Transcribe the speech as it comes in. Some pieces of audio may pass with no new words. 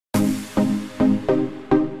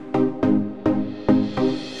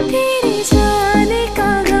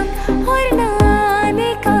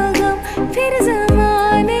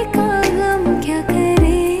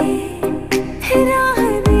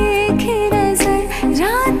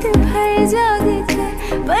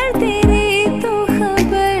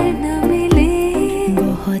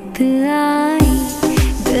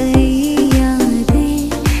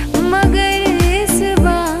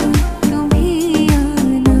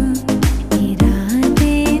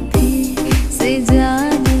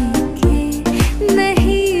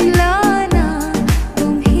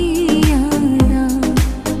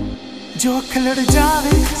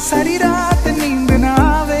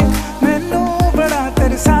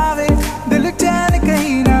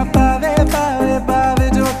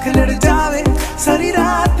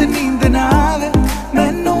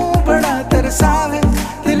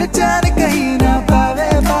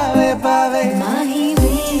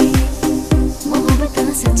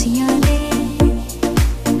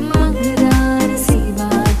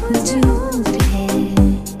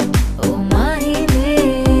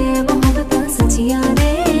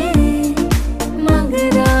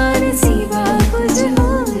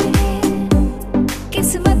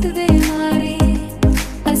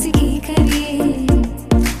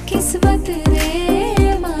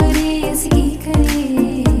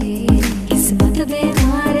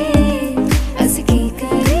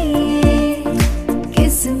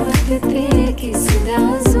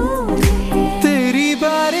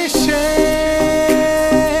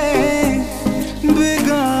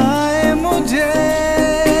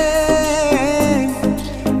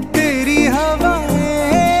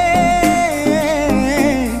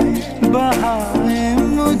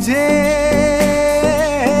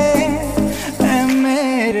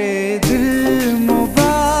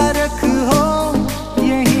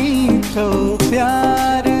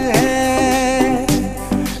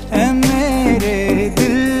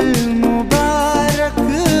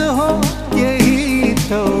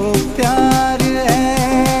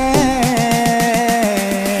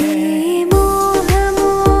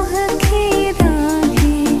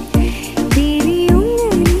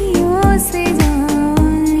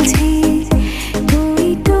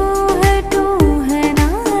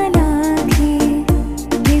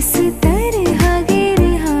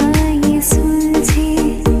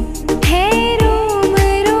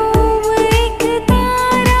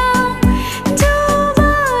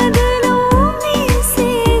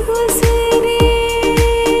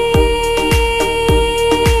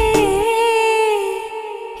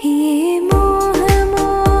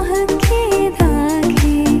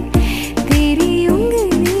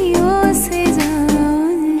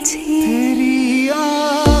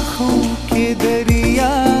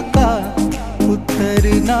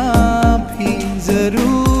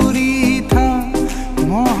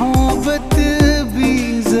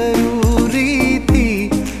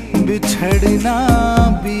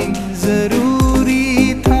बिछड़ना भी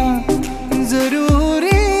जरूरी था,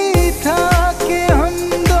 जरूरी था कि हम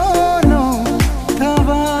दोनों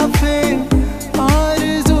तवाफ़े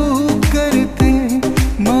आरज़ू करते,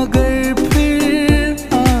 मगर फिर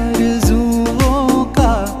आरज़ुओं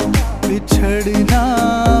का बिछड़ना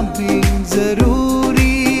भी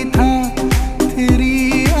जरूरी था।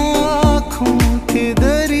 तेरी आँखों के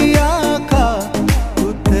दरिया का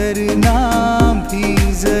उतरना भी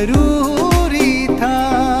जरूरी था।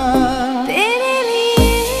 तेरे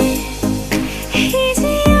लिए ही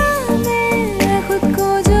जिया मैं खुद को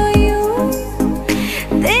जो यूं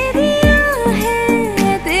दे दिया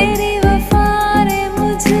है, तेरी वफा ने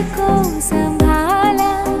मुझको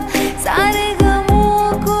संभाला, सारे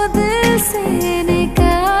गमों को दिल से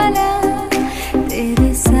निकाला।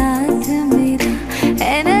 तेरे साथ मेरा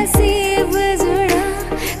है नसीब जुड़ा,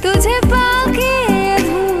 तुझे पाके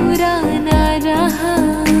अधूरा ना रहा।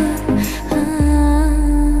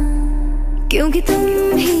 क्योंकि तुम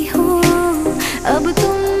ही हो, अब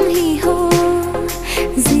तुम ही हो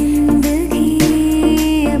जिंदगी,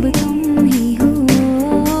 अब तुम ही हो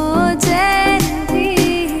चैन भी,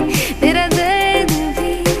 मेरा दर्द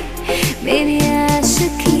भी, मेरी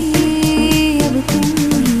आशिकी, अब तुम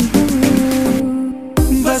ही हो।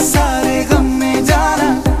 बस सारे गम में जाना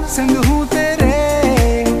संग हूँ तेरे,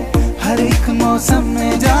 हर एक मौसम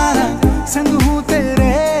में जाना संग हूँ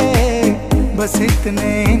तेरे, बस इतने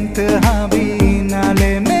इंतहा भी ना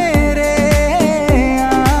ले मेरे।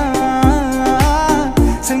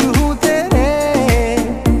 संग हूँ तेरे,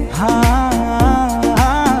 हाँ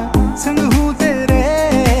संग हूँ तेरे,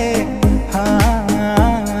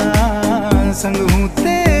 हाँ संग हूँ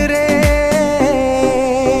तेरे।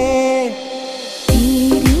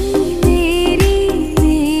 तेरी मेरी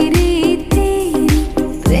मेरी तेरी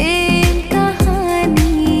प्रेम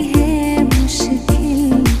कहानी है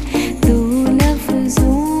मुश्किल, दो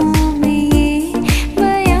लफ्जों में ये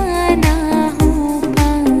बयां ना हो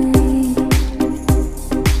पाए।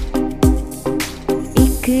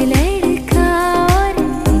 एक लड़का और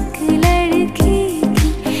एक लड़की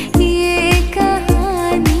की ये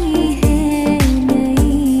कहानी है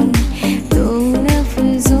नई, दो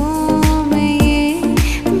लफ्जों में ये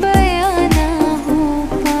बयां ना हो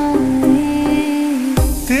पाए।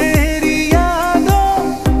 तेरी यादों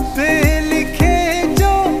पे लिखे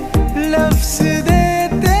जो लफ्ज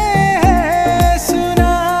देते हैं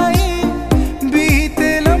सुनाई,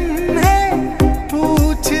 बीते लम्हे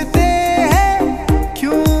पूछते हैं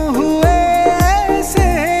क्यों हुए ऐसे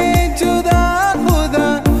जुदा। खुदा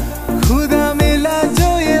खुदा मिला जो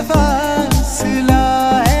ये फासला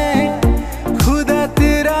है, खुदा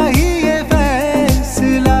तेरा ही ये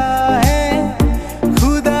फैसला है,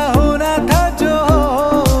 खुदा होना था जो हो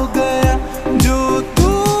गया, जो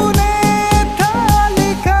तूने था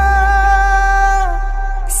लिखा।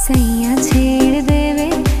 सैया छेड़ देवे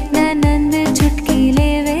ननंद चुटकी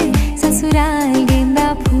लेवे, ससुराल गेंदा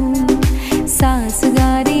फूल सास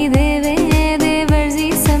गारी देवे, देवर जी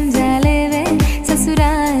समझा लेवे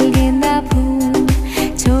ससुराल गेंदा फूल।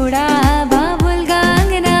 छोड़ा बाबुल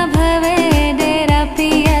गांग ना भवे, डेरा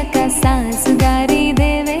पिया का सास गारी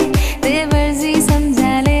देवे, देवर जी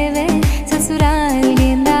समझा लेवे ससुराल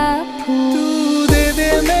गेंदा फूल। तू दे दे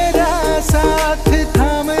मेरा साथ,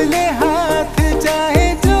 थाम ले हाथ, चाहे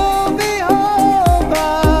जो भी होगा,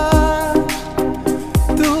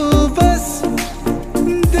 तू बस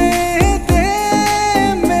दे दे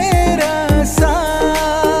मेरा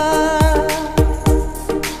साथ,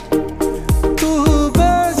 तू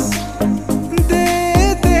बस दे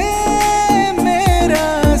दे मेरा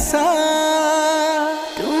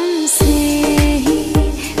साथ। तुमसे ही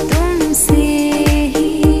तुमसे ही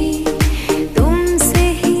तुमसे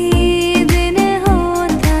ही दिन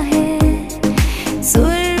होता है,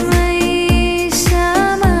 सुरमई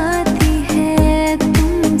शाम आती है।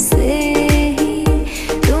 तुमसे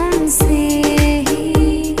ही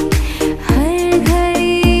हर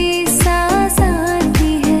घड़ी सांस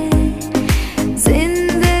आती है,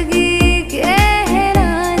 जिंदगी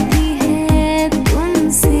कहलाती है।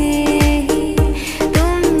 तुमसे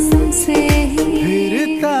ही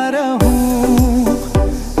फिरता रहूं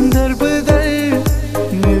दर बदर,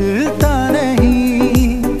 मिलता नहीं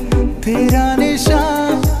तेरा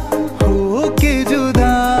निशान हो के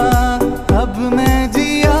जुदा। अब मैं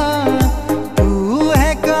जिया तू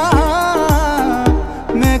है कहाँ,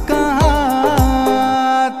 मैं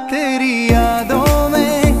कहाँ, तेरी यादों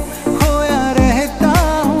में खोया रहता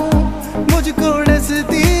हूँ, मुझको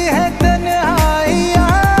डसती है तन्हाइयाँ।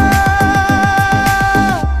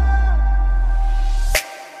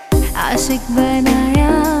 आशिक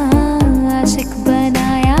बनाया, आशिक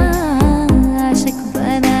बनाया, आशिक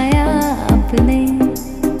बनाया।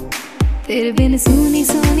 तेरे बिन सूनी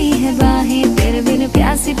सूनी है बाहें, तेरे बिन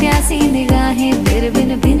प्यासी प्यासी निगाहें, तेरे बिन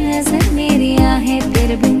बिन नजर मेरी आहें,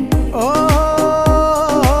 तेरे बिन ओ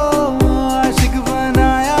आशिक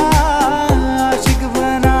बनाया, आशिक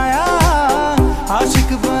बनाया,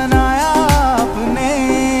 आशिक बनाया आपने।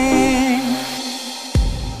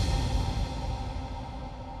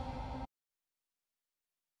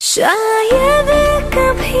 शायद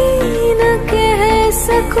कभी न कह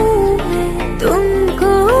सकूं मैं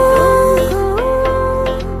तुमको,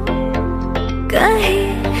 कहे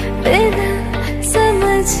बिना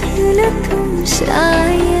समझ लो तुम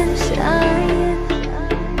शायद,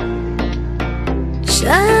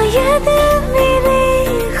 शायद मेरे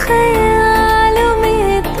ख्यालों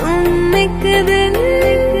में तुम एक दिन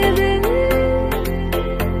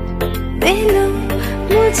मिलो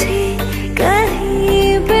मुझे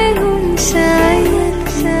कहीं पे गुम शायद,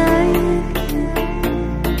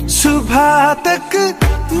 सुबह तक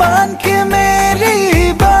मान के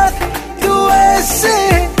मेरी बात तू ऐसे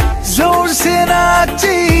जोर से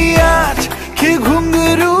नाची आज कि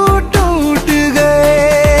घुंघरू टूट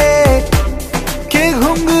गए, कि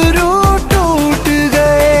घुंघरू टूट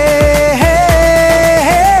गए।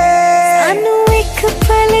 सानू एक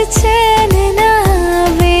पल चैन ना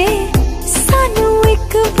आवे, सानू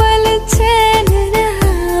एक पल चैन ना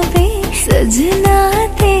आवे, सजना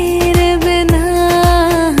तेरे बिना,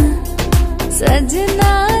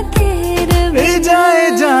 सजना तेरे बिना। ले जाए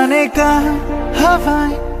जाने का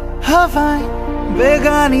हवाएं, हवाएं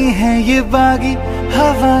बेगानी है ये बागी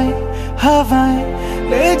हवाएं, हवाएं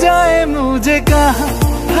ले जाए मुझे कहाँ,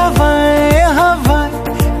 हवाएं हवाएं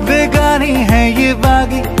बेगानी है ये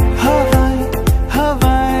बागी हवाएं,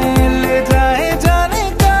 हवाएं ले जाए जाने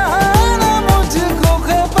कहाँ, ना मुझको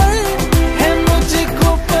खबर है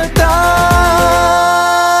मुझको पता।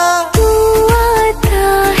 तू आता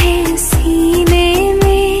है सीने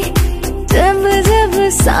में जब जब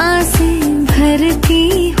सांसें भरती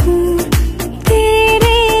हूँ,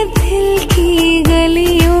 तेरे दिल की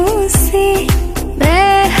गलियों से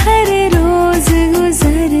मैं हर रोज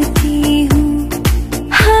गुजरती हूँ।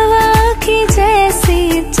 हवा की जैसे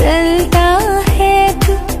चलता है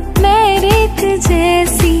तू, मैं रेत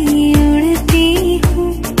जैसी उड़ती हूँ।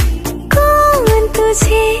 कौन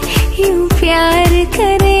तुझे यूं प्यार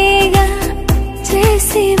करेगा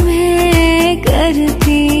जैसे मैं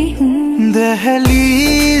करती हूँ।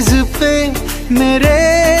 दहलीज पे मेरे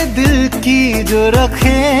दिल की जो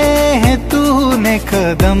रखे हैं तूने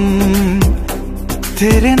कदम,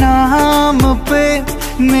 तेरे नाम पे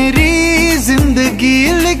मेरी जिंदगी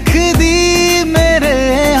लिख दी मेरे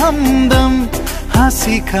हमदम। हाँ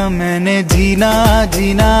सीखा मैंने जीना,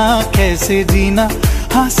 जीना कैसे जीना,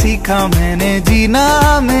 हाँ सीखा मैंने जीना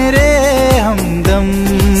मेरे हमदम।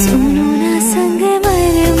 सुनो ना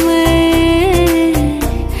संगमरमर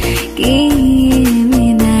की ये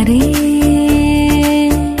मीनारे,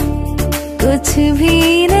 कुछ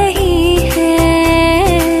भी नहीं है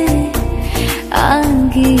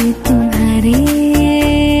आगे तुम्हारे,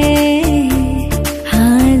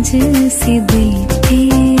 आज से दिल पे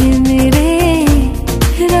मेरे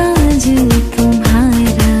राज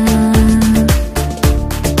तुम्हारा,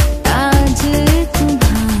 आज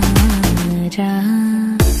तुम्हारा।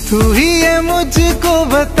 तू ही ये मुझको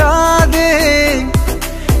बता दे,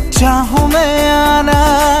 चाहूं मैं आना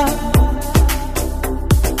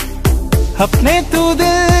अपने तू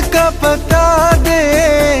दिल का पता दे,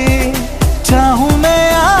 चाहूं मैं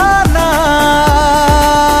आना।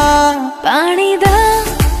 पानी दा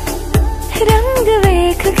रंग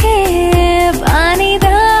वेख के, पानी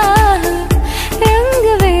दा रंग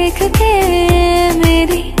वेख के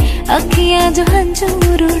मेरी अखियां जो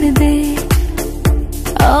हंजूर उड़ दे,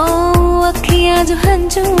 ओ अखियां जो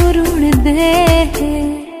हंजूर उड़ दे।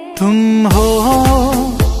 तुम हो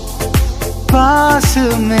पास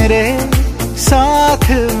मेरे, साथ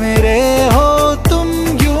मेरे हो तुम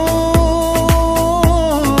यूं,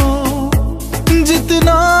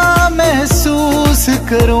 जितना महसूस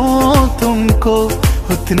करूं तुमको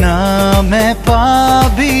उतना मैं पा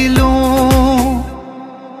भी लूं।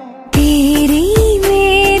 तेरी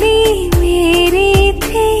मेरी मेरी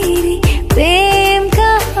तेरी प्रेम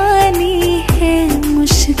कहानी है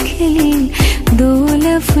मुश्किल, दो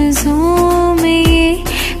लफ्जों में ये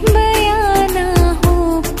बयां ना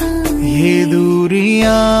हो पाए। ये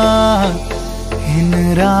दूरियां, इन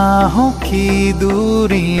राहों की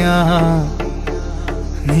दूरियां,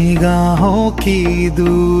 निगाहों की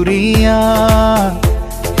दूरियां,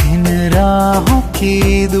 इन राहों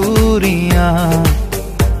की दूरियां,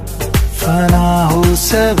 फना हो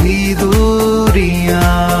सभी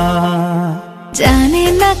दूरियां। जाने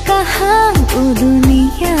न कहाँ वो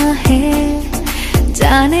दुनिया है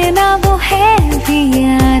जाने ना वो है भी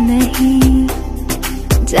या नहीं,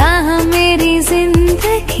 जहाँ मेरी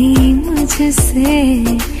जिंदगी मुझसे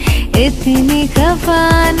इतनी खफा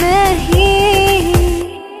नहीं।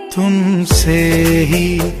 तुमसे ही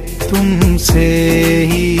तुमसे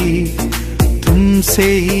ही तुमसे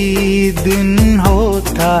ही दिन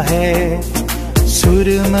होता है,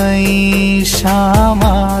 सुरमई शाम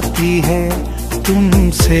आती है।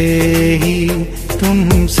 तुमसे ही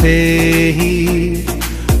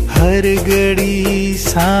हर घड़ी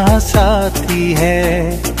सांस आती है,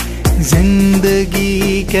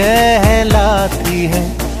 जिंदगी कहलाती है।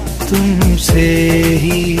 तुमसे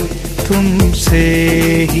ही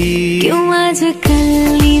क्यों आजकल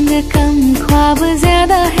नींद कम ख्वाब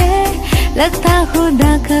ज्यादा है, लगता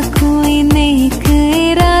खुदा का कोई नेक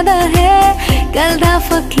इरादा है। कल था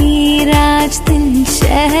फकीर आज दिन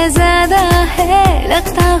शहजादा है,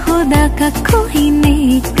 लगता खुदा का कोई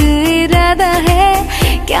नेक इरादा है।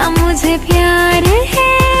 क्या मुझे प्यार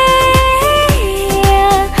है या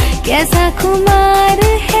कैसा खुमार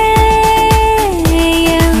है,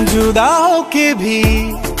 या जुदा होके भी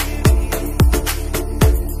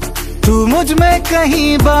तू मुझ में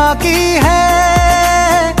कहीं बाकी है।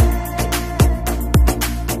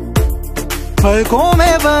 पलकों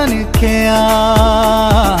में बन के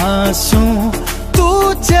आंसू तू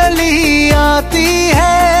चली आती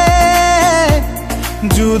है,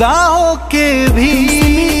 जुदा होके भी।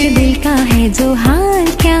 दिल का है जो हाल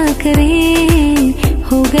क्या करे,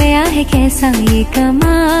 हो गया है कैसा ये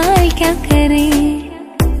कमाल क्या करे।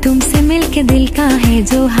 तुमसे मिलके दिल का है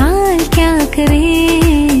जो हाल क्या करे,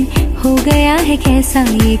 हो गया है कैसा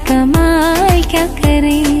ये कमाल क्या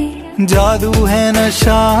करे। जादू है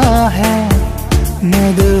नशा है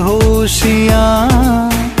मदहोशियाँ,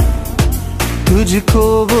 तुझको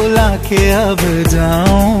बुला के अब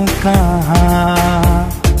जाऊं कहाँ।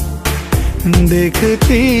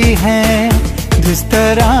 देखती हैं जिस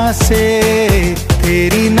तरह से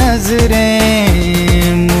तेरी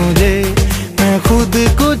नजरें मुझे, मैं खुद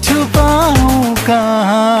को छुपाऊं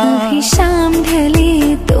कहाँ। कभी शाम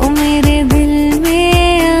ढले तो मेरे दिल में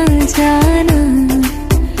आ जाना,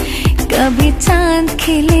 कभी चांद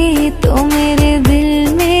खिले तो मेरे दिल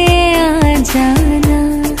में आ जाना।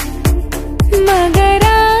 मगर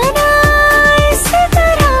आना इस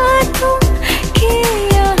तरह तो कि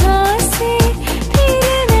यहाँ से फिर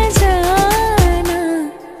न जाना।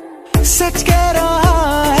 सच कह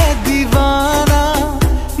रहा है दीवाना,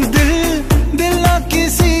 दिल ना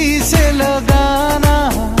किसी से लगाना।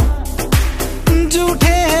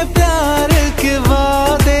 झूठे हैं प्यार के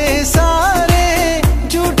वादे सारे,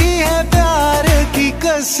 झूठी है प्यार की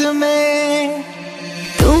कसमें।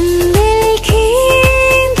 तुम दिल की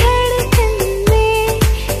धड़कन में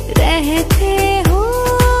रहते हो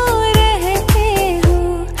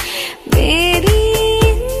मेरी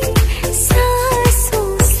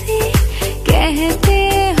सांसों से, कहते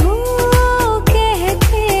हो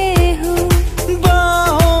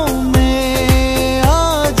बाहों में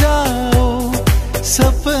आ जाओ,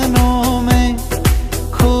 सपनों में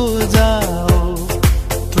खो जाओ।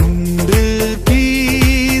 तुम दिल की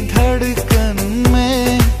धड़कन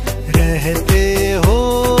में रहते हो।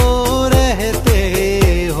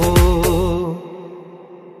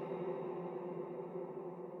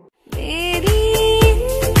 मेरी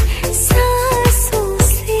सांसों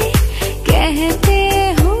से कहते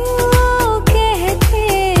हो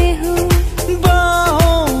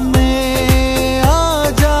बाहों में आ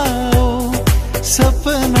जाओ,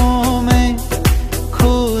 सपनों में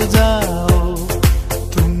खो जाओ।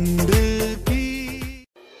 तुम दिल की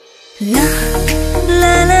ला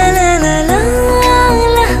ला ला ला ला ला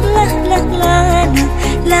ला ला ला ला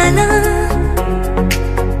ला ला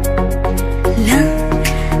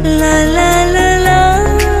La la la la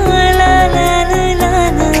la la la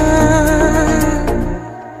la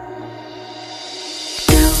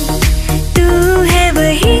तू है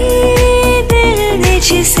वही दिल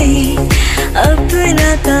जिसे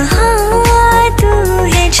अपना कहा, तू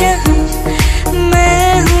है जहाँ मैं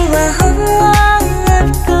हूँ वहाँ। अब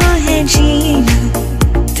तो है जीना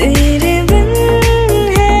तेरे बिन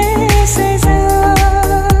है सजा।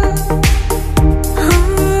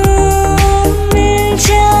 मिल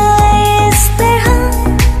जाए इस तरह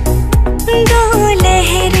दो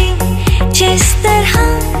लहरें जिस तरह,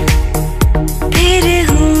 फिर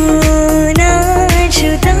होना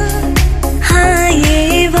जुदा, हाँ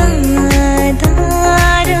ये वादा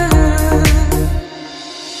रहा।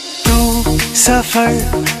 तू सफर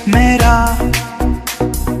मेरा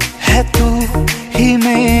है, तू ही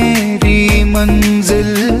मेरी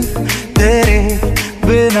मंजिल, तेरे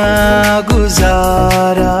बिना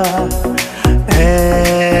गुजारा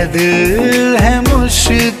ऐ दिल है मुश्किल।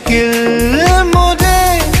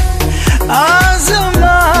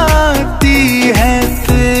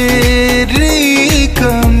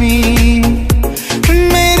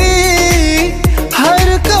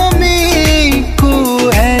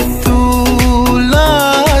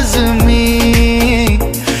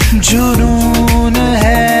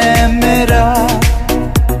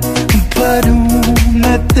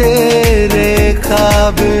 तेरे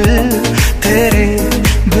काबिल, तेरे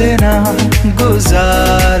बिना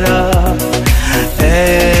गुजारा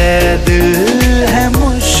ऐ दिल है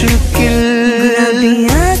मुश्किल। गुलाबी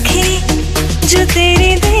आँखें जो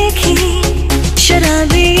तेरी देखी,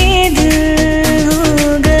 शराबी ये दिल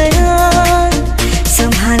हो गया।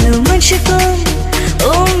 संभालो मुझको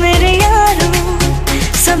ओ मेरे यारो,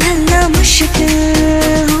 संभलना मुश्किल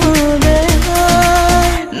हो गया।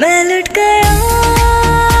 मैं लुट गया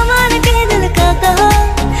मान के दिल का कहा,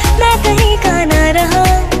 मैं कहीं का ना रहा,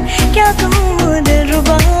 क्या कहूँ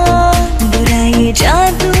दिलरुबा। बुरा ये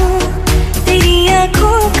जादू तेरी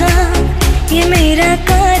आँखों का, ये मेरा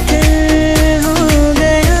कातिल हो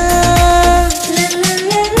गया।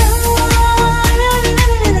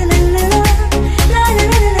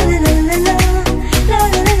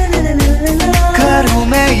 करूँ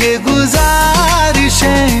मैं ये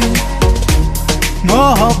गुजारिशें,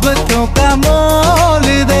 मोहब्बतों का मोल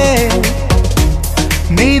दे,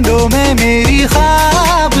 नींदों में मेरी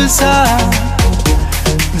ख्वाब सा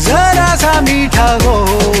जरा सा मीठा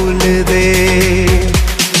घोल दे।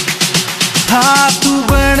 हाँ तू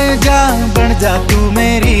बन जा तू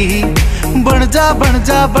मेरी, बन जा बन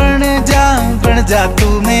जा बन जा बन जा तू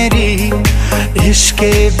मेरी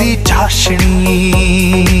इश्क़े दी चाशनी,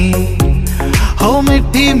 हो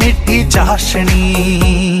मिठी मिठी चाशनी।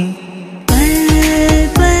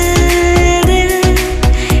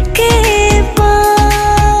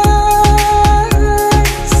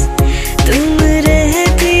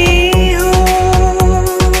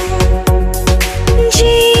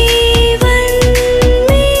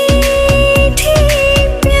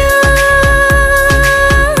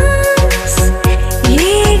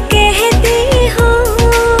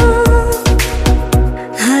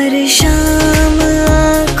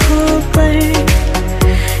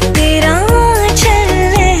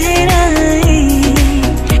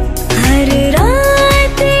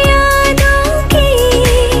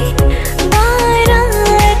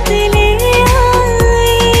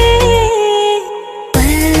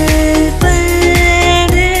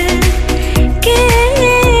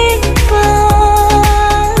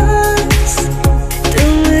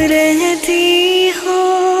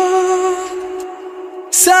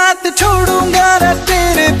 साथ छोड़ूंगा ना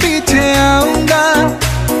तेरे पीछे आऊंगा,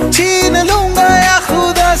 छीन लूंगा या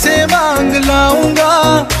खुदा से मांग लाऊंगा,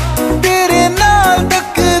 तेरे नाल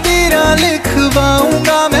तकदीरा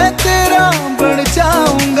लिखवाऊंगा। मैं तेरा बन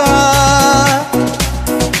जाऊंगा,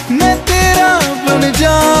 मैं तेरा बन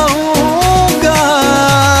जाऊंगा।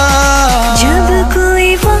 जब कोई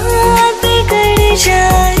बात बिगड़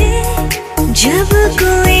जाए, जब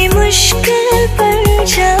कोई मुश्किल पड़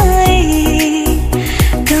जाए,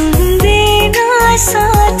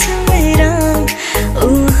 साथ मेरा ओ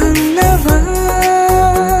हमनवा।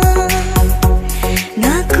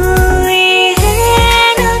 ना कोई है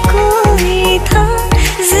ना कोई था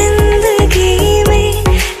जिंदगी में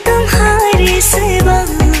तुम्हारे सिवा,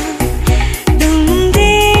 तुम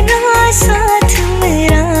देना साथ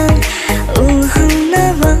मेरा ओ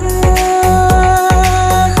हमनवा,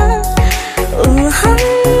 ओ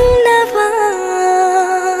हमनवा।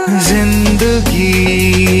 जिंदगी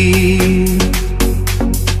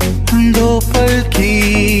दो पल की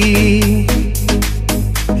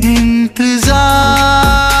इंतजार,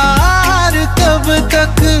 कब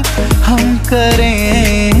तक हम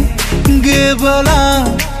करेंगे भला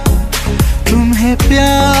तुम्हें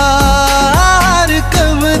प्यार,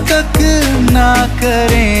 कब तक ना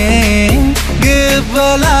करेंगे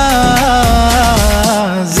भला।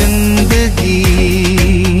 जिंदगी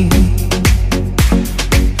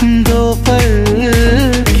दो पल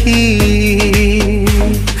की,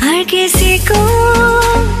 किसी को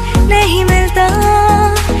नहीं मिलता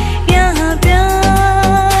यहाँ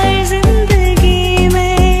प्यार जिंदगी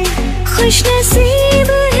में, खुश नसीब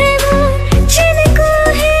है वो जिनको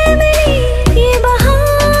है मेरी ये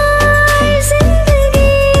बहार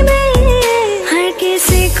जिंदगी में। हर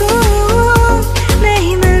किसी को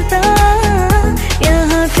नहीं मिलता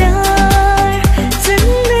यहाँ प्यार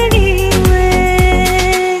जिंदगी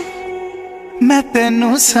में। मैं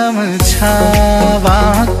तेनू समझावा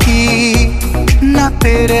की ना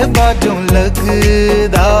तेरे बाजों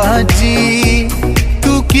लगदा जी,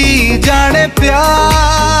 तू की जाने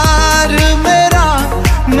प्यार मेरा,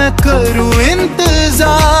 मैं करूँ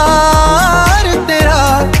इंतजार तेरा।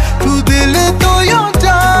 तू दिल तो यूं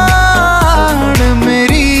जान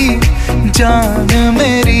मेरी, जान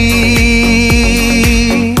मेरी।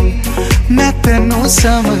 मैं तेनू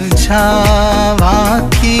समझावा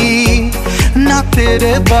की ना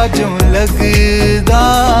तेरे बाजों लगदा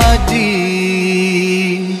जी।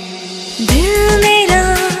 दिल मेरा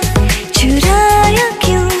चुराया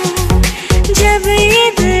क्यों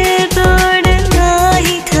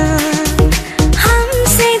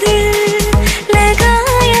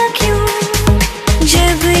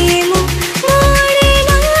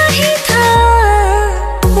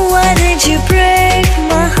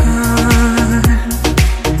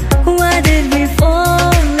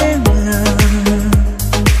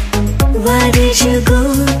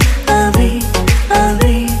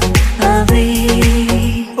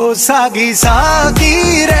सागी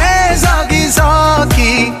साकी रे सागी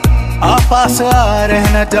साकी, आपस आ रह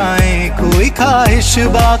न जाए कोई ख्वाहिश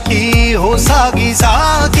बाकी। हो सागी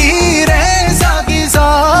साकी रे सागी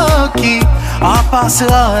साकी, आपस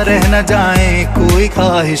आ रह न जाए कोई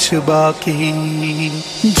ख्वाहिश बाकी।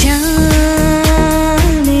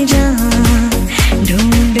 जाने जहाँ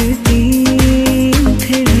ढूंढती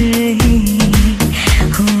फिर रही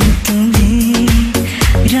हूँ तुम्हें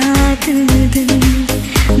रात दिन,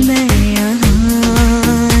 मैं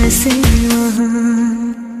यहाँ से वहाँ।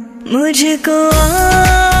 मुझको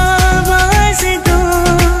आवाज़ दो,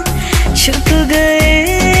 छुप गए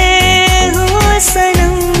हो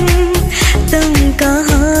सनम, तुम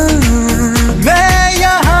कहाँ मैं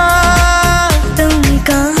यहाँ, तुम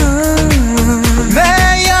कहाँ मैं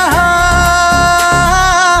यहाँ।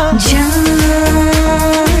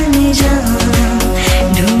 जाने जहाँ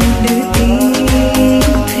ढूंढती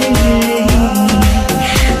फिर रही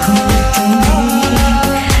हूँ तुम्हें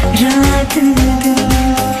रात दिन,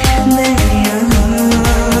 मैं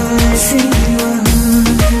यहाँ से वहाँ।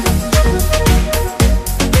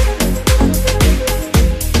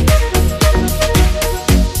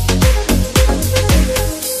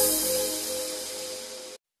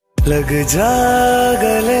 लग जा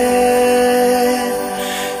गले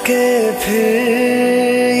के फिर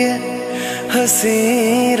ये हंसी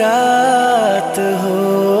रात हो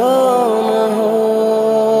न हो,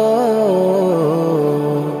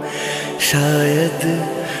 शायद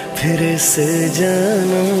फिर इस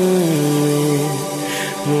जन्म में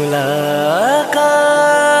मुलाकात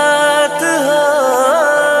हो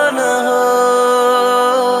न हो।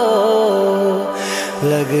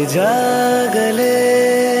 लग जा गले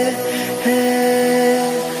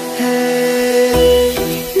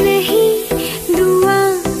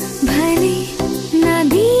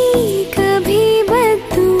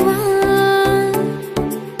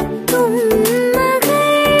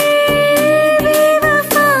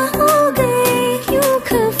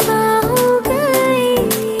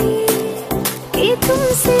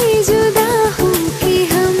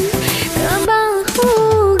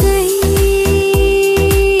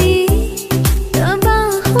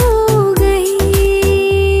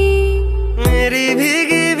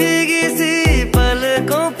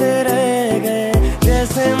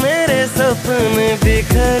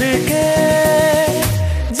बिखर के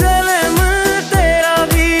जन्म तेरा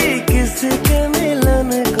भी किसके मिलन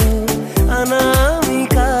को,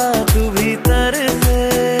 अनामिका तू भीतर से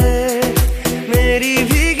मेरी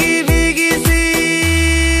भीगी भीगी सी।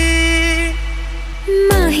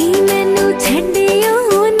 माही मैनू छड्डियो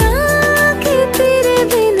ना कि तेरे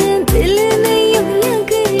बिन दिल नहीं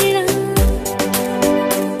लगना,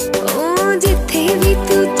 ओ जिथे भी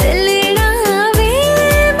तू चलना वे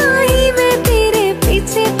माही मैं तेरे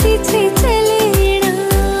पीछे पीछे चलना।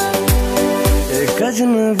 एक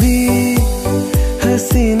अजनबी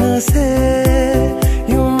हसीना से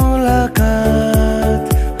यूं मुलाकात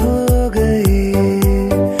हो गई,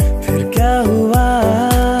 फिर क्या हुआ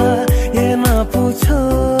ये ना पूछो,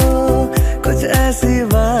 कुछ ऐसी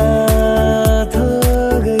बात हो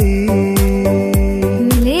गई।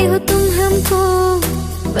 मिले हो तुम हमको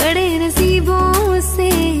बड़े नसीबों से,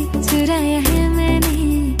 चुराया है मैंने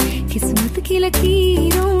किस्मत की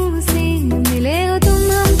लकीरों से। मिले हो तुम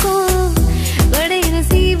हमको बड़े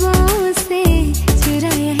नसीबों से,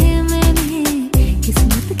 चुराया है मैंने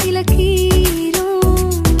किस्मत की लकीरों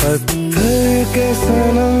से। पत्थर के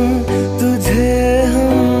सनम तुझे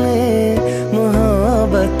हमने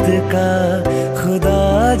मोहब्बत का खुदा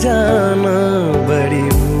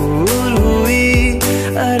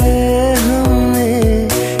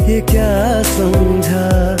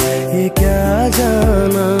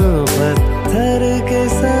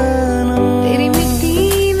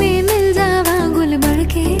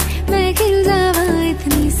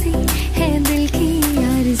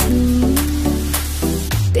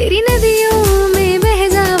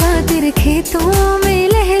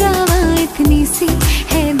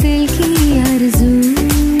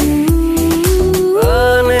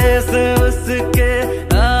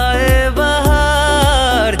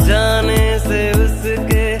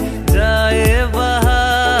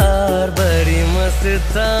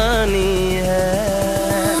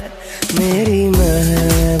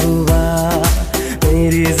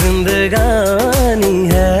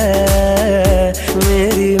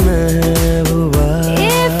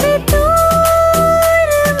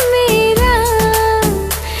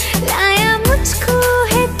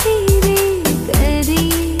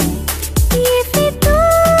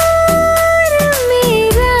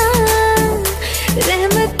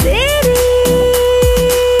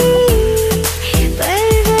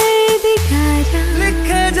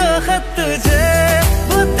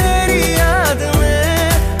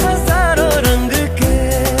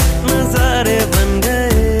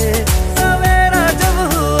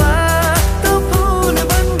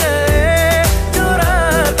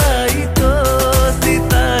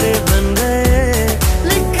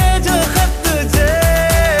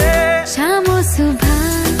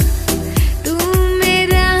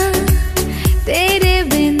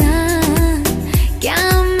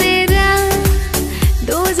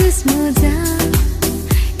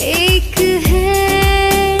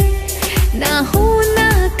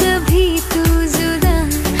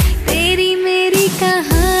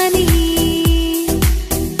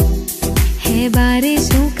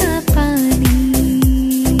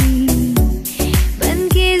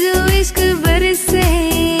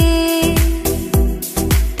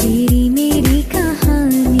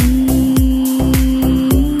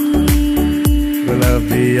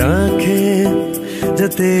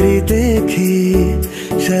तेरी देखी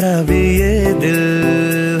शराबी ये दिल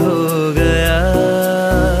हो गया।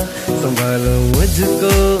 संभालो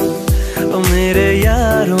मुझको ओ मेरे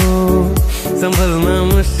यारों, संभलना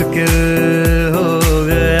मुश्किल हो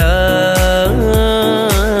गया।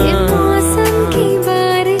 ये मौसम की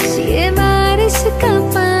बारिश, ये बारिश का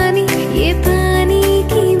पानी, ये पानी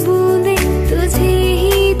की बूंदे तुझे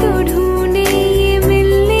ही तो ढूंढे। ये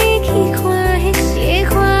मिलने की ख्वाहिश, ये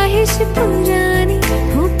ख्वाहिश पुरानी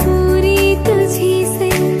हो पूरी तुझी से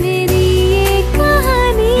मेरी ये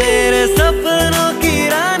कहानी। मेरे सपनों की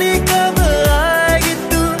रानी कब आएगी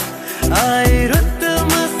तू, आई रुत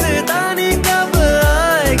मस्तानी कब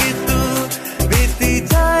आएगी तू, बीती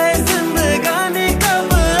जाए जिंदगानी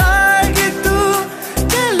कब आएगी तू,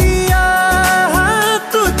 चलिया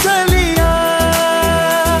तू चलिया।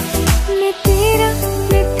 मैं तेरा,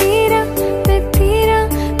 मैं तेरा, मैं तेरा,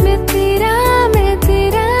 मैं तेरा, मैं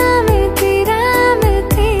तेरा, मैं तेरा, मैं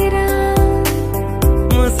तेरा।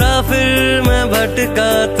 मुसाफिर मैं भटका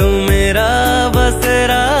तू मेरा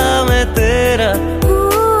बसेरा, मैं तेरा। ओ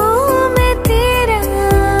मैं तेरा,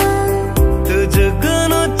 तू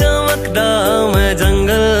जुगनू चमकदा मैं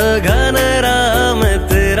जंगल घनेरा, मैं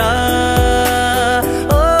तेरा।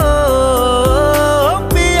 ओ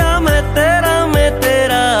पिया मैं तेरा, मैं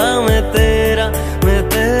तेरा, मैं तेरा, मैं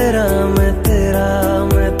तेरा, मैं तेरा,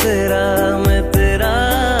 मैं तेरा, मैं तेरा।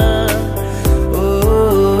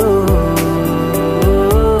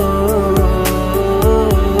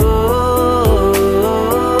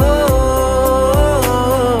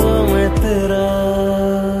 मैं तेरा।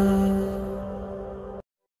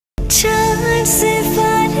 चाँद से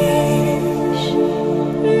बारिश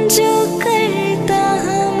जो करता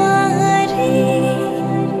हमारी,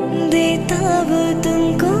 देता वो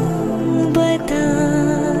तुमको बता।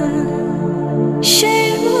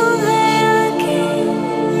 शर्मो है आगे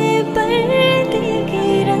पर्दे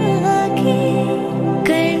गिरा के,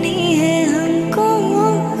 करनी है हमको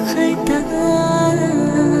खता।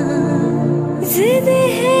 जिद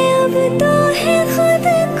है अब तो है खुद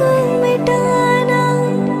को मिटाना,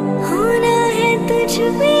 होना है तुझ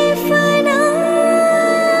में फना।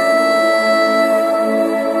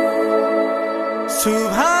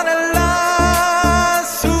 सुभान अल्लाह,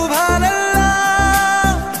 सुभान अल्लाह,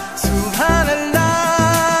 सुभान अल्लाह,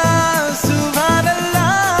 सुभान अल्लाह,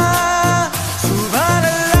 सुभान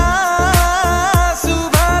अल्लाह,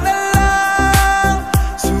 सुभान अल्लाह,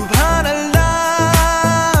 सुभान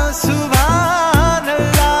अल्लाह, सुभान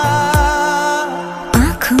अल्लाह।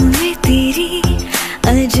 आँखों में तेरी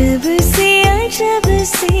अजब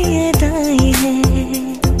सी अदाएं हैं,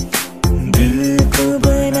 दिल को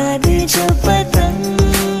बना दे जो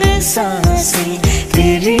पतंग सांसें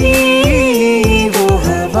तेरी वो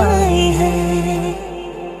हवाएं हैं।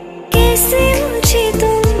 कैसे मुझे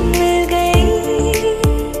तुम मिल गई,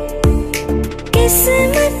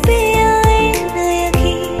 किस्मत पे आए न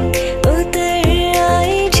यकीन, उतर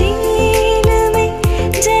आए झील में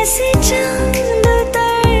जैसे चांद उतरता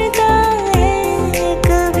है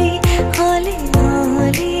कभी हौले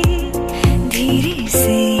हौले धीरे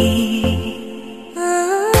से।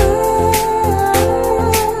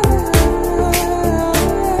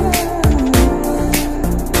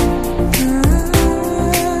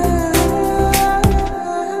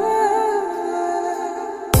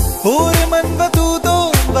 और मन बतू तो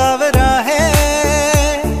बावरा है,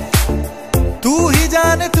 तू ही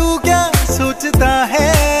जाने तू क्या सोचता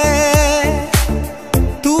है,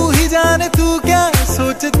 तू ही जाने तू क्या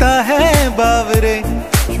सोचता है। बावरे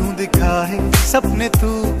क्यों दिखा है सपने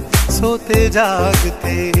तू सोते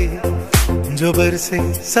जागते, जो बरसे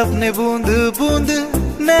सपने बूंद बूंद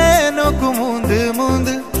नैनों को मूंद मूंद।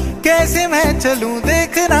 कैसे मैं चलूं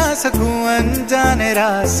देख ना सकूं अनजाने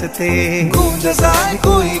रास्ते। गूंज सा है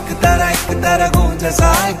कोई एक तरह, गूंज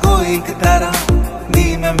सा है कोई एक तरह, दी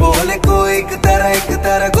में बोले कोई एक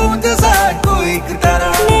तरह, गूंज सा है कोई एक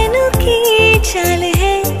तरह। नैनों की चाल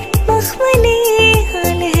है, मखमली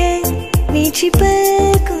हाल है, नीची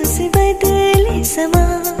पलकों से बदले समा।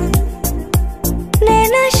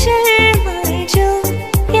 नैना शर्माए जो,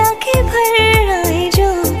 आंखें भर आए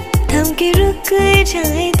जो, थम के रुक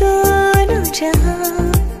जाए दोनों जहां।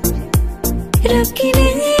 रब की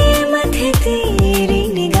नेमत है तेरी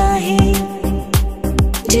निगाहें,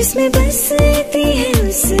 जिसमें बसती है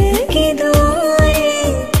उसकी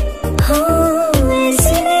दुआएं। हो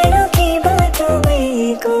ऐसी नैनों की बातों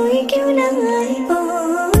में कोई क्यों ना आए। ओ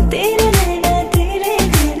तेरे नैना तेरे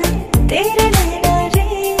नैना, तेरे नैना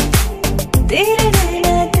रे, तेरे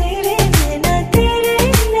नैना तेरे नैना, तेरे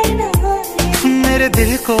नैना रे। मेरे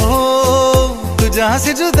दिल को तू जहाँ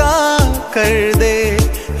से जुदा कर दे,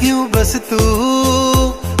 यूं बस तू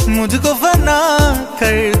मुझको फना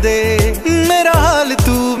कर दे। मेरा हाल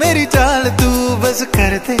तू, मेरी चाल तू, बस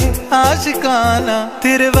कर दे आशिकाना।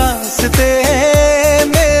 तेरे वास्ते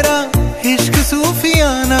मेरा इश्क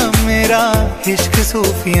सूफियाना, मेरा इश्क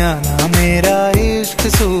सूफियाना, मेरा इश्क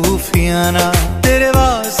सूफियाना। तेरे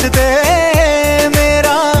वास्ते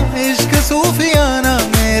मेरा इश्क सूफियाना,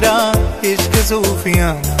 मेरा इश्क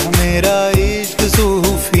सूफियाना, मेरा इश्क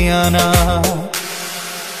सूफियाना।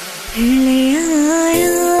 ले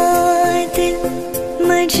आया दिल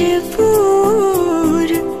मजबूर,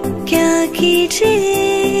 क्या कीजिए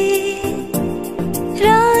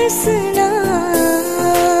रास ना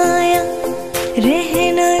आया,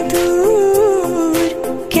 रहना दूर,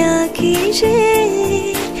 क्या कीजिए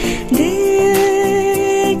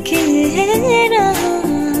दिल कह रहा,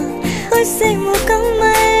 उसे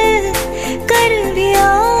मुकम्मल कर दिया,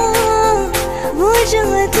 वो जो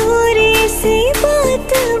अधूरी सी बात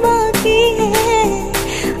बाकी है,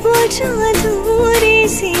 वो जो अधूरी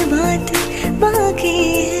सी बात बाकी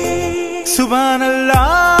है। सुभान अल्लाह,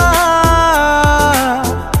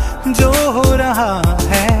 जो हो रहा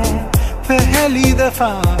है पहली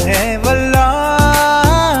दफा है वल्लाह,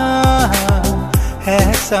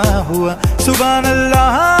 ऐसा हुआ। सुभान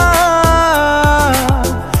अल्लाह,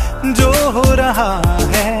 जो हो रहा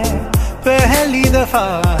है पहली दफा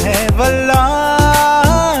है वल्लाह,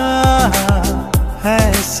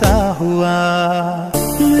 ऐसा हुआ।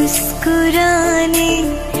 मुस्कुराने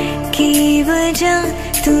की वजह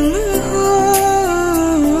तुम हो,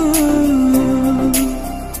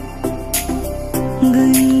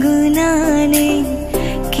 गुनगुनाने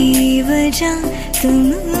की वजह तुम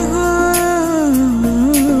हो,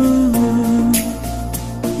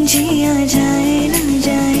 जिया जाए ना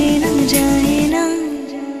जाए ना जाए ना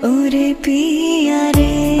और पिया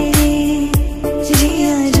रे,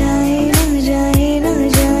 जिया जाए ना जाए ना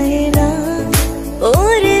जाए ना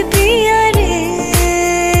और पिया रे,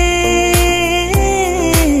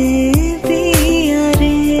 पिया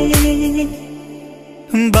रे।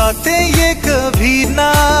 बातें ये कभी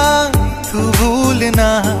ना तू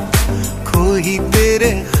भूलना, कोई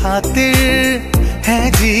तेरे खातिर है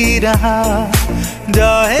जी रहा,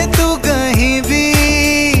 जाए तू कहीं भी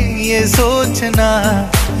ये सोचना,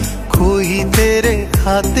 कोई तेरे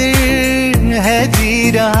खातिर है जी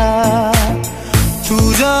रहा। तू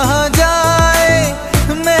जहाँ जाए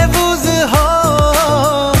महफूज हो,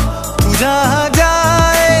 तू जहाँ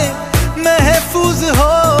जाए महफूज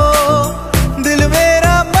हो, दिल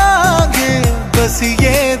मेरा मांगे बस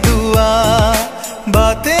ये दुआ।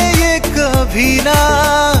 बातें ये कभी ना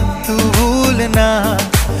तू भूलना,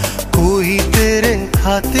 कोई तेरे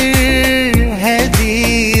खातिर है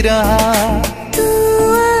जी रहा। तू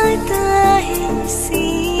आता है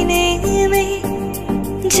सीने में,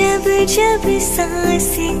 जब जब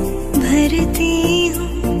सांसें भरती हूँ,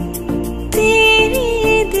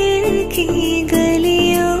 तेरे दिल की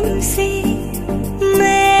गलियों से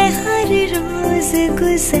मैं हर रोज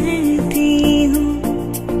गुजरती हूँ।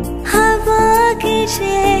 हवा के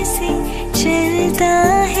जैसे चलता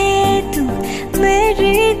है तू, मैं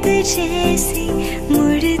रेत जैसे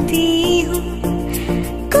मुड़ती हूँ।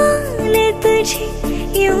 कौन तुझे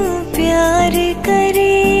यूं प्यार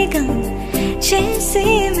करेगा जैसे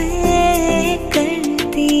मैं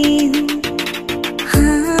करती हूँ।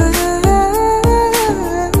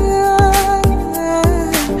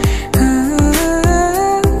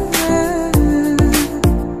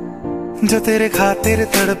 जो तेरे खातिर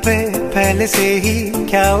तड़पे पहले से ही,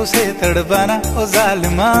 क्या उसे तड़पाना ओ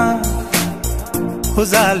जालिमा, ओ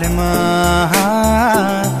जालिमा।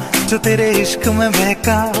 जो तेरे इश्क में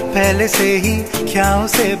बहका पहले से ही, क्या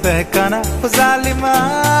उसे बहकाना ओ जालिमा,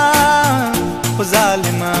 ओ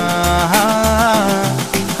जालिमा।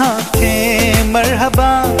 आँखें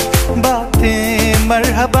मरहबा, बातें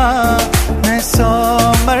मरहबा, मैं 100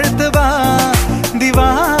 मर्तबा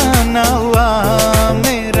दीवाना हुआ,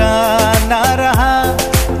 मेरा ना रहा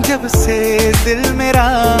जब से दिल मेरा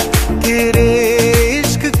तेरे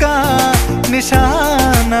इश्क का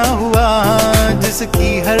निशाना हुआ। जिसकी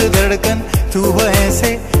हर धड़कन तू हो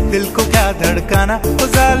ऐसे, दिल को क्या धड़काना ओ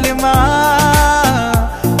जालिमा,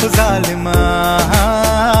 ओ जालिमा।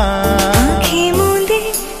 आँखें मूंदे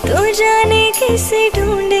तो जाने किसे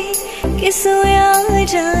ढूंढे, कि सोया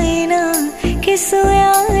जाए ना, कि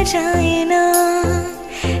सोया जाए ना,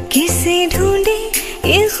 किसे ढूंढे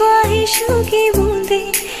ये ख्वाहिशों की बूंदे,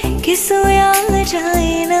 कि सोया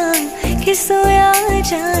जाए ना, कि सोया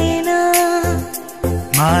जाए ना।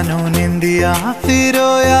 मानो निंदिया फिर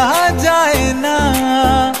रोया जाए ना,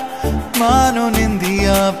 मानो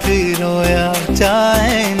निंदिया फिर रोया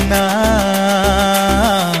जाए ना।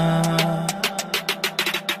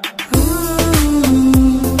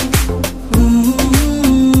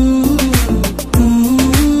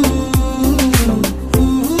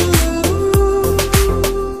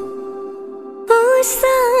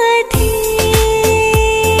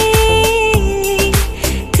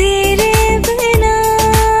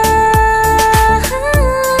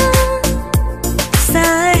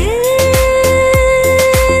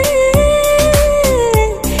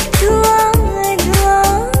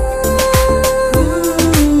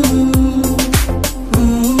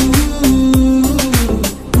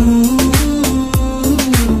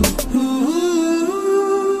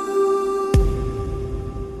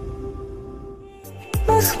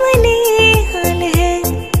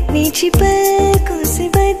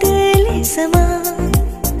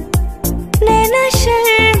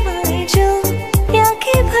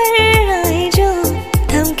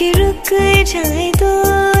 गए जाए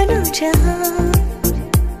दोनों जहां,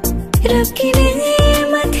 रब की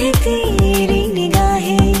नेमत है तेरी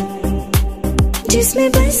निगाहें, जिसमें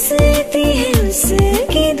बसती है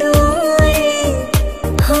उसकी दुआएं।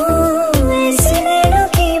 हो ऐसे नैनों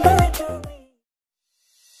की बातों में।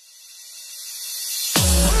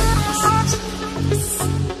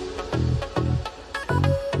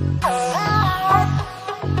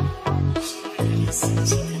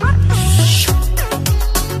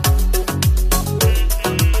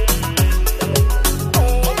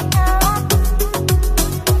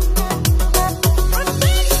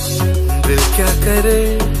 दिल क्या करे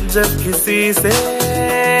जब किसी से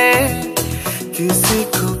किसी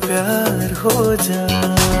को प्यार हो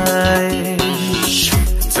जाए,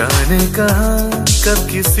 जाने कहाँ कब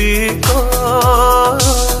किसी को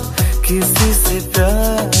किसी से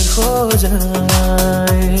प्यार हो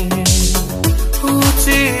जाए।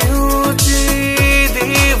 ऊंची ऊंची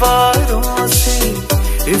दीवारों से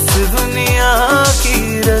इस दुनिया की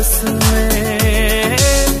रस्में,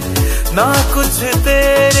 ना कुछ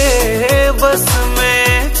तेरे बस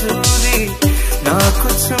में चूरी, ना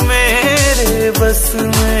कुछ मेरे बस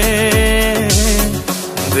में।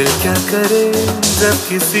 दिल क्या करे जब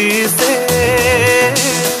किसी से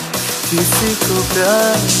किसी को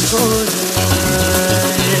प्यार हो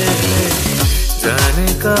जाए, जाने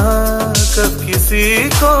कहाँ कब किसी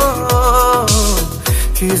को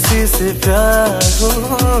किसी से प्यार हो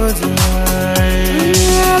जाए।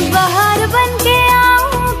 बाहर बन के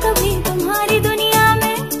आऊं कभी तुम्हारी दुनिया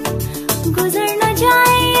में, गुजर न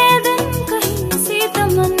जाए ये दिन कहीं सी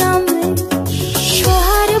तमन्ना में।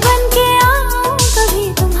 बाहर बन के आऊं कभी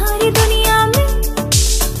तुम्हारी दुनिया में,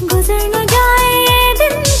 गुजर न जाए ये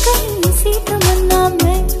दिन कहीं सी तमन्ना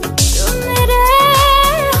में। तुम मेरे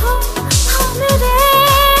हो, हाँ मेरे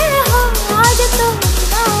हो, आज तो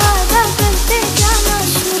वादा करते जाना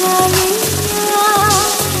शुरानी।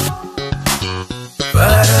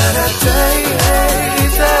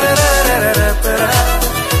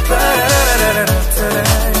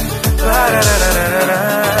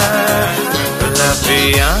 गुलाबी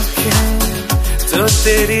आँखें जो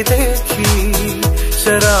तेरी देखी,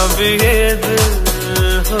 शराबी ये दिल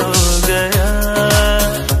हो गया।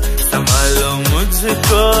 संभालो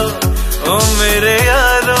मुझको ओ मेरे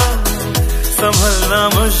यारों, संभलना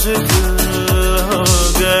मुश्किल हो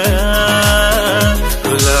गया।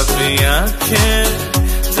 गुलाबी आँखें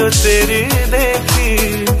जो तेरी देखी,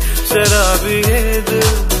 शराबी ये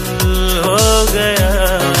दिल हो गया।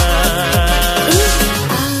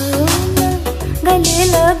 गले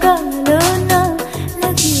लगा लो ना,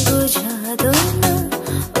 लगी बुझा दो ना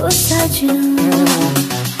ओ सजना।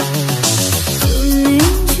 तुमने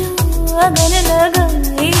जो अगर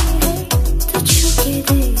लगाई है तो छुके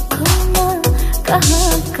देखो ना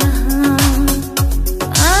कहाँ कहाँ।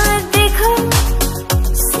 देखो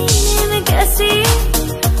सीने में कैसी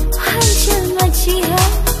हलचल मची है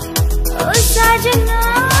ओ सजना।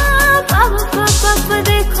 पप पप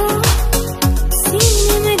देखो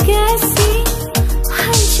सीने में कैसी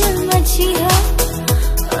हलचल मची है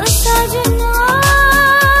ओ सजना।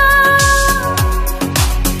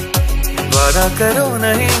 वादा करो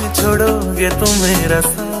नहीं छोड़ोगे तुम मेरा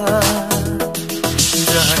साथ,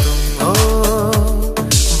 जहाँ तुम हो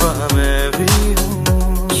वहाँ मैं भी हूँ।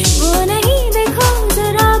 वो नहीं देखो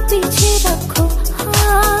जरा पीछे रखो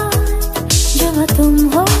हाथ, जहाँ तुम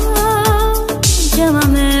हो जहाँ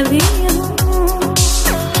मैं भी हूँ।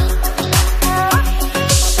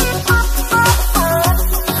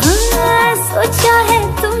 हाँ सोचा है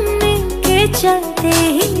तुमने के चलते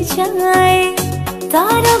ही जाए,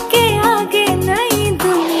 तारों के आगे नई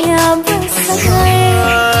दुनिया बस गए।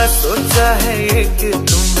 सोचा है ये कि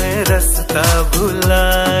तुम्हें रास्ता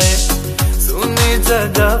भुलाए, सुनी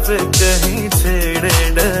जगह पे कहीं छेड़े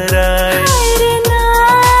डराए। हाय रे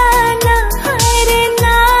नाना, हाय रे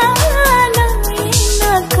नाना, ये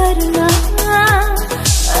ना करना।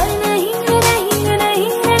 नहीं नहीं नहीं नहीं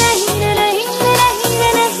नहीं नहीं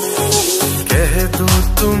नहीं। कह दूं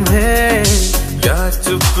तुम्हें या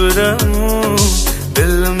चुप रहूं,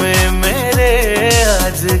 दिल में मेरे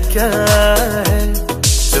आज क्या है।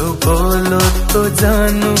 जो बोलो तो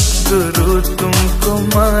जानू, गुरु तुमको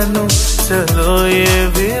मानू, चलो ये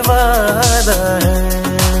भी वादा है।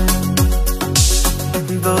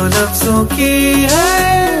 दो लफ्जों की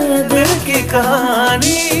है दिल की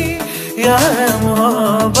कहानी, या है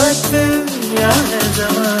मोहब्बत या है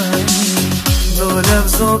जवानी। दो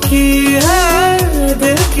लफ्जों की है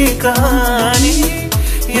दिल की कहानी,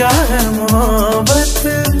 या है मोहब्बत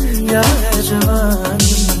या है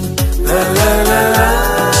जवानी। ला ला ला ला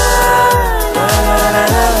ला ला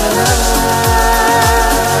ला।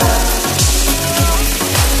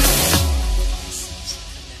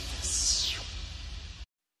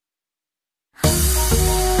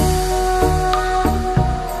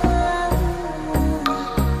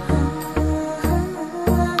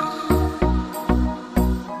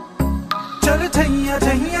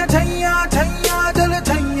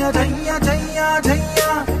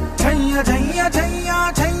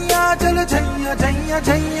 छैया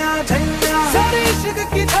छैया छैया सारे इश्क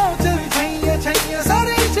की छाव चल छैया छैया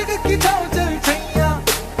सारे इश्क की छाव चल छैया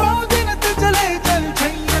पाँव गिनत चले चल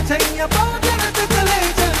छैया छैया पाँव गिनत चले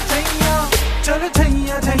चल छैया चल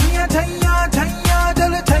छैया छैया छैया छैया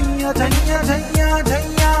चल छैया छैया छैया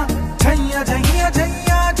छैया छैया छैया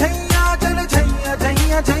छैया छैया चल छैया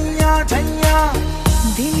छैया छैया छैया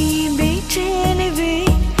दिली बेचैन वे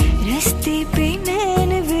रास्ते पे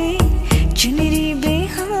नैन वे चुनरी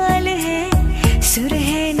बेहाल है सुर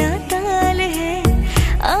है ना ताल है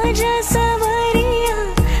आजा सवारिया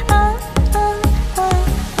आ आ आ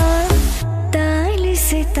आ ताल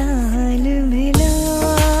से ताल मिला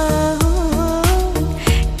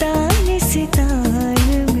ताल से ताल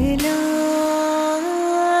मिला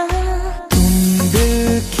तुम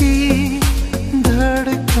दिल की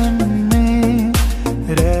धड़कन में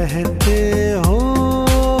रहते हो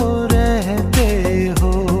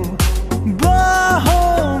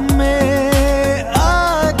बाहों में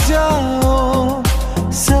आ जाओ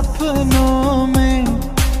सपनों में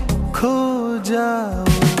खो जाओ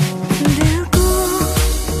दिल को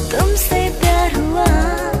तुमसे प्यार हुआ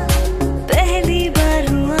पहली बार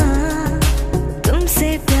हुआ तुमसे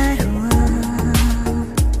प्यार हुआ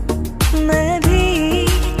मैं भी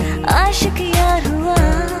आशिक यार हुआ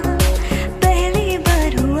पहली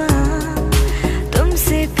बार हुआ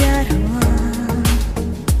तुमसे प्यार हुआ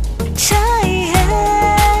छाई है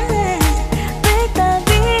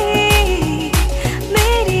बेताबी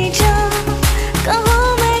मेरी जान कहो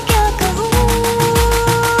मैं क्या कहूँ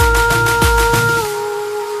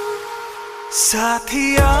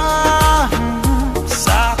साथिया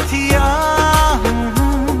साथिया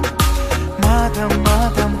मादम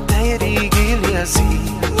मादम तेरी गिलियासी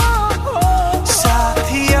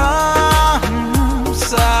साथिया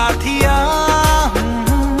साथिया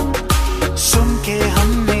सुन के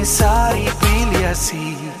हमने सारी पी लिया सी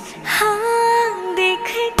हाँ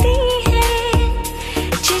देखती है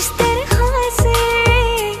जिस तरह से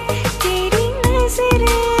तेरी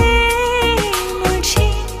नजरें मुझे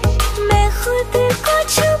मैं खुद को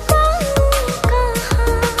छुपाऊं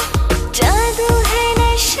कहाँ जादू है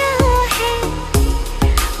नशा है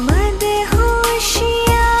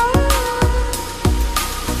मदहोशियाँ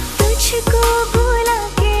तुझको भुला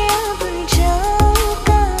के अब जाऊं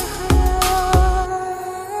कहाँ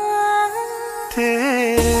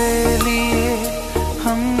तेरे लिए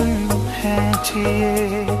हम हैं जिए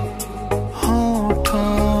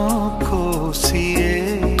होठों को सिए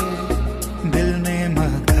दिल में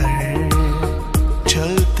मगर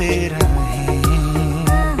चलते रहें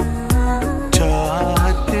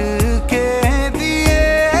चाहत के दिए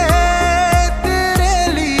तेरे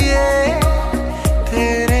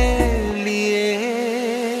लिए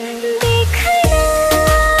देखना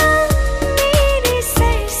मेरे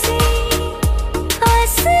सर से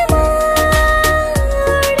आसमां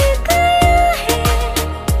उड़ गया है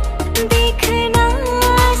देखना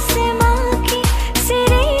आसमां के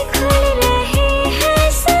सिरे खुल रहे हैं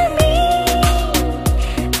ज़मीन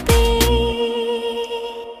पे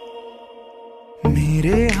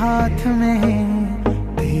मेरे हाथ में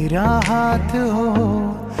तेरा हाथ हो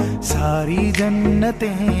सारी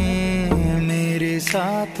जन्नतें मेरे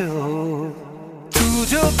साथ हो तू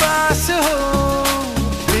जो पास हो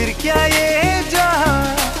फिर क्या ये जहां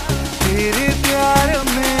तेरे प्यार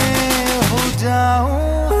में हो जाऊं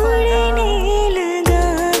उड़ने लगा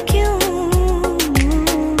क्यों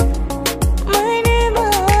मन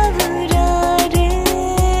बावरा रे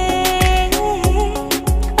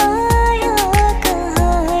आया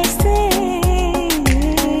कहाँ से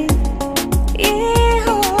ये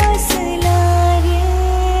हौसला रे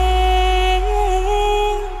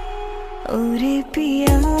ओरे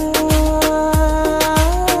पिया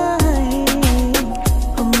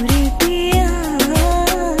ओरे पिया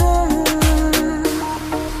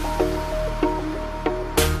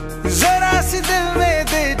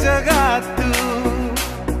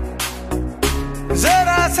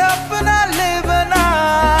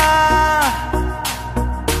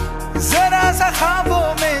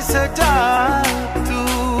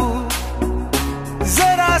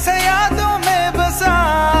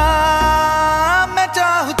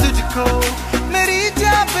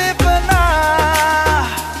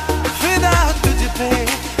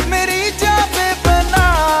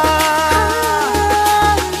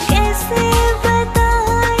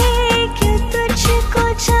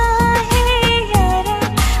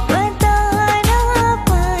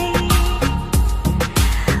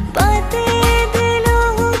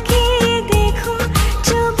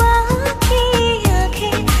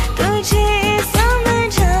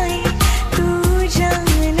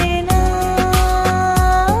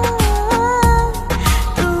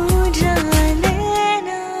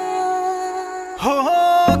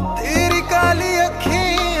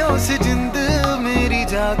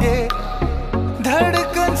आगे,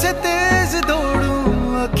 धड़कन से तेज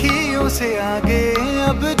दौड़ूं अखियों से आगे।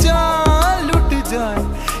 अब जान लुट जाए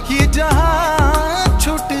ये जहां,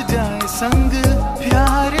 छूट जाए संग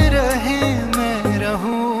प्यार रहे, मैं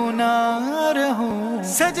रहूं ना रहूं।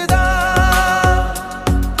 सजदा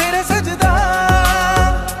तेरा सजदा,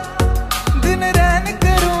 दिन रैन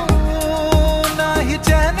करूं ना ही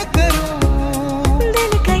चैन करूं।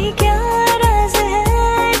 दिल का ये क्या राज है,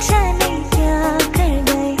 जाने क्या कर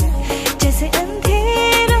गए, जैसे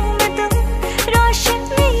अंधेरों में तुम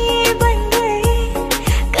रोशनी बन गई।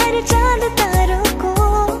 कर चांद तारों को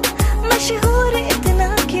मशहूर इतना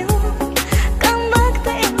क्यों, कम वक्त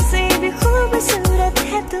इनसे भी खूबसूरत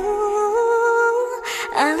है तू।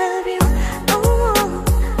 I love you, ooh,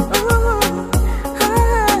 ooh,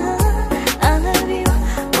 I love you,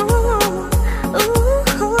 ooh,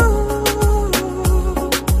 ooh।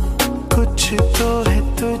 कुछ तो है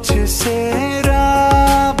तुझसे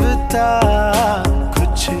राबता,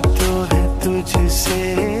 कुछ तो है तुझसे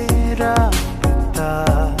राबता।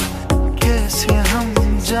 कैसे हम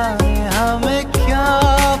जाने हमें क्या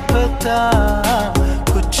पता,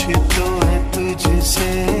 कुछ तो है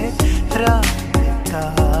तुझसे राबता।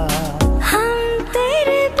 हम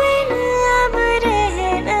तेरे बिन अब रह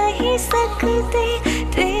नहीं सकते,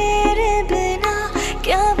 तेरे बिना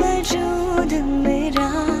क्या वजूद मेरा।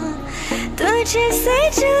 तुझसे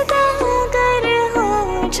जुदा अगर हो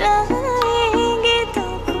जाएंगे तो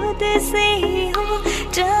खुद से ही हो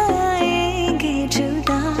जाएंगे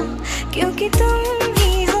जुदा, क्योंकि तुम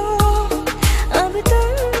ही हो, अब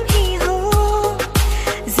तुम ही हो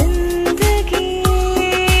जिंदगी,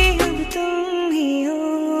 अब तुम ही हो।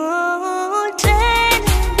 चैन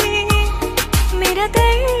भी, मेरा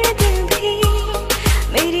दर्द भी,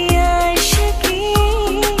 मेरी आशिकी,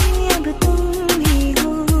 अब तुम ही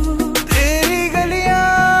हो। तेरी गलियां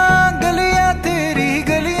गलियां तेरी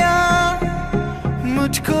गलियां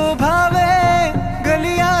मुझको भावे,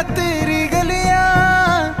 गलियां तेरी गलियां,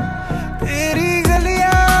 तेरी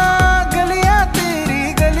गलियां गलियां तेरी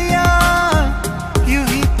गलियां यूं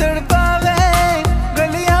ही तड़पावे,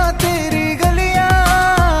 गलियां तेरी गलियां।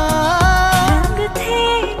 रंग थे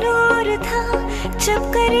नूर था जब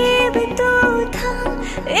करीब तू था,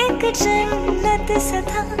 एक जन्नत सा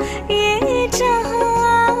था ये जहां।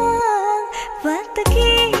 वक्त की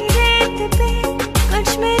रेत पे कुछ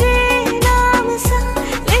मेरे नाम सा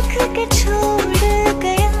लिख के छोड़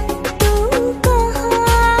गया तू कहाँ।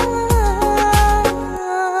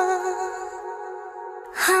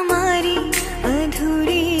 हमारी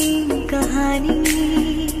अधूरी कहानी,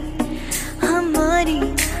 हमारी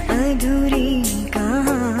अधूरी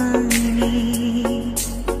कहानी।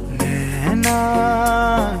 नैना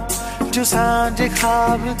जो सांझ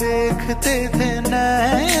ख्वाब देखते थे,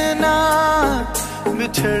 नैना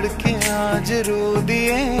बिछड़ के आज रो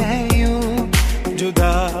दिए हैं यूं।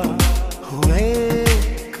 जुदा हुए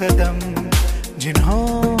कदम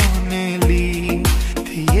जिन्होंने ली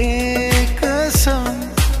थी ये कसम,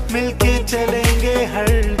 मिलके चलेंगे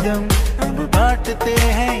हरदम, अब बांटते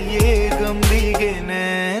हैं ये गम भीगे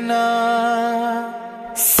नैना।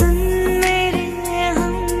 सुन मेरे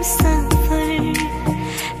हम सफर,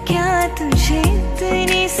 क्या तुझे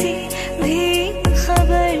इतनी सी भी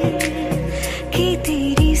खबर कि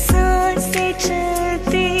तेरी सांसें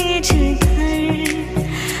चलती जिधर,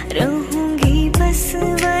 रहूंगी बस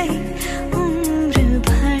वही उम्र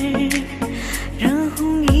भर,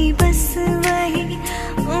 रहूंगी बस वही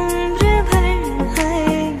उम्र भर है।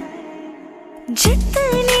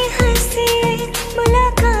 जितनी हंसी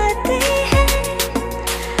मुलाकातें हैं,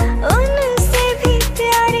 उनसे भी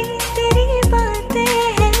प्यारी तेरी बातें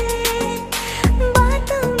हैं।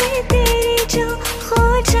 बातों में तेरी जो खो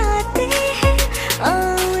जाते हैं,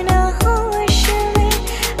 आओ ना होश में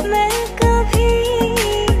मैं कभी,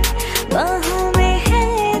 बाहों में है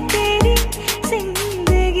तेरी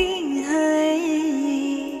जिंदगी है।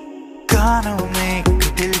 कानों में एक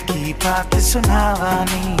दिल की बात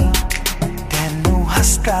सुनावानी, तेनू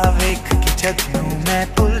हसता वेख के जदनू मैं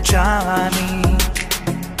भुल जावानी।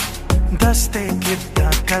 दसते कितना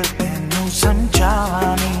कल तेनू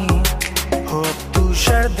समझावानी, हो तू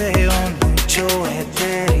शर्दे ओनू जो है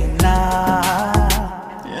तेरी ना।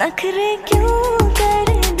 नखरे क्यों कर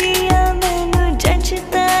दिया मैनू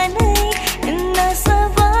जचता नहीं, इन्ना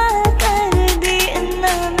सवाल कर दी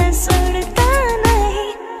इन्ना मैं सुनता नहीं।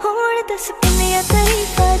 होण दस किन्नियां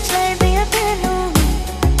तरीफां चाहिदियां तैनू,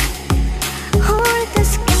 होण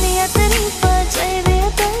दस किन्नियां तरीफां चाहिदियां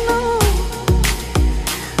तैनू,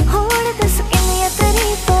 होण दस किन्नियां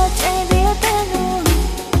तरीफां चाहिदियां तैनू,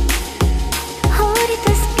 होण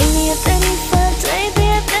दस किन्नियां तरीफां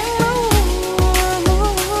चाहिदियां तैनू।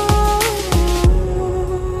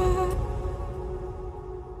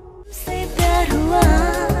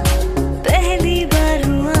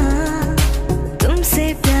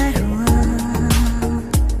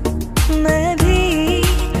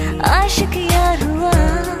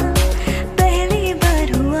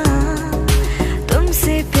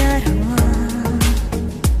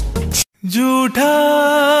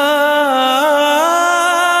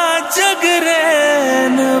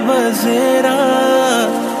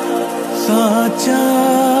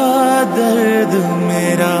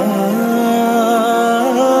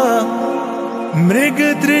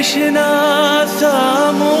 तृष्णा सा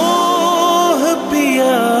मोह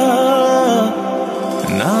पिया,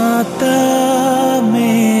 नाता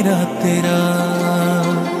मेरा तेरा।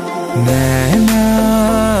 नैना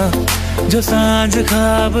जो सांझ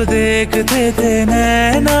ख्वाब देखते थे,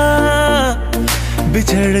 नैना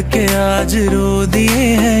बिछड़ के आज रो दिए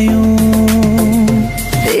हैं यूं।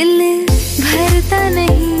 दिल भरता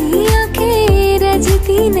नहीं, आंखें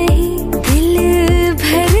रजती नहीं, दिल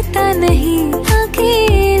भरता नहीं, आंखें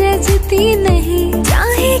रजती नहीं।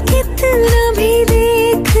 चाहे कितना भी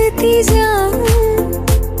देखती जाऊं,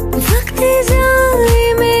 वक्त जाए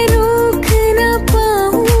मैं रोक ना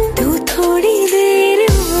पाऊं। तू थोड़ी देर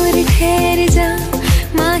और ठहर जा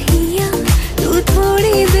माहिया, तू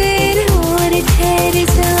थोड़ी देर और ठहर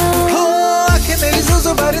जा। हो आंखें मेरी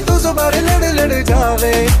सुसुबारे लड़ लड़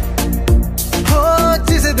जावे, हो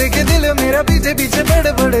जिसे देखे दिल मेरा पीछे पीछे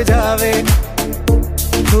बढ़ जावे।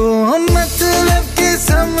 तो मतलब के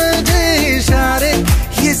समझे इशारे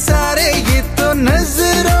ये सारे, ये तो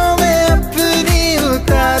नजरों में अपनी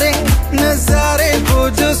उतारे नजारे। वो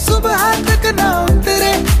जो सुबह तक ना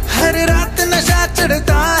उतरे, हर रात नशा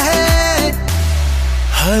चढ़ता है।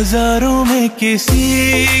 हजारों में किसी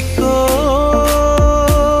को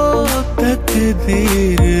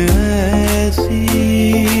तकदीर ऐसी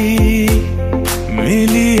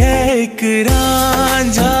मिली है, एक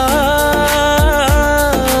रांझा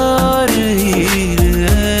और हीर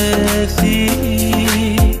ऐसी।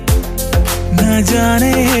 न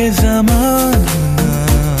जाने ज़माना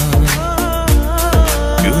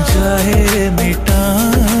क्यों चाहे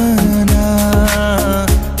मिटाना,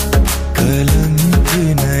 कलंक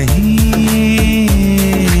नहीं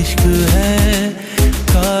इश्क है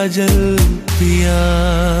काजल पिया।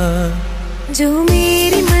 जो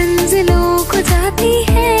मेरी मंजिलों को जाती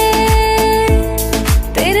है,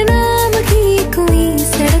 तेरे नाम की कोई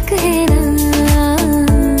सड़क है ना।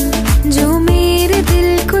 जो मेरे दिल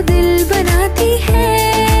को दिल बनाती है,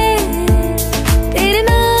 तेरे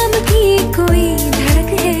नाम की कोई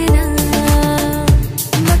धड़क है ना।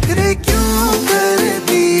 नखरे क्यों कर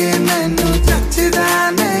दिए मैनू जचदा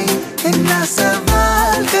नहीं, इन्ना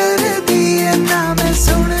सवाल कर दिए ना मैं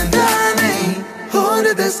सुनदा नहीं। होर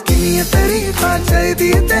दस किनियां तरीफां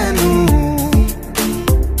चाहिदी तैनू,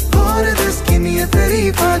 होर दस किनियां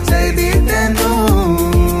तरीफां चाहिदी तैनू।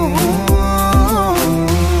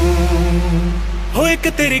 हो एक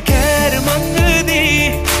तेरी खैर मंगदी,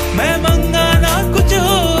 मैं मंगा ना कुछ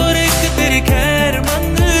होर। एक तेरी खैर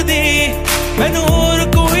मंगदी, मैनू होर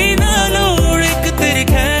कोई ना लोड़। एक तेरी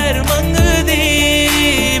खैर मंगदी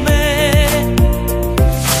मैं।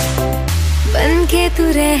 बनके तू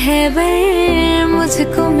रहबर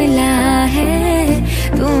मुझको मिला है,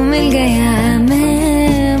 तू मिल गया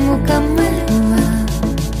मैं मुकम्मल हुआ।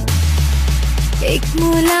 एक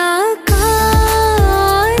मुलाकात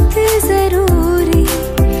जरूरी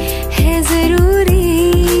है, जरूरी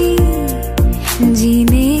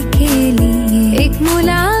जीने के लिए। एक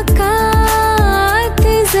मुलाकात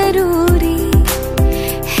जरूरी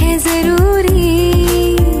है, जरूरी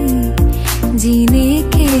जीने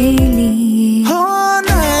के लिए।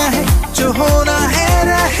 होना है जो होना है,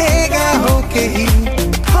 रहेगा होके ही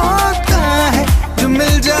होता है। जो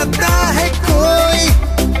मिल जाता है कोई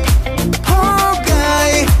हो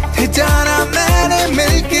गए थे, जाना मैंने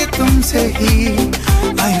मिलके तुमसे ही।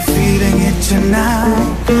 I'm feeling it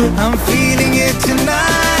tonight, I'm feeling it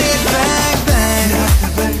tonight, bang bang। रात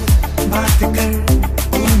भर बात कर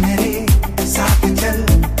तू मेरे साथ चल,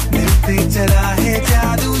 मिलते चला है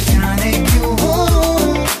जादू जाने क्यों हो।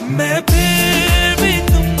 मैं फिर भी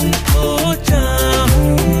तुमको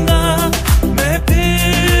चाहूंगा, मैं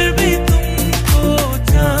फिर भी तुमको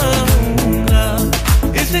चाहूंगा।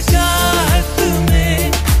 इस चाहत में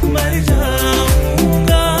मर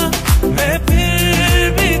जाऊंगा, मैं फिर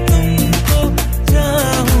भी तुमको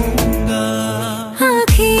चाहूंगा।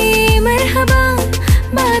 आँखें मरहबा,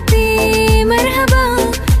 बातें मरहबा,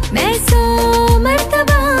 मैं सौ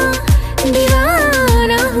मर्तबा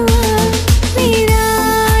दीवाना हुआ। मेरा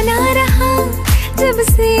ना रहा जब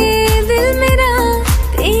से दिल मेरा,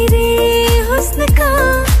 तेरे हुस्न का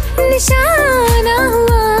निशाना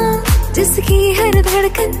हुआ। जिसकी हर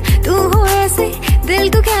धड़कन तू हो ऐसे, दिल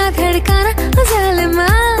को क्या धड़काना। ओ जालिमा,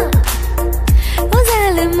 ओ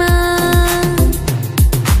जालिमा।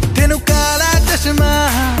 तेनू काला चश्मा,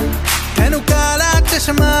 तेनू काला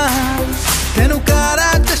चश्मा, तेनू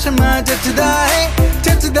काला चश्मा जचदा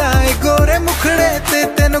है गोरे मुखड़े ते।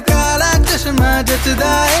 तेनू काला चश्मा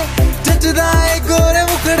जचदा है गोरे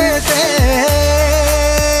मुखड़े ते।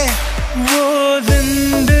 वो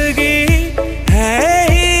जिंदगी है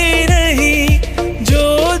ही नहीं जो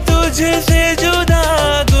तुझसे जुदा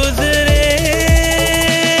गुजरे।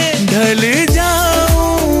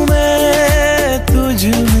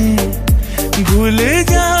 भूल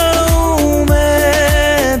जाऊं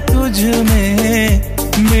मैं तुझ में,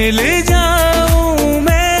 मिल जाऊं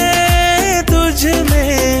मैं तुझ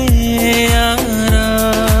में यारा।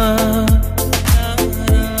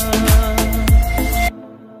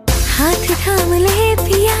 हाथ थाम ले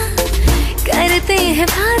पिया, करते हैं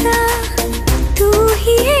वादा, तू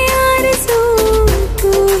ही है आरज़ू,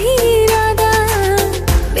 तू ही इरादा।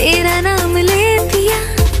 मेरा नाम ले पिया,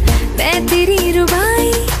 मैं तेरी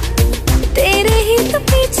रुबाई, तेरे ही तो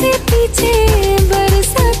पीछे पीछे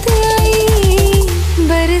बरसात आई,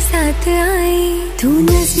 बरसात आई। तू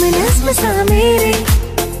नज़्म नज़्म सा मेरे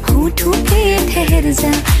होठों पे ठहर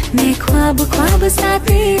जा, मैं ख्वाब ख्वाब सा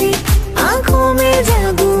तेरी आंखों में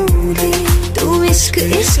जागूं रे। तू इश्क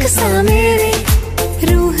इश्क सा मेरे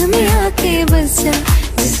रूह में आके बस जा,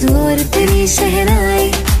 जिस ओर तेरी शहनाई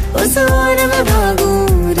उस ओर मैं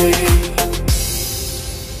भागूं रे।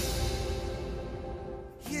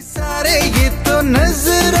 ये सारे ये तो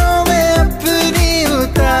नजरों में अपनी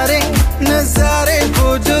उतारे नजारे,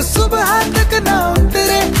 वो जो सुबह तक ना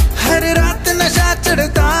उतरे, हर रात नशा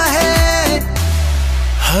चढ़ता है।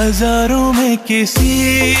 हजारों में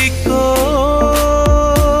किसी को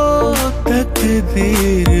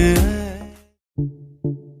तकदीर है।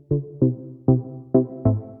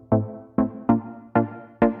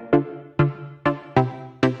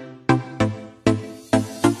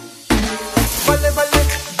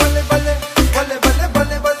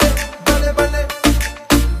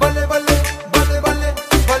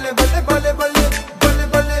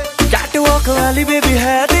 बेबी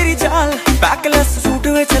है तेरी चाल, बैकलेस सूट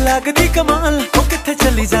विच लगदी कमाल। ओ किथे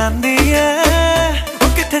चली जांदी है, ओ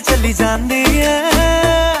किथे चली जांदी है,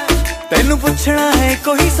 तेनू पुछना है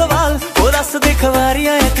कोई सवाल। ओ दस दे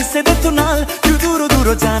खवारियां है किसे दे तू नाल, क्यों दूरों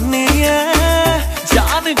दूरों जानी है,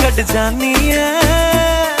 जान कट जानी है।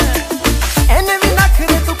 एने भी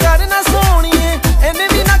नखरे तू करना सोहणीए, एने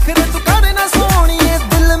भी नखरे तू करना सोहणीए,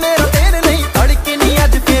 दिल मेरा तेरे नहीं धड़के नी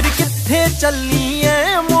अज फिर किथे चली है।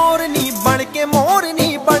 मोरनी बन के मोरनी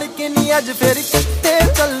बन के नी अज फिर किथे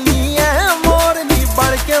चलनी है, मोरनी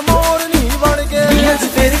बन के मोरनी बन के अज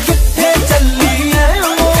फिर किथे चली है,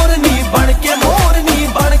 मोरनी बन के मोरनी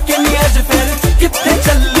बन के नी अज फिर किथे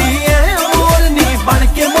चली है, मोरनी बन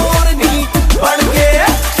के मोरनी बन के।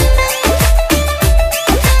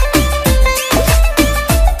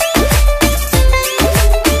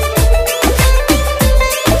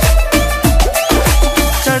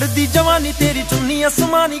 चढ़दी जवानी तेरी चुन्नी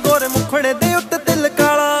आसमानी, गोरे मुखड़े दे उत्ते तिल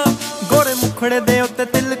काला, गोरे मुखड़े दे उत्ते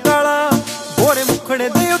तिल काला, गोरे मुखड़े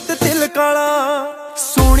दे उत्ते तिल काला।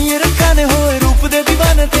 सोहणिए रंगां ने होए रूप दे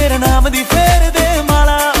दीवाने, तेरे नाम दी फेर दे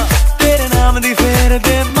माला, तेरे नाम दी फेर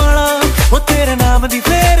दे माला, ओ तेरे नाम दी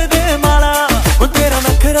फेर दे माला। ओ तेरा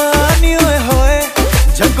नखरा नी होए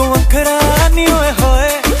जग्गों अखरा नी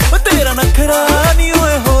होए, ओ तेरा नखरा नी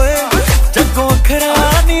होए जग्गों अखरा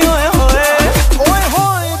नी होए। ओए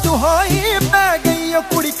होए दुहाई पै गई ओ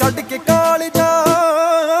कुड़ी कट के काल जा,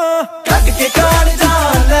 कट के काल जा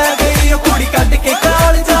लै गई ओ कुड़ी, कट के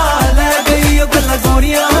काल जा लै गई ओ गल्लां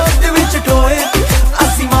गोरियां दे विच टोए,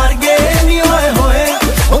 असी मार गए नी होए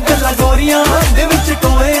ओ गल्लां गोरियां दे विच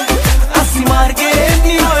टोए, असी मार गए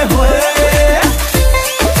नी होए।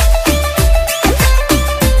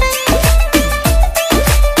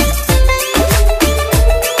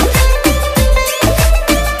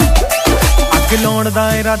 अग लाउण दा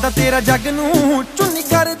इरादा तेरा जग नूं, चुन्नी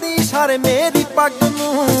करदी इशारे मेरी पग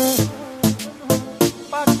नूं,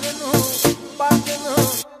 पग नूं, पग नूं।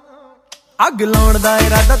 अग लाउण दा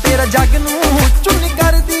इरादा तेरा जग नूं, चुन्नी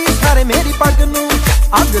करदी इशारे मेरी पग नूं।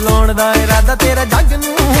 अग लाउण दा इरादा तेरा जग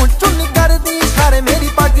नूं, चुन्नी करदी इशारे मेरी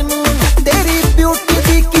पग नूं। तेरी ब्यूटी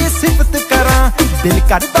दी की सिफत करां, दिल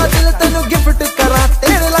करदा दिल तैनू गिफ्ट करां,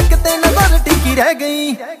 तेरे लक ते नजर टिकी रह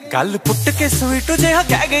गई। गल पुट के स्वीट जिहा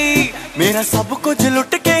कह गई, मेरा सब कुछ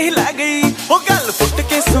लुट के ही लै गई। ओ गल पुट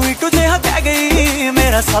के स्वीट जिहा कह गई,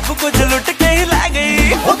 मेरा सब कुछ लुट के ही लै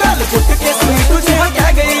गई। ओ गल पुट के स्वीट जिहा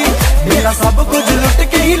कह गई, मेरा सब कुछ लुट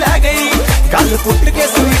के ही लै गई। गल पुट के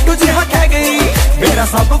स्वीट जिहा कह गई, मेरा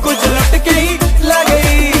सब कुछ लुट के ही लै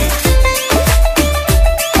गई।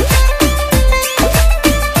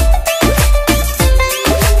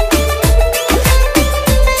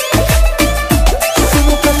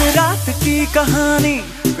 कहानी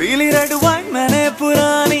पीली रेड वाइन मैंने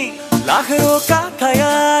पुरानी, लाख रोका था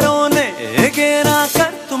यारों ने के ना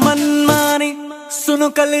कर तू मनमानी। सुनो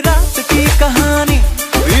कल रात की कहानी,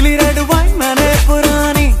 पीली रेड वाइन मैंने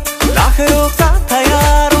पुरानी, लाख रोका था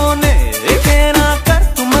यारों ने के ना कर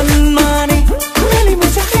तू मनमानी। मिली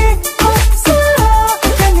मुझे एक अप्सरा,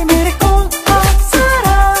 मिली मेरे को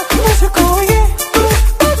अप्सरा, मुझको ये तू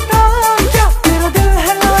बता क्या तेरा दिल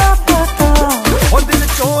है लापता।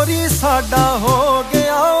 साडा हो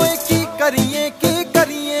गया, ओए की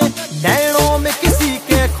करिए नैनों में किसी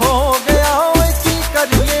के खो गया, ओए की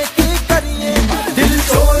करिए दिल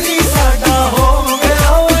चोरी साडा हो गया,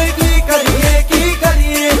 ओए की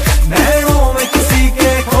करिए नैनों में किसी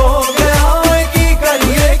के खो गया, ओए की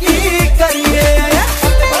करिए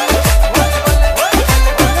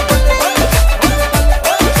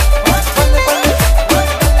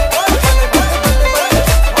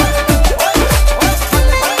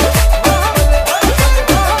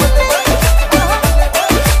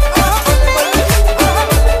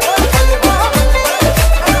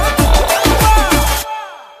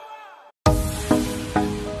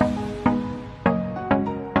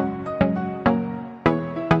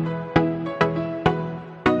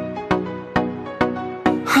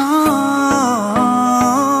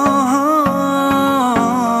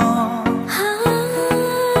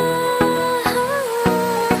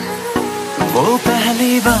वो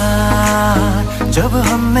पहली बार जब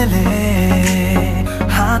हम मिले,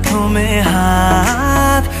 हाथों में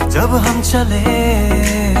हाथ जब हम चले,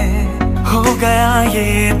 हो गया ये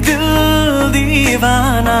दिल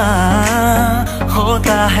दीवाना।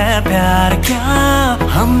 होता है प्यार क्या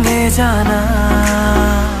हमने जाना,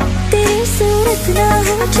 तेरी सूरत ना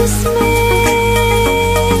हो जिसमें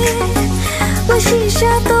वो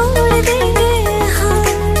शीशा तोड़ देंगे हम,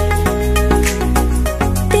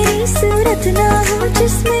 तेरी सूरत ना हो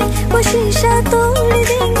जिसमें वो शीशा तोड़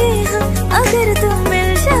देंगे हम। अगर तुम मिल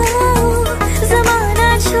जाओ जमाना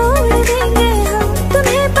छोड़ देंगे हम,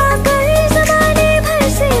 तुम्हें पाकर जमाने भर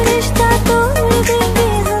से रिश्ता तोड़ देंगे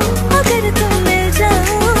हम। अगर तुम मिल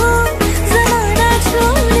जाओ जमाना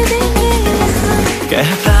छोड़ देंगे हम।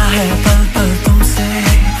 कहता है पल पल तुमसे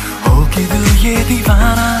हो के दिल ये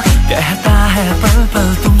दीवाना, कहता है पल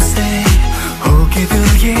पल तुमसे हो के दिल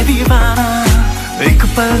ये दीवाना। एक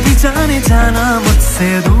पल भी जाने जाना मुझसे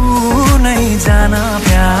दूर नहीं जाना,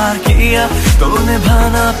 प्यार किया तो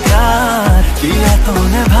निभाना, प्यार किया तो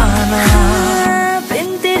निभाना। बिन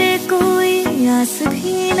तेरे कोई आस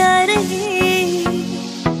भी ना रही,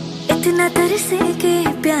 इतना तरसे के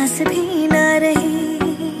प्यास भी ना रही।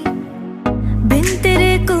 बिन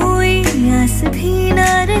तेरे कोई आस भी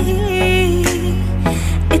ना रही,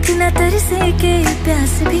 इतना तरसे के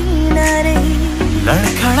प्यास भी ना रही।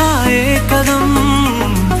 लड़खड़ाए कदम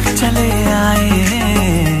चले आए,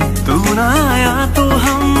 तू ना आया तो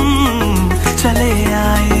हम चले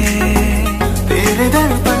आए, तेरे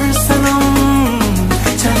दर पर सनम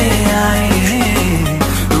चले आए,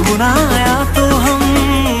 तू ना आया तो हम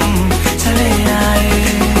चले आए।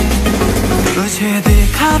 तुझे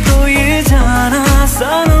देखा तो ये जाना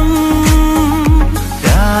सनम,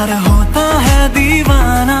 प्यार होता है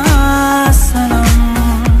दीवाना सनम।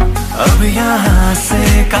 अब यहाँ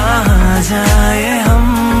से कहाँ जाए हम,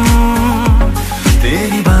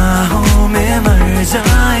 तेरी बाहों में मर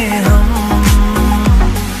जाए हम।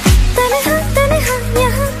 तन्हा तन्हा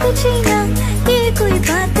यहाँ पे जीना ये कोई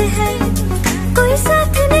बात है, कोई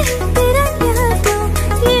साथ नहीं तेरा यहाँ तो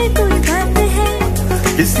ये कोई बात है।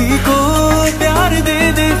 किसी को प्यार दे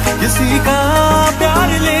दे, किसी का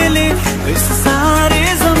प्यार ले ले, इस सारे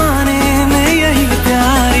जमाने में यही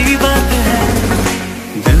प्यारी बात है।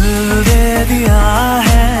 दिल दे दिया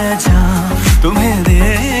है जहाँ तुम्हें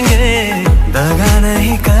देंगे, दगा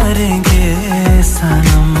नहीं करेंगे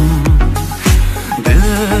सनम। दिल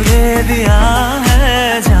दे दिया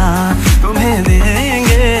है जहाँ तुम्हें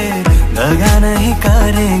देंगे, दगा नहीं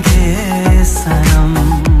करेंगे सनम।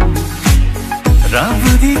 रब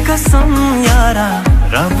दी कसम यारा,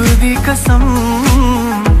 रब दी कसम,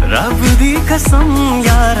 रब दी कसम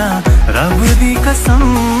यारा, रब दी कसम।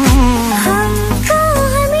 हमको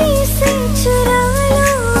हमें से चुरा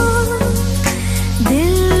लो,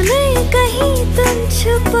 दिल में कहीं तुम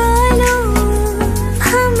छुपा लो।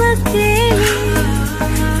 हम अकेले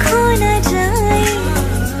खो न जाए,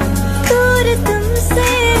 दूर तुमसे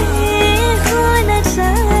हो न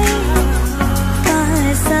जाए।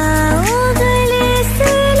 पास आओ गले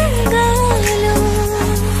से लगा लो।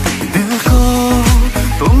 दिल को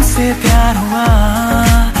तुमसे प्यार हुआ,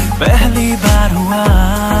 पहली बार हुआ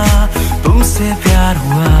तुमसे प्यार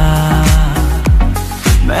हुआ।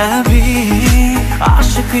 मैं भी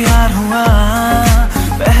आशिक यार हुआ,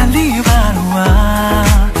 पहली बार हुआ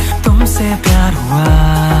तुमसे प्यार हुआ।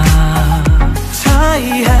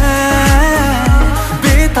 छाई है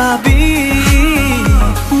बेताबी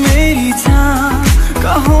मेरी जान,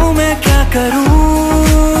 कहूँ मैं क्या करूँ।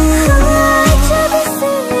 जब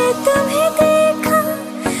से तुम्हें देखा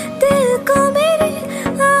दिल को मेरे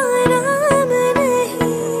आराम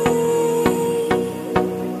नहीं,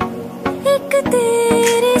 एक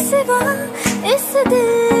तेरे सिवा इस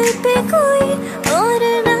दिल पे कोई और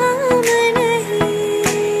नाम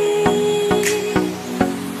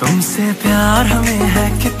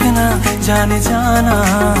जाने जाना,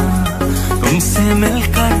 तुमसे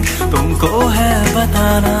मिलकर तुमको है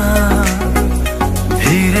बताना।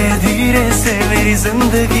 धीरे धीरे से मेरी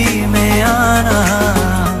जिंदगी में आना,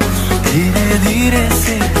 धीरे धीरे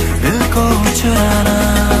से दिल को चुराना।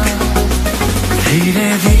 धीरे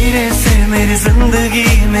धीरे से मेरी जिंदगी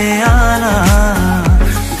में आना,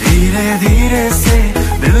 धीरे धीरे से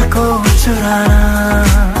दिल को चुराना।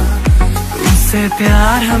 तुमसे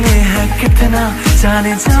प्यार हमें है कितना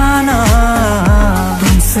जाने जाना,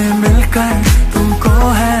 तुमसे मिलकर तुमको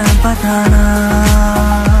है बताना।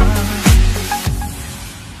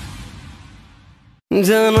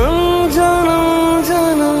 जन्म जन्म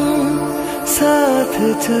जन्म साथ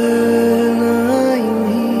चलना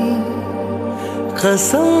यूं,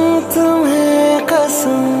 कसम तुम्हें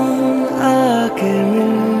कसम आके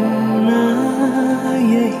मिलना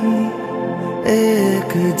यही।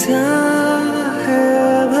 एक जान है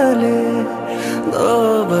भले दो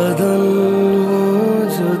बदन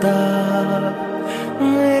जुदा,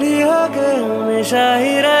 मेरी होके हमेशा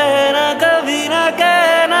ही रहना, कभी ना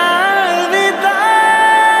कहना अलविदा।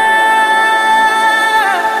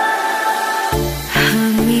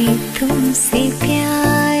 हमें तुमसे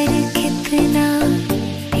प्यार कितना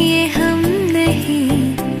ये हम नहीं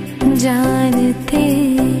जानते,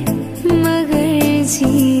 मगर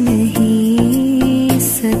जी नहीं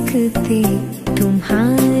सकते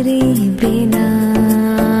तुम्हारे बिना।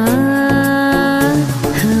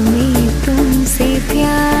 हमें तुमसे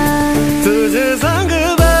प्यार, तुझे संग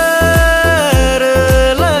बैर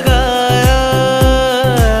लगाया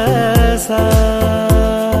ऐसा,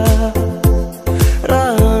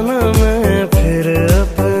 रहना मैं फिर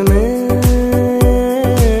अपने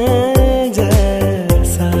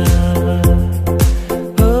जैसा।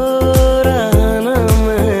 हो रहना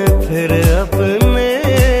मैं फिर अपने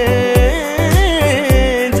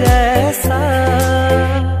जैसा।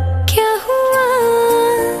 क्या हुआ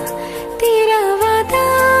तेरा वादा,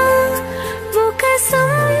 वो कसम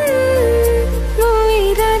वो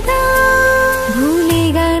इरादा,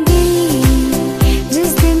 भूलेगा दिल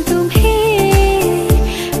जिस दिन तुम्हें,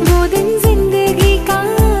 वो दिन जिंदगी का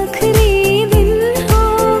आखिरी दिन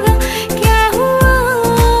होगा। क्या हुआ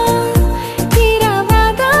तेरा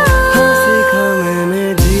वादा, हाँ सीखा मैंने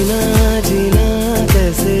जीना, जीना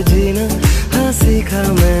कैसे जीना, हाँ सीखा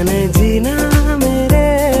मैंने जीना मेरे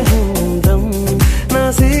हमदम। ना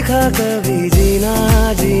सीखा कभी जीना,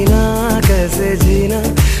 जीना कैसे जीना,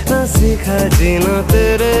 ना सीखा जीना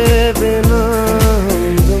तेरे बिना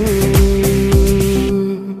हमदम।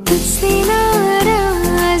 तुझसे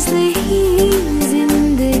नाराज नहीं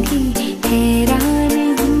जिंदगी, हैरान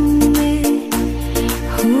हूँ मैं,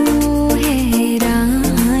 हो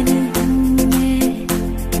हैरान हूँ मैं।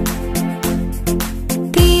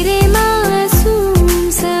 तेरे मासूम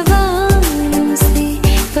सवालों से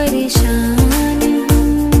परेशान हूँ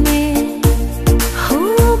मैं, हो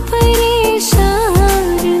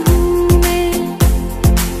परेशान हूँ मैं।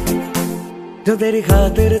 जो तेरी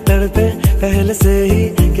खातिर तड़पे पहले से ही,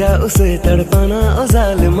 क्या उसे तड़पाना ओ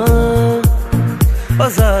जालिमा, ओ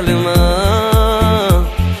जालिमा।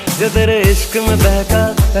 जो तेरे इश्क में बहका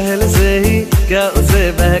पहले से ही, क्या उसे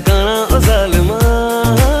बहकाना ओ जालिमा,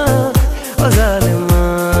 ओ जालिमा।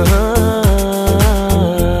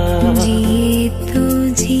 जिए तो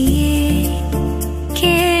जिए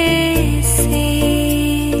कैसे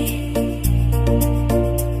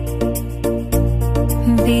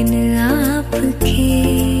बिन आपके,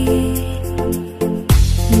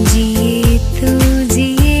 जिए तो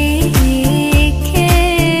जिए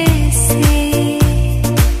कैसे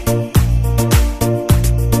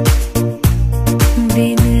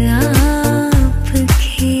बिन आपके।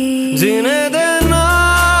 जीने देना,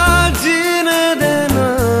 जीने देना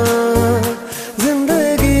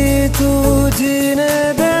जिंदगी तू जीने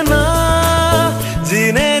देना,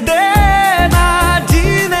 जीने देना,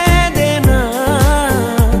 जीने देना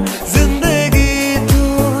जिंदगी तू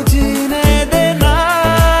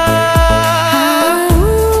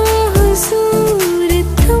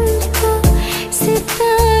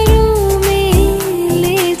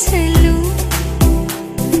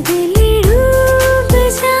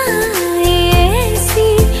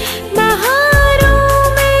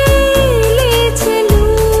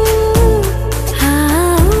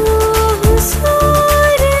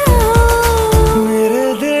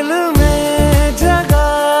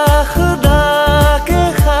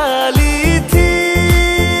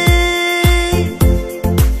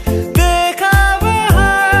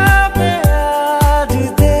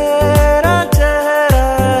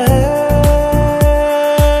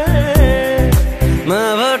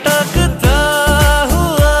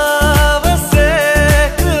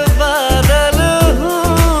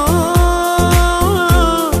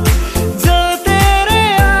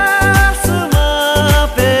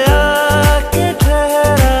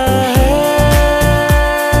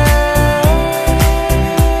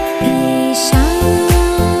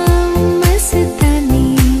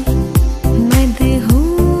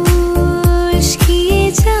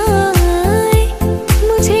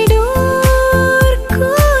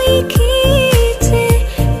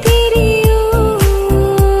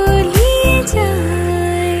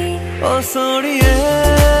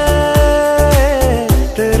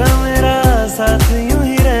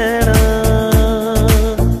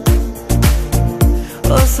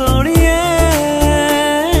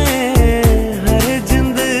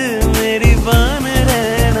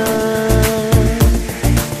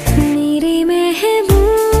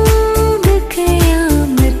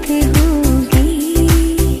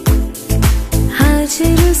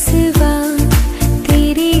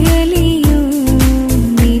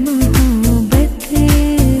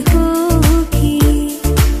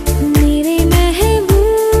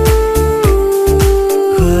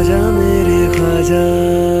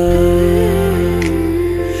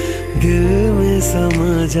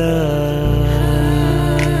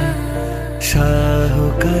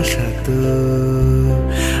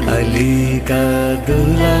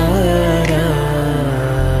दुलारा।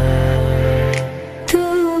 तू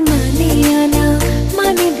माने या ना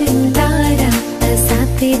माने दिलदारा,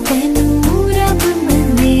 साथे तेनू रब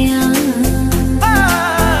मन्निया।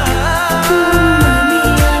 तू माने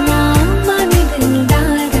या ना माने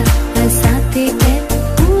दिलदारा, साथे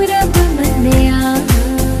तेनू रब मन्निया।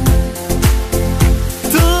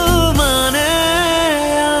 तू माने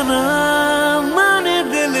या ना माने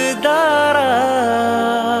दिलदारा,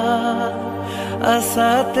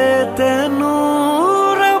 साथे तेनू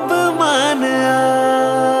रब मानिया।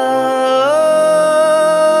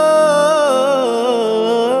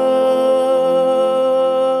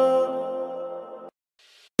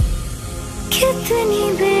 कितनी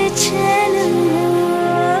बेचैन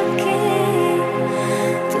होके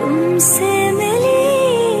तुमसे मिली,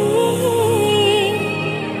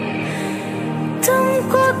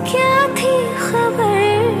 तुमको क्या थी खबर,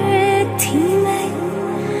 थी मैं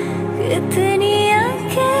कितनी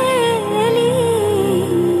अकेली।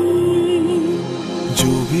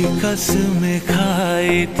 जो भी कसमें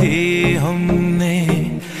खाई थी हमने,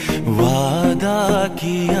 वादा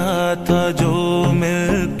किया था जो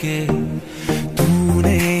मिलके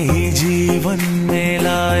तूने ही जीवन में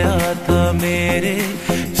लाया था मेरे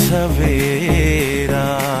सवेरा।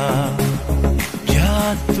 क्या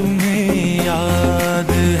तुम्हें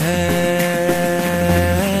याद है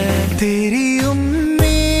तेरी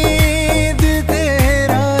उम्मीद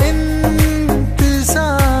तेरा इंतजार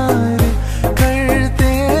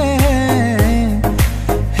करते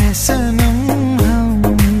हैं सनम, हम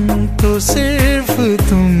तो सिर्फ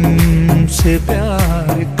तुमसे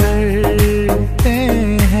प्यार करते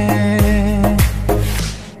हैं।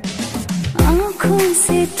 आँखों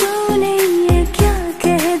से तूने ये क्या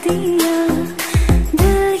कह दिया,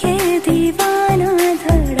 दिल ये दीवाना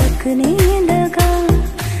धड़कने लगा।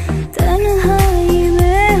 तन्हाई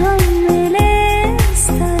में हम मिले इस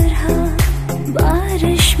तरह,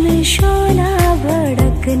 बारिश में शोला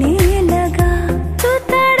भड़कने लगा। तू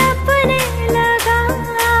तड़पने लगा,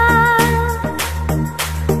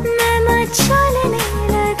 मैं मचलने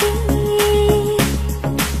लगी।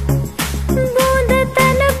 बूंद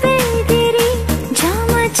तन पे गिरी,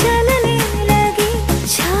 जाम चलने लगी।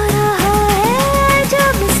 छा रहा है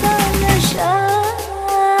जब सा नशा।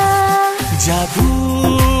 जादू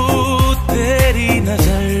तेरी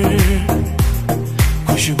नजर,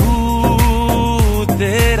 खुशबू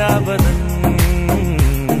तेरा बदन।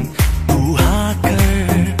 तू हाँ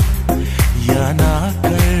कर या ना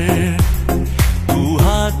कर, तू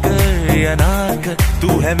हाँ कर या ना कर। तू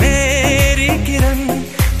है मेरी किरण,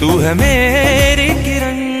 तू है मेरी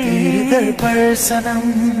किरण। तेरे दर पर सनम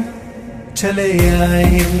चले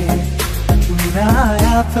आए, तू ना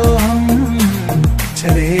आया तो हम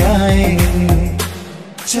चले आए,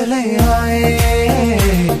 चले आए,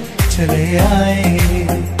 चले आए।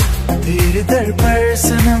 तेरे दर पर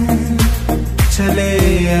सनम चले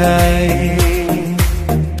आए।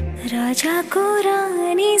 राजा को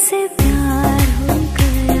रानी से प्यार हो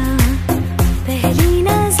गया, पहली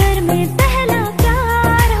नजर में पहला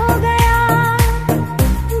प्यार हो गया।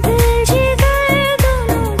 दिल जिगर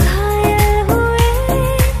दोनों घायल हुए,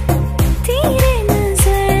 तेरे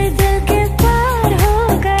नजर दिल के पार हो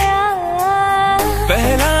गया।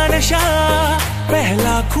 पहला नशा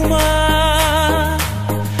पहला खुमार,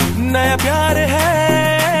 नया प्यार है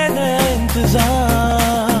नया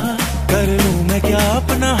इंतजार। कर लूं मैं क्या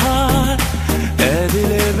अपना हार, ऐ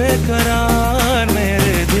दिले बेकरार,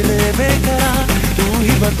 मेरे दिले बेकरार। तू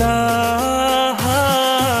ही बता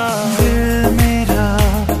दिल मेरा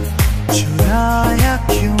चुराया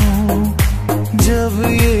क्यों, जब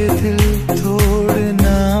ये दिल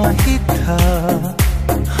तोड़ना ही था।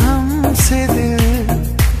 हमसे दिल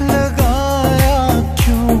लगाया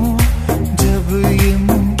क्यों, जब ये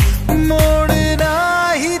मोड़ना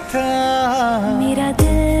ही था। मेरा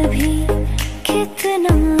दिल भी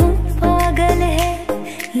कितना पागल है,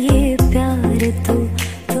 ये प्यार तो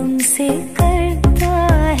तुमसे करता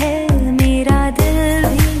है। मेरा दिल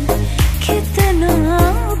भी कितना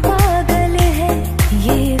पागल है,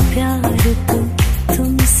 ये प्यार तो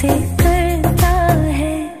तुमसे करता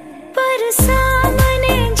है। पर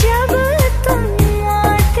सामने जब तुम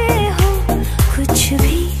आते हो, कुछ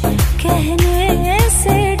भी कहने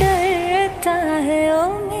से डरता है। ओ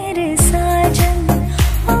मेरे साजन,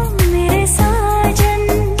 ओ मेरे साजन,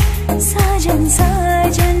 साजन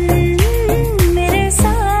साजन, मेरे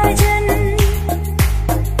साजन।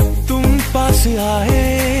 तुम पास आए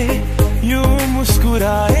यूं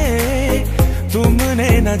मुस्कुराए, तुमने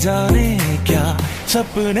न जाने क्या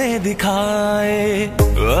सपने दिखाए।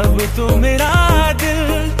 अब तो मेरा दिल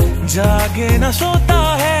जागे न सोता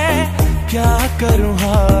है, क्या करूं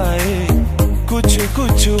हाय। कुछ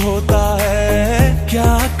कुछ होता है,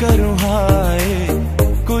 क्या करूं हाय,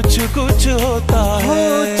 कुछ कुछ होता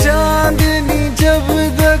है। चांदनी जब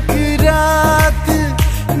तक रात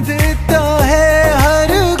देता है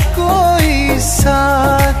हर कोई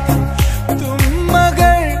साथ, तुम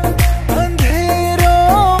मगर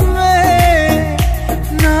अंधेरों में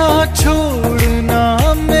ना छोड़ना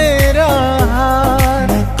मेरा हाथ।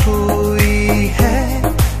 न कोई है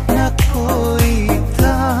न कोई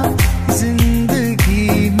था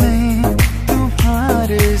जिंदगी में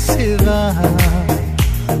तुम्हारे सिवा,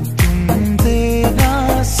 तुम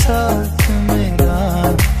देना साथ मेरा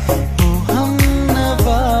ओ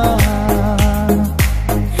हमनवा।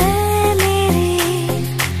 ऐ मेरे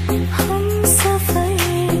हमसफर,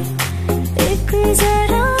 एक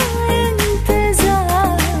जरा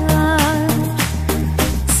इंतजार,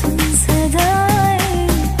 सुन सदाएं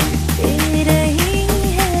दे रही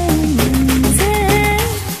है मंज़िल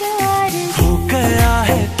प्यार की। हो गया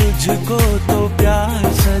है तुझको तो प्यार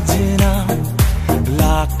सजना,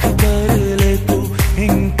 लाख कर ले तू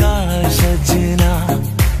इनकार सजना।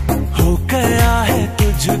 हो गया है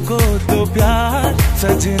तुझको तो प्यार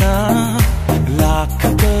सजना, लाख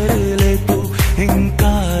कर ले तू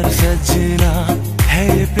इनकार सजना। है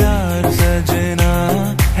ये प्यार सजना,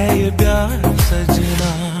 है ये प्यार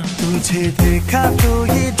सजना। तुझे देखा तो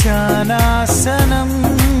ये जाना सनम,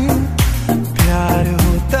 प्यार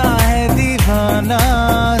होता है दीवाना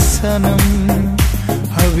सनम।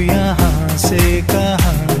 अब यहाँ से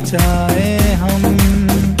कहाँ जाए हम,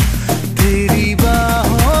 तेरी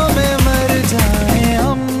बाहों में मर जाए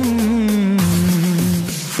हम।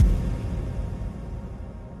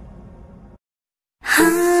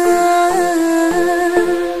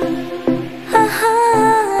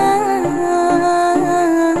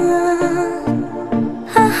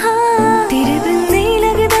 तेरे बिन नहीं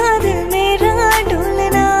लगदा दिल मेरा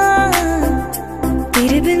डोलना,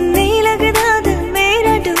 तेरे बिन नहीं लगदा दिल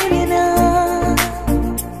मेरा डोलना।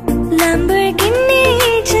 लैम्बोर्गिनी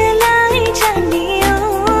चलाई जानियो,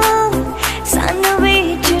 सानू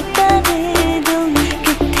विच दे दो,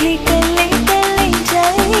 किथे कले कले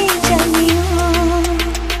जाई जानियो।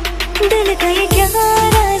 दिल का ये क्या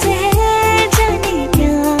राज है, जाने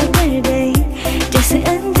क्या कर गई, जैसे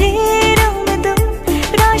अंधेरों में तुम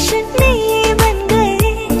रोशनी बन गए।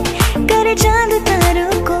 कर चांद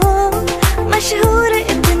तारों को मशहूर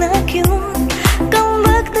इतना क्यों, कम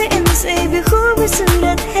वक्त इनसे भी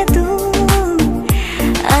खूबसूरत है तू।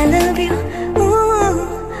 I love you,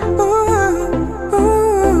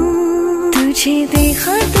 तुझे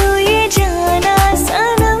देखा तो ये जाना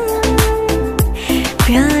सनम,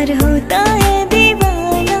 प्यार होता है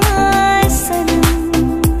दीवाना सनम।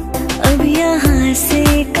 अब यहाँ से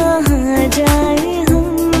कहाँ जाए हम,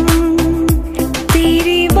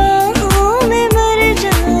 तेरी बाहों में मर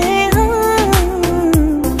जाए हम।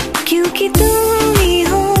 क्योंकि तुम ही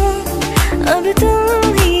हो, अब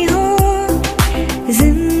तुम ही हो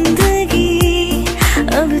जिंदगी,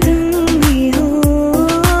 अब तुम ही हो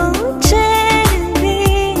चैन भी,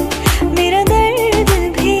 मेरा दर्द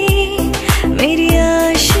भी, मेरी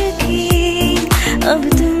आशिकी, अब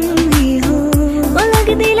तुम ही हो। वो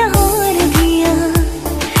लगदी लाहौर दिया,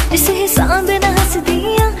 जिस हिसाब ना हंस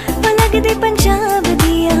दिया, वो लगदी पंजाब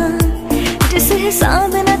दिया, जिस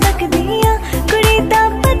हिसाब ना तक दिया। कुड़ी दा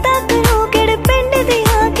पता करो केड़े पिंड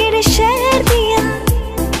दिया, केड़े शहर दिया।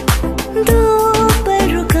 दो पर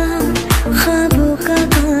रुका ख्वाबों का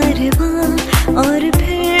कारवां, और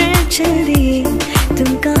फिर चले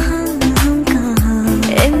तुम कहाँ हम कहाँ।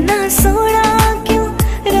 इतना सोना क्यों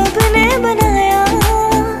रब ने बनाया,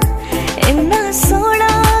 इतना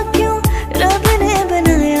सोना क्यों रब ने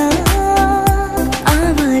बनाया।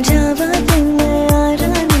 आवा जावा दिन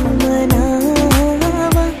यारा नू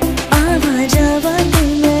मनावा, आवा जावा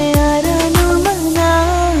दिन यारा नू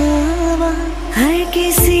मनावा। हर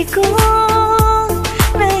किसी को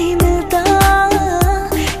नहीं मिलता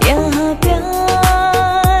यहाँ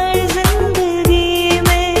प्यार जिंदगी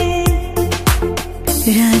में।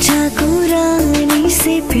 राजा को रानी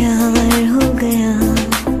से प्यार हो गया,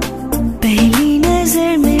 पहली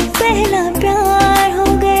नजर में पहला प्यार हो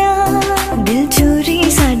गया। दिल चोरी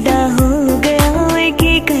साडा हो गया, ओए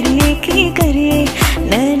की करिए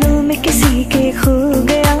नैनों में किसी के खो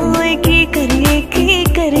गया। ओए की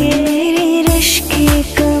करिए मेरे रश की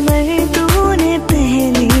कमर तूने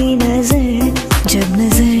पहली नजर, जब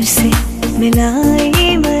नजर से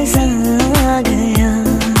मिलाई मजा आ गया।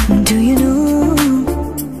 Do you know,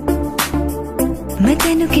 मैं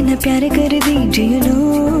तेनू कितना प्यार कर दी। Do you know,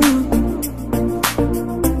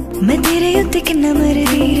 मैं तेरे उत्ते कितना मर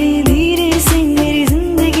धीरे धीरे से मेरी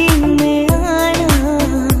जिंदगी में आना,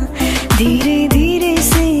 धीरे धीरे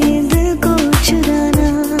से दिल को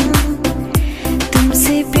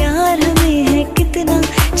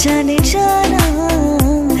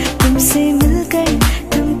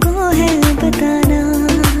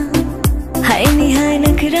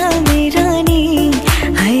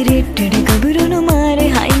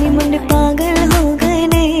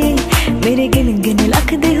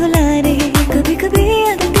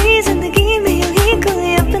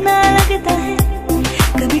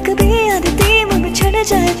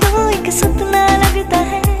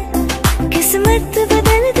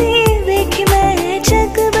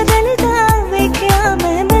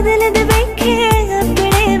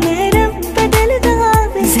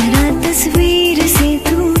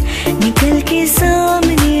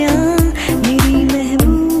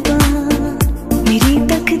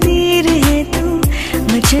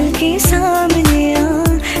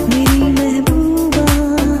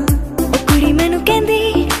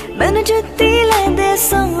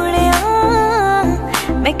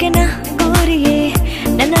मैं कहना गोरिये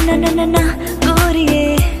ना ना ना ना ना ना गोरिये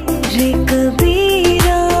रे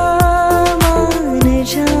कबीरा मान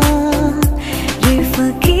जा रे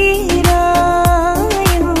फकीरा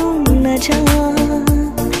यूं न जा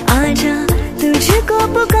आजा तुझको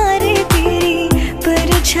पुकारे तेरी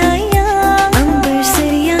परछाइयाँ अंबर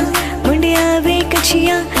सरिया मुंडिया वे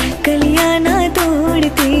कचिया कलियां ना तोड़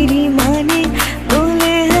तेरी माँ ने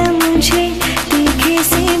बोले है मुझे तीखे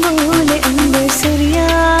से बोले अंबर सरिया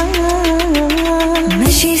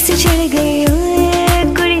नशे से चढ़ गई ओए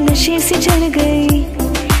कुड़ी नशे से चढ़ गई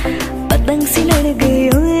पतंग से लड़ गई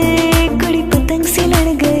ओए कुड़ी पतंग से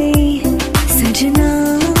लड़ गई सजना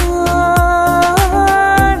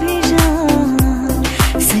भी जा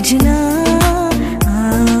सजना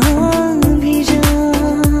भी जा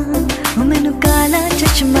मैनू काला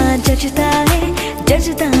चश्मा जचता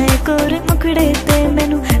है गोरे मुखड़े ते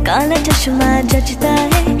मैनू काला चश्मा जचता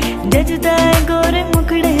है गोरे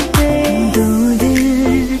मुखड़े ते दो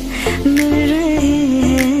दिल मिल रहे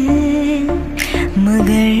हैं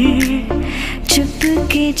मगर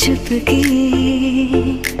चुपके चुपके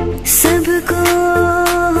सबको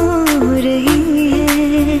हो रही है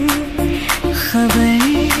खबर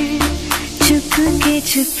चुपके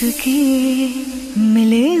चुपके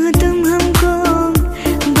मिले हो तुम हमको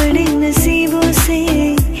बड़े नसीबों से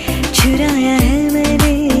चुराया है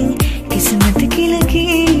मैंने किस्मत की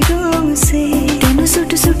लकीरों से तेनू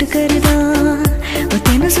सुट सुट करदा ओ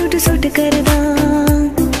तेनू सुट सुट करदा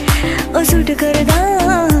ओ सुट करदा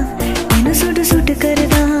तेनू सुट सुट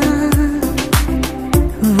करदा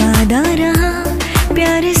वादा रहा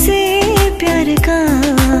प्यार से प्यार का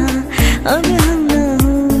अब हम ना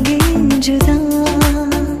होंगे जुदा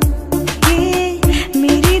ये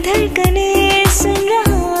मेरी धड़कने सुन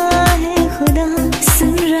रहा है खुदा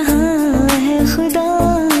सुन रहा है खुदा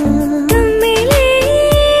तुम मिले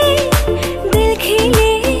दिल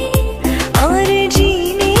खिले और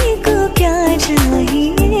जीने को क्या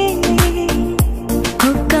चाहिए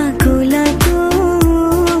कोका कोला तू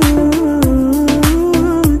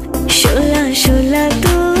शोला शोला तू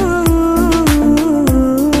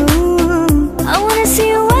I wanna see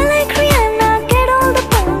you well like Rihanna get all the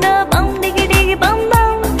panda bum diggy diggy bum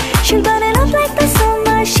bum she'll burn it up like the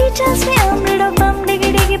summer she tells me I'm rid of bum diggy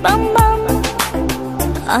diggy bum bum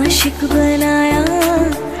आशिक बनाया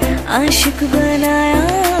आशिक बनाया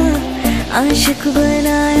आशिक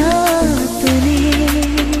बनाया तूने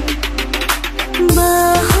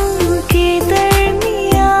बाहों के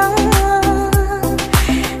दरमिया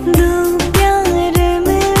दो प्यार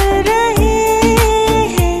मिल रहे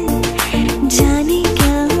हैं जाने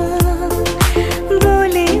क्या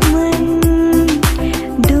बोले मन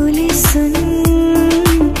डोले सुन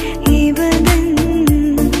ये बदन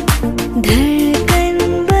धड़कन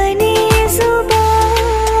बनी जुबां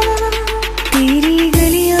तेरी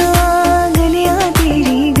गलियां गलियां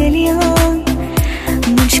तेरी गलियां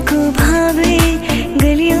मुझको भावे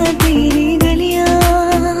गलियां तेरी गलियां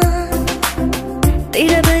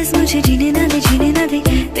तेरा बस मुझे जीने ना दे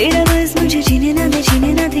तेरा बस मुझे जीने ना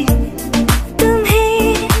दे तुम्हें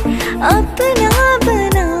अपना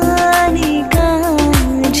बनाने का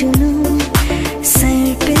जुनून सर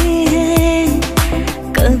पे है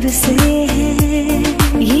कब से है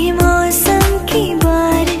ये मौसम की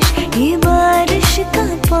बारिश ये बारिश का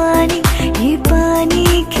पानी ये पानी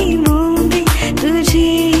की बूंदे तुझे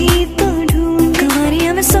ही तो ढूंढ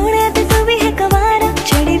कवारियां में सोने ते तू भी है कवारा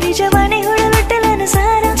चढ़ी दी जवानी हुड़ा लुटला न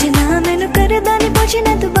सारा जिना मैनू कर दानी पहुंची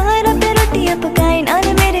ना दोबारा पे रोटियां पकाई नाल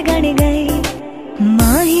मेरे गाने गाए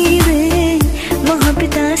माही वे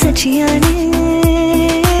मोहब्बता सचिया ने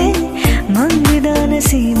मंगदा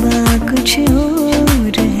नसीबा कुछ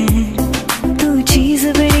और है तू चीज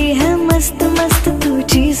बड़ी है मस्त मस्त तू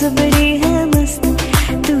चीज बड़ी है मस्त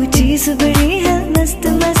तू चीज बड़ी है मस्त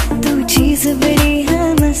मस्त तू चीज बड़ी है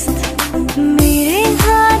मस्त मेरे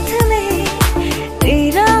हाथ में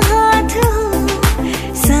तेरा हाथ हो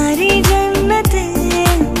सारी जन्नतें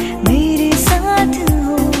मेरे साथ हो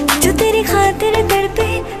जो तेरी खातिर तड़पे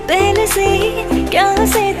पहले से ही क्या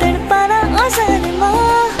उसे तड़पाना ओ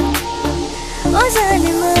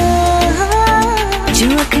जालिमा जो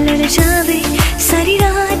अख लड़ जावे सारी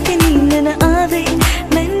रात नींद न आवे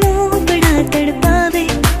मैनू बड़ा तड़पावे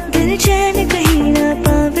दिल चैन कहीं ना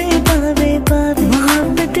पावे पावे पावे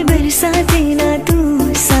मोहब्बत बरसा देना तू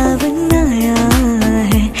सावन आया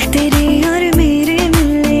है तेरे और मेरे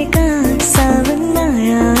मिलने का सावन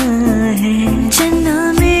आया है चन्ना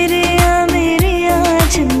मेरे आ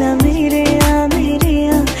चन्ना मेरे आ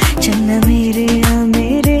चन्ना मेरे आ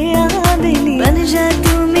बेली बन जा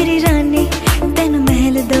तू मेरी रानी तेन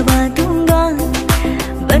महल दबा दूंगा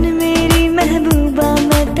बन मेरी महबूबा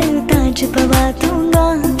मैं तेन ताज पवा दूंगा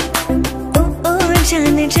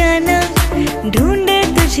जाना, ढूंढे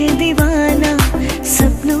तुझे दीवाना,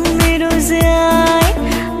 सपनों में रोज आए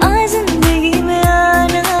आ जिंदगी में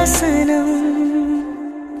आना सनम।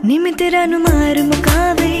 नी मैं तेरा नु मार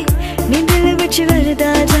मुकावे, नी दिल विच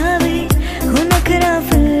वरदा जावे, हो नखरा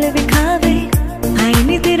फुल विखावे, आई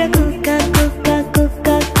नी तेरा Coca Coca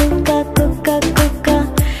Coca Coca Coca Coca,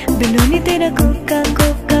 बिनो नी तेरा Coca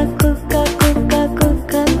Coca Coca Coca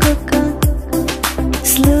Coca Coca.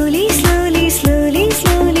 Slowly slowly slowly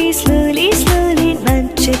slowly slowly slowly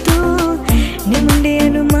नचे तू, ने मुंडे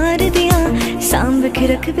अनु मार दिया, सांभ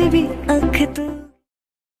के रख बेबी अख तू।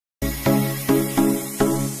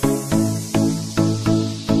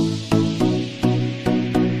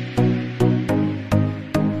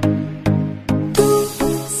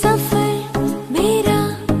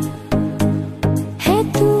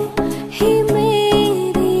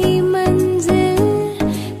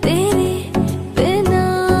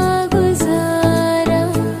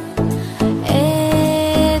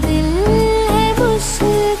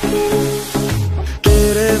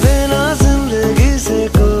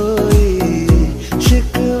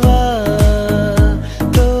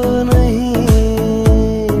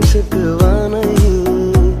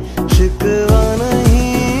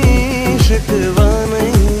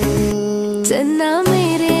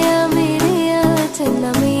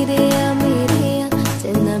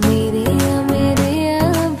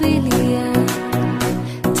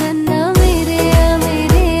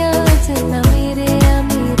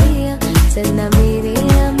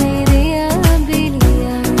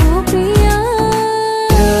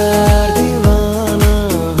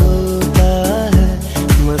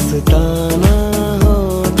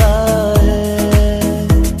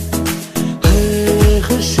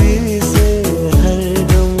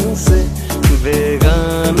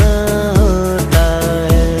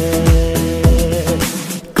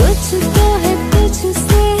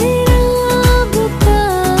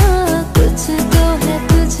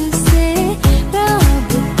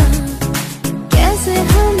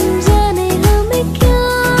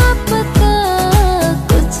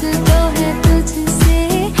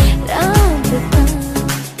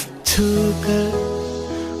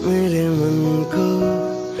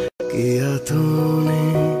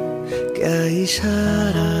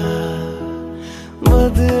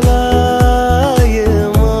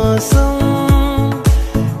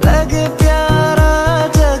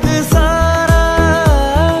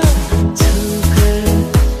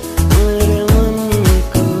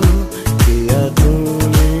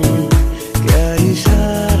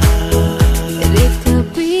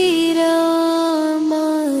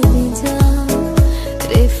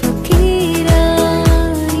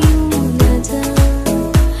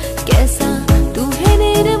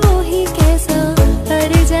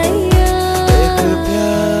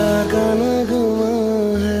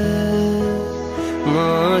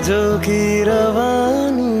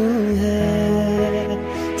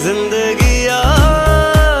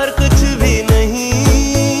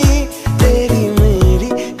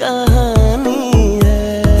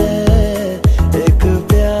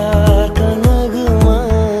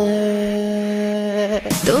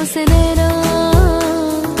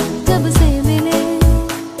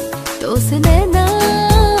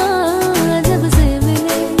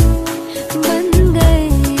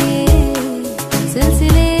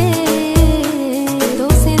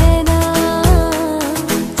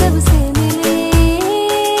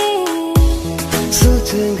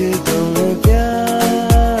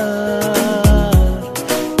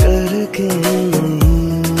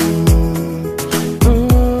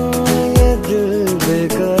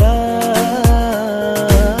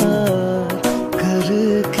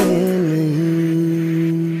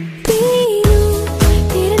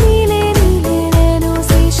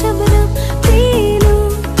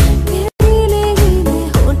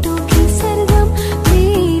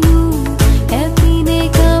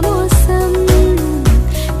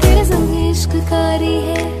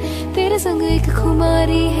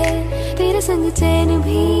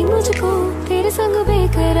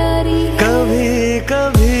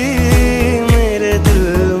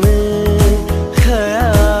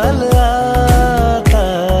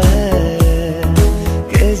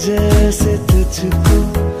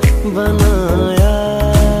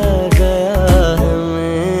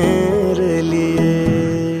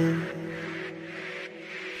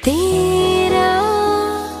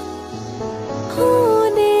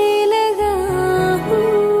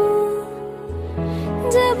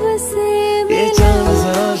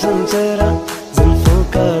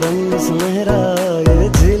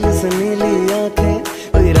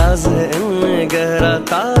 गहरा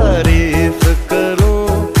तारीफ करूं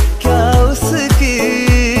क्या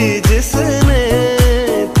उसकी।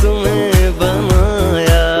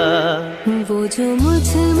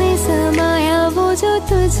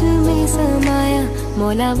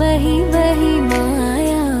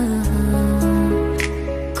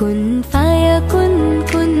 कुन फयकुन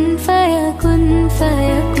कुन फयकुन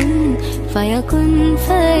फयकुन फयकुन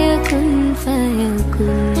फयकुन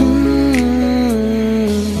फयकुन।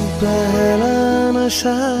 पहला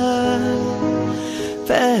नशा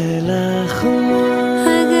पहला खुमार,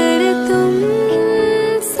 अगर तुम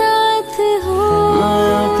साथ हो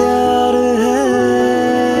नया प्यार है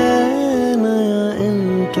नया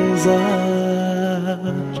इंतजार,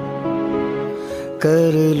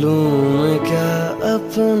 कर लूं मैं क्या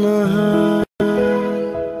अपना हाल,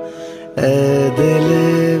 ऐ दिल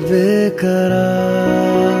बेकरार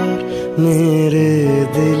मेरे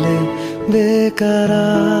दिल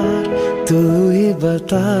बेकरार, तू ही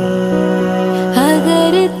बता।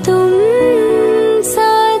 अगर तुम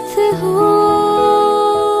साथ हो,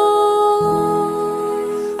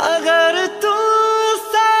 अगर तू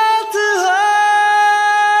साथ हो,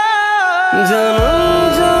 जन्म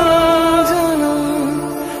जन्म जन्म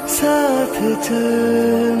साथ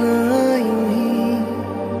चलना यूं ही,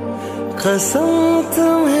 कसम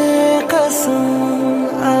तुम्हें कसम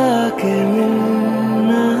आके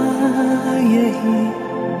मिलना यही,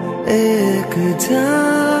 एक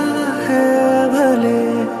जान है भले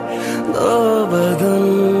दो बदन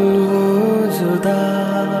हो जुदा,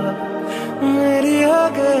 मेरी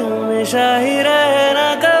होके हमेशा ही रहना,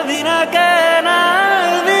 कभी ना कहना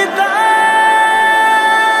अलविदा।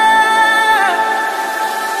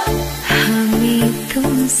 हमें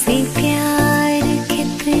तुमसे प्यार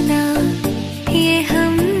कितना ये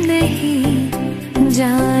हम नहीं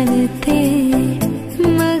जानते,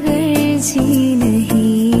 मगर जी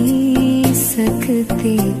नहीं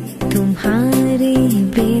सकते तुम्हारे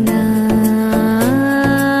बिना।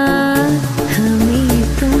 हमें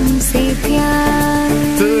तुमसे प्यार,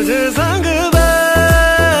 तुझे संग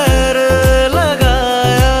बैर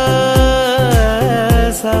लगाया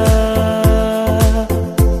ऐसा,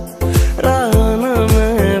 राना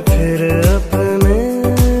मैं फिर अपने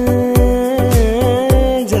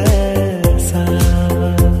जैसा,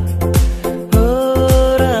 हो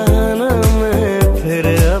राना मैं फिर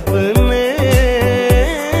अपने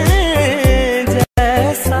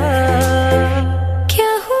जैसा।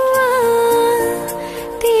 क्या हुआ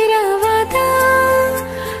तेरा वादा,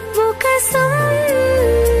 वो कसम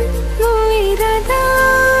वो इरादा,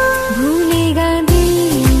 भूलेगा दिल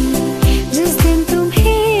जिस दिन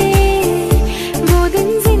तुम्हें, वो दिन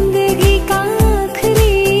जिंदगी का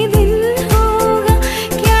आखिरी दिन होगा।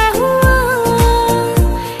 क्या हुआ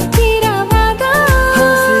तेरा वादा,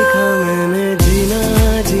 हाँ सीखा मैंने जीना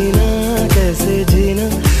जीना कैसे जीना,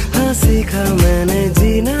 हाँ सीखा मैंने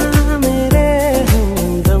जीना मेरे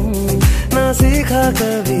हमदम, ना सीखा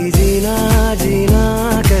कभी जीना जीना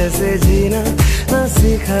कैसे जीना, ना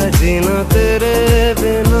सीखा जीना तेरे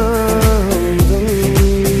बिना हमदम।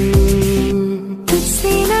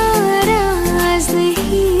 तुझसे नाराज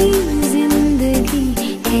नहीं जिंदगी,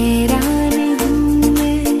 हैरान हूँ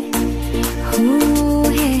मैं, हो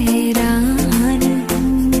हैरान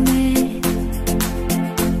हूँ मैं,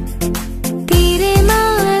 तेरे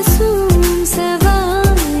मासूम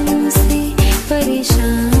सवालों से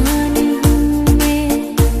परेशान हूँ मैं,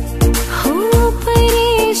 हो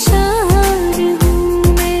परेशान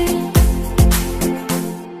हूँ मैं।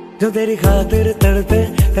 जो तेरी खातिर तड़पे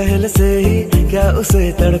पहले से ही, क्या उसे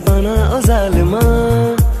तड़पाना ओ जालिमा,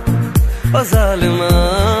 ओ जालिमा।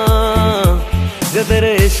 जो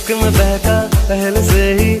तेरे इश्क में बहका पहले से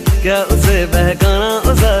ही, क्या उसे बहकाना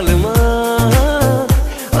ओ जालिमा,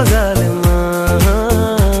 ओ जालिमा।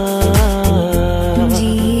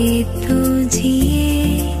 जिए तो जिए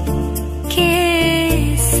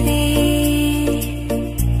कैसे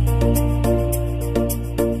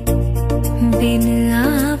बिन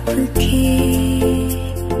आपके,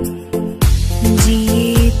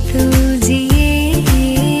 जिए तो जिए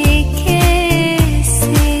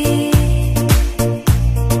कैसे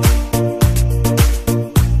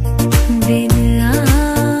बिन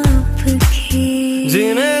आपके।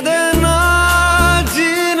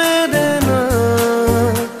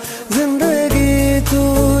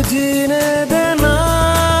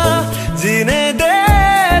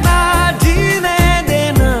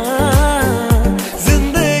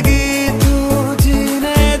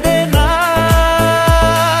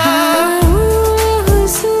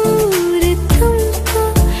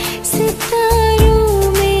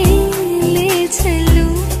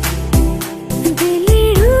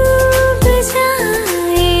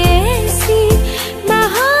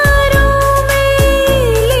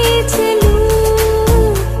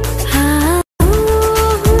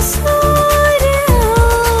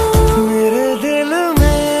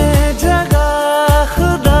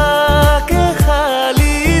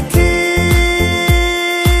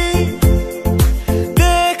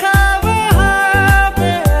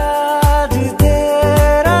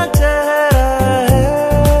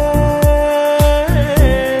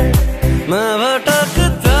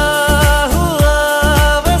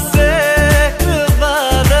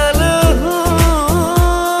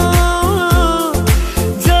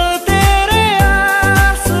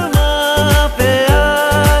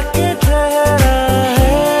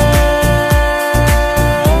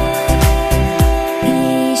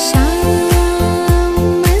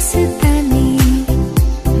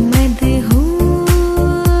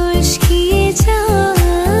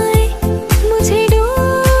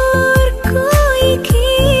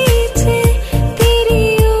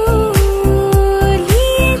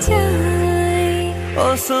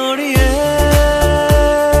 ओ सोनिए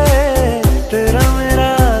तेरा मेरा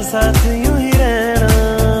साथ यूं ही रहना,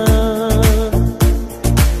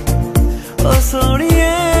 ओ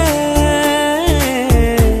सोनिए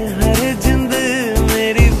हर जिंद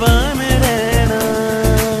मेरी बान रहना।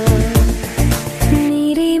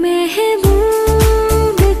 मेरे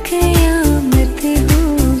महबूब कयामत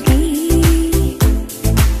होगी,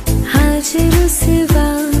 आज रुसवा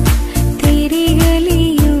तेरी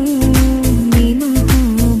गलियों में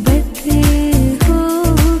मोहब्बत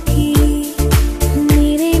होगी।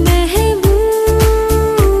 मेरे महबूब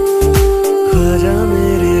ख्वाजा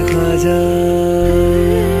मेरे ख्वाजा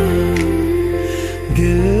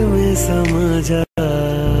दिल में समा जा,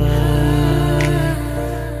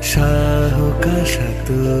 शाह का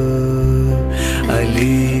शतू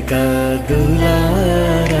अली का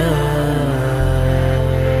दुलारा।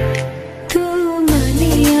 तू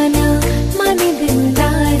माने या ना माने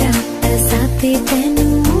दिलदारा, साथे तेनू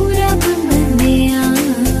रब मन्निया।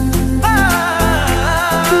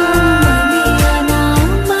 तू माने या ना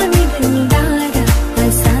माने दिलदारा,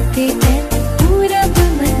 साथे तेनू रब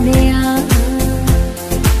मन्निया।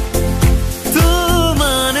 तू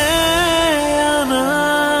माने या ना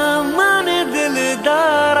माने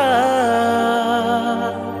दिलदारा,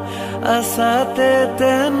 असा ते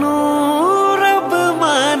तेनू रब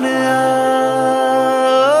मानिया।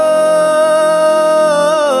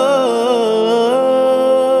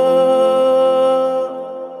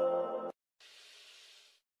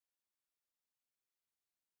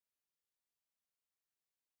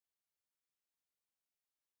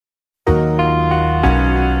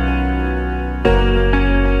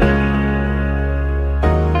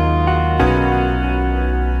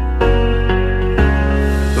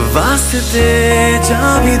 वास्ते जा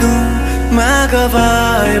भी दूं मैं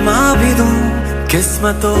गवाए माँ भी दूं,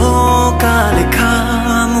 किस्मतों का लिखा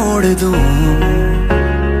मोड़ दूं।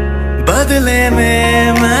 बदले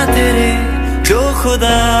में मैं तेरे जो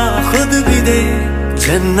खुदा खुद भी दे,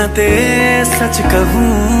 जन्नते सच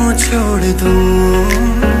कहूँ छोड़ दूं।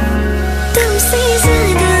 तुमसे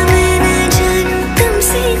ज्यादा मैं ना जानूं,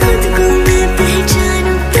 तुमसे खुद को मैं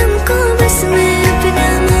पहचानूं, तुमको बस मैं अपना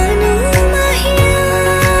मानूं माहिया।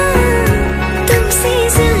 तुमसे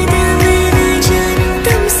ज्यादा मैं ना जानूं,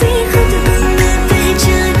 तुमसे खुद को मैं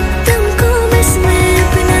पहचानूं, तुमको बस मैं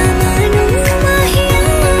अपना मानूं माहिया।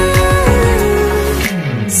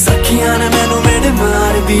 सखियां ने मैनू मेरे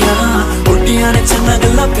मार दिया, बुढ़िया ने चन्ना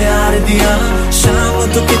गल्ला प्यार दिया। शाम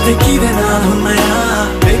तो किते किदे नाल हुन्ना आ,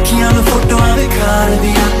 देखियां मैं फोटोआं बेकार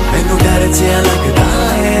दिया। मैनू डर जिहा लगदा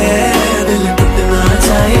है, दिल टुटना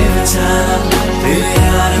चाहे बेचारा। तेरे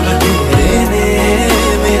यार बथेरे ने,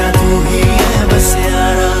 मेरा तू ही है बस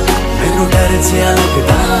यारा। मैनू डर जिहा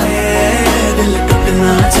लगदा है, दिल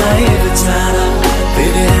टुटना चाहे बेचारा।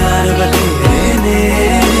 तेरे यार बथेरे ने,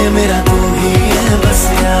 मेरा तू ही है बस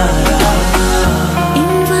यारा।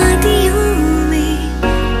 इन वादियों में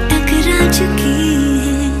टकरा चुकी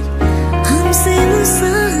है हमसे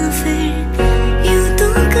मुसाफिर यूं तो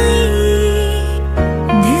कहीं,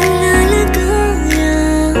 दिल ना लगाया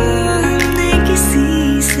हमने किसी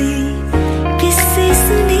से, किससे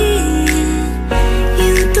सुने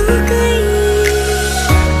यूं तो कहीं।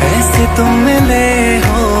 ऐसे तुम मिले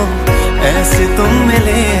हो, ऐसे तुम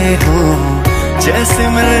मिले हो, जैसे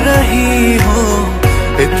मिल रही हो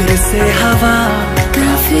इत्र से हवा।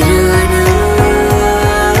 काफिराना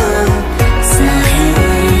सा है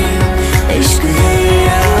इश्क है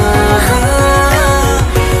यहाँ,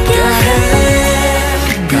 क्या है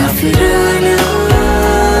काफिराना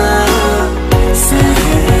सा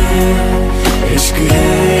है इश्क है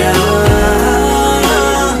यहाँ,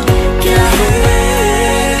 क्या है।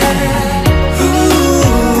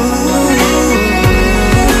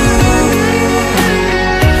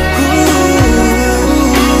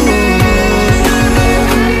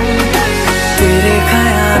 तेरे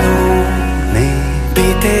ख्यालों में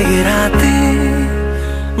बीते ये रातें,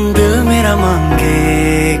 दिल मेरा मांगे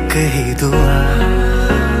एक ही दुआ।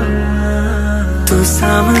 तू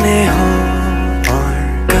सामने हो और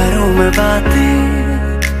करूं मैं बातें,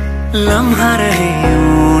 लम्हा रहे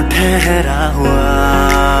यूं ठहरा हुआ।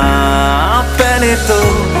 पहले तो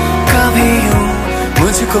कभी यूं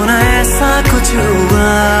मुझको ना ऐसा कुछ हुआ,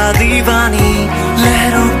 दीवानी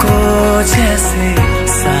लहरों को जैसे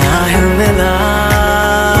साहिल मिला।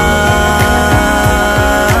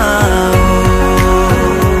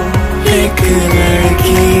 एक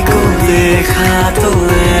लड़की को देखा तो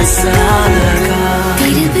ऐसा लगा,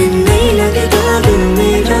 तेरे बिन नहीं लगता दिल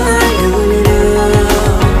मेरा ढूंढना,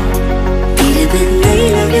 तेरे बिन नहीं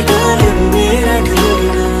लगता दिल मेरा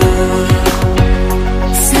ढूंढना।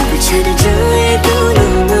 सब छड़ जाए तो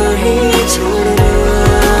ना ही छोड़ना।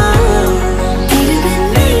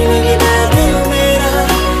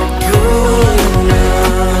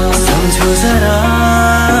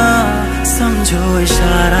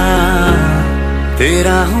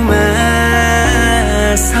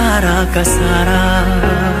 सारा का सारा।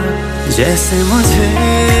 जैसे मुझे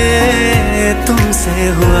तुमसे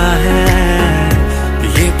हुआ है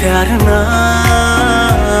ये प्यार ना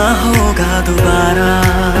होगा दोबारा।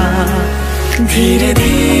 धीरे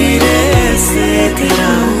धीरे से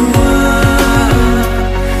तेरा हुआ,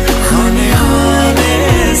 होने होने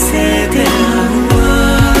से तेरा हुआ,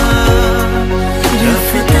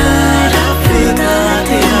 रफ्ता रफ्ता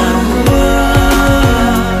तेरा हुआ।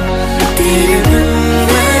 तेरे बिन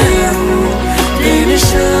मैं हूँ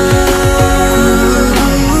बेनिशान।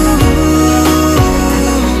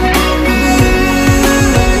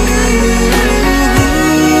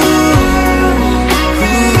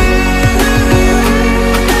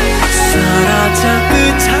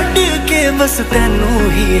 बस तैनू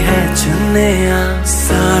ही है चुनिया,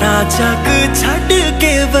 सारा जग छड़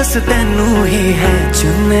के बस तैनू ही है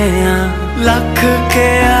चुनिया। लख के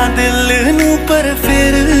आ दिल नू पर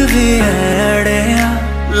फिर भी अड़िया,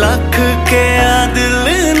 लख के आ दिल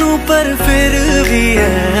नू पर फिर भी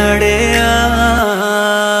अड़िया।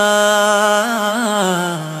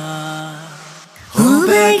 हो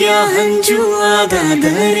बह गया हंजुआ दा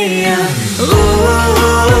दरिया, ओ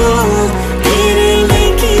तेरे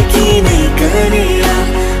लेके की नहीं करिया।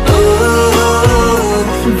 ओ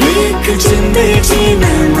वेख जिंदे जी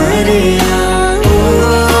मैं मरिया।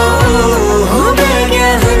 हो बह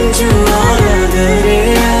गया हंजुआ दा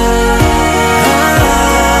दरिया।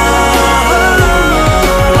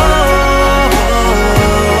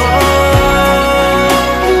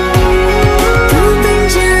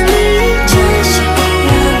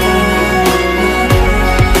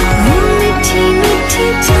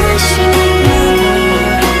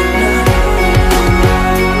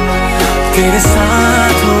 तेरे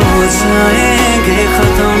साथ हो जाएंगे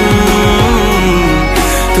खत्म,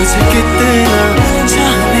 तुझे कितना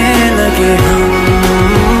चाहने लगे हम।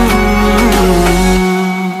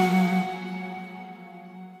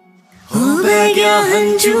 हो बह गया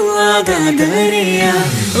हंजुआ दा दरिया,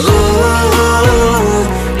 ओ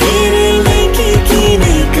तेरे लेके की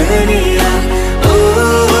नहीं करिया। ओ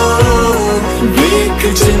वेख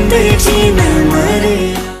जिंदे जी मैं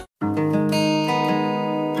मरिया।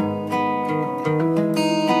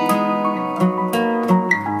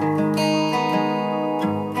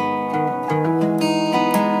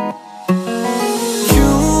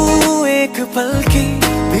 पल की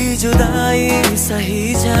भी जुदाई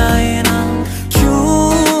सही जाए ना,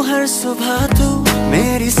 क्यों हर सुबह तू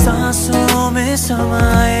मेरी सांसों में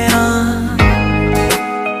समाए ना।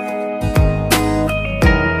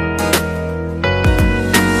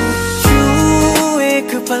 क्यों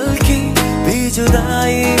एक पल की भी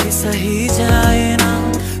जुदाई सही जाए ना,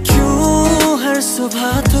 क्यों हर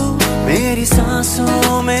सुबह तू मेरी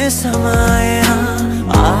सांसों में समाए ना।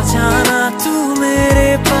 आ जाना तू मेरे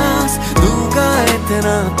पास, दूंगा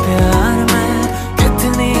इतना प्यार मैं।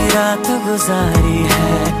 कितनी रात गुजारी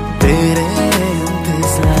है तेरे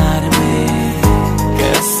इंतजार में,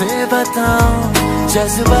 कैसे बताऊं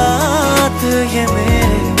जज्बात ये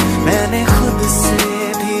मेरे। मैंने खुद से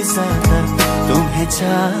भी ज्यादा तुम्हें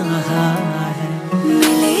चाहा है।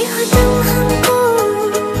 मिले हो तुम हमको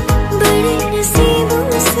बड़े नसीबों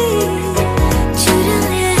से,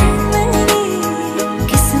 चुराया है मैंने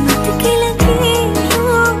किस्मत की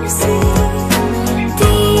लकीरों से।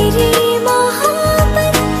 तेरी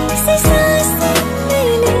मोहब्बत से सांसें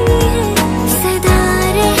मिली है, सदा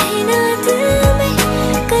रहना दिल में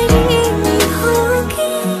करीब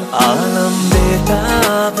होगी। आलम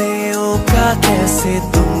बेताबियों का कैसे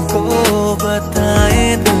तुमको बताए,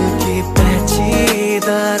 दिल की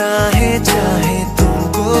पैचीदा राहें चाहे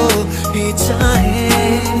तुमको भी चाहे।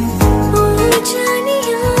 ओ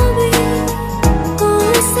जानिया वे, ओ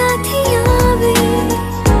साथिया वे,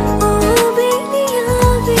 ओ बेलिया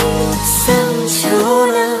वे। समझो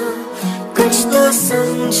ना कुछ तो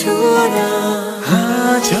समझो ना।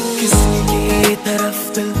 हाँ जब किसी की तरफ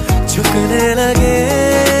दिल झुकने लगे,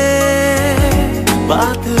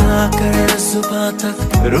 बात आकर जुबां तक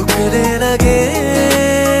रुकने लगे।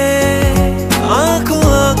 आंखों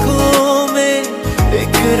आंखों में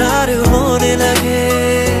इकरार होने लगे,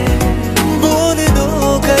 बोल दो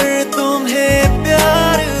कर तुम्हें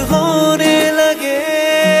प्यार होने लगे।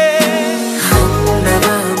 हम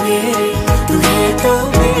नवा मेरे तू है तो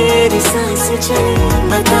मेरी सांस चले,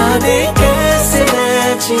 बता दे कैसे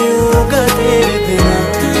मैं जीऊंगा तेरे बिना।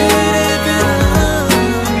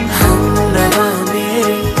 हम नवा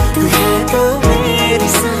मेरे तू है तो मेरी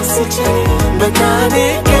सांस चले, बता दे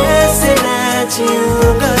कैसे मैं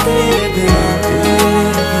जीऊंगा तेरे बिना।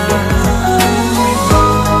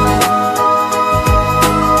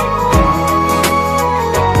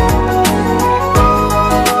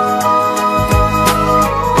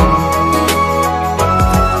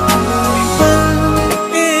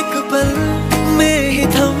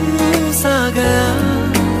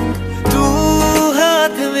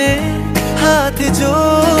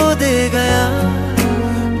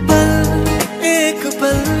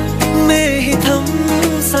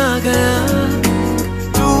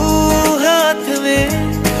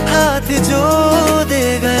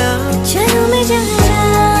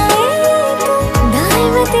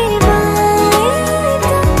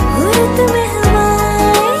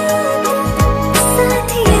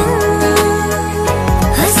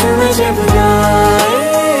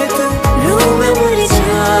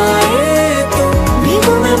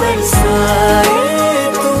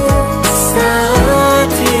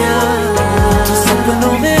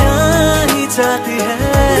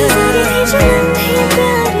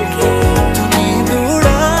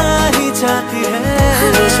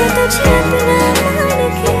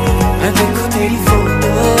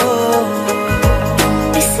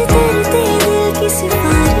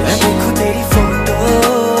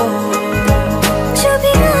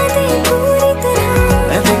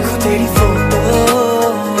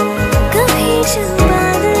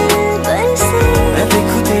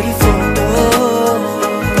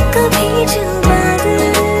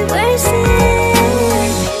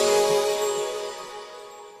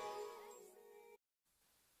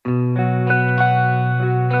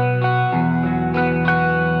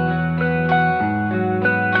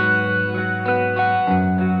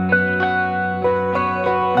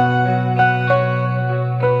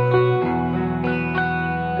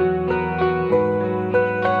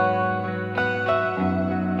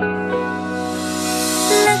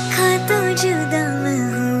 जुदा मैं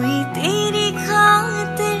हुई तेरी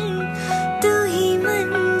खातिर, तू ही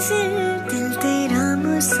मंजिल दिल तेरा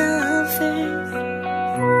मुसाफिर।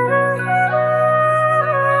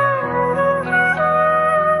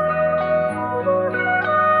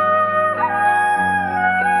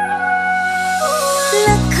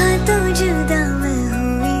 लखा तो जुदा मैं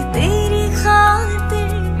हुई तेरी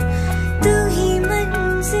खातिर, तू ही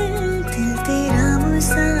मंजिल दिल तेरा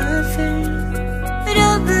मुसाफिर।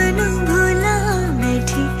 रब नू भुला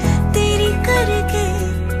बैठी तेरी करके,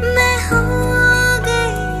 मैं हो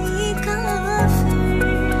गई काफिर।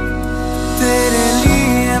 तेरे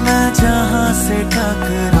लिए मैं जहाँ से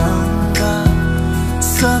टकराऊंगा,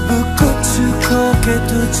 सब कुछ खो के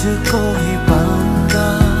तुझको ही पाऊंगा।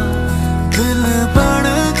 दिल बन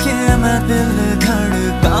के मैं दिल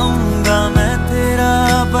धड़काऊंगा, मैं तेरा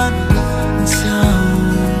बन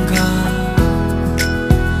जाऊंगा।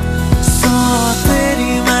 सौ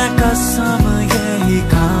तेरी मैं कसम यही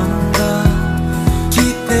खाऊंगा,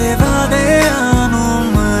 जीते वादे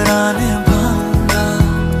अनुमरा निभाऊंगा।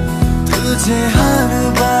 तुझे हर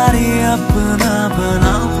बारी अपना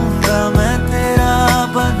बनाऊंगा, मैं तेरा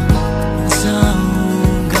बन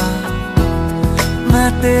जाऊंगा, मैं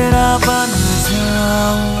तेरा बन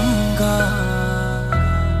जाऊंगा।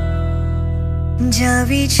 जा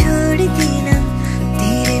भी छोड़ के ना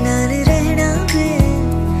तेरे नाल रहना वे,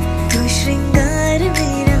 तू श्रृंगार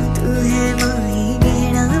मेरा तू है माही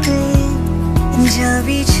गहना वे। जा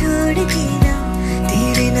भी छोड़ के ना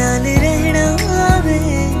तेरे नाल रहना वे,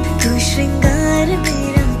 तू श्रृंगार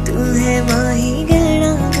मेरा तू है माही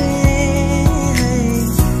गहना वे।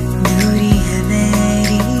 दूरी है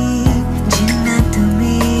मेरी जिन्ना तू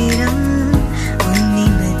मेरा, उन्नी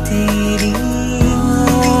मैं तेरी।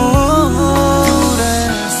 तू रह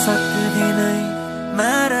सकदी नहीं,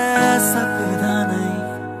 मैं रह सकदा नहीं,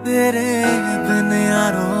 तेरे बिन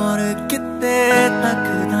यार और किते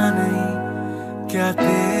तकदा नहीं। क्या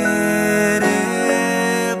तेरे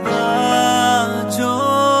बाजों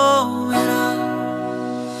मेरा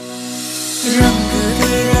रंग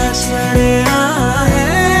तेरा चढ़ा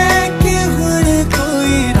है कि हुण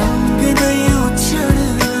कोई रंग नहीं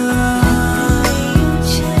उछड़ना।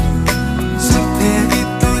 जिथे भी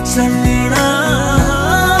तू चलना,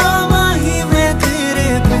 माही मैं तेरे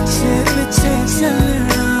पीछे पीछे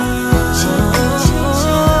चलना।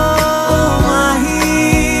 ओ माही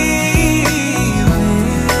वे,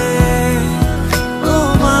 ओ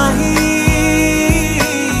माही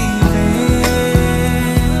वे,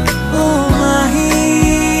 ओ माही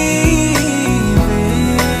वे,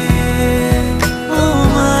 ओ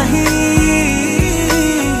माही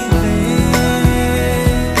वे।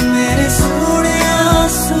 मेरे सोहणिया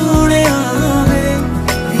सोहणिया वे,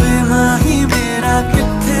 वे माही मेरा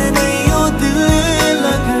किथे नहीं ओ दिल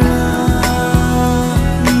लगना।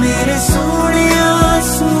 मेरे सोहणिया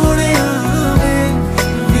सोहणिया वे,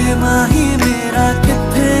 वे माही मेरा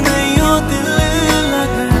किथे नहीं ओ दिल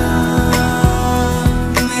लगना।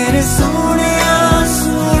 मेरे सोहणिया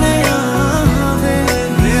सोहणिया वे,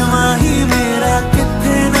 वे माही मेरा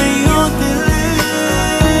किथे नहीं ओ दिल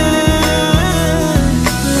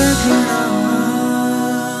लगना।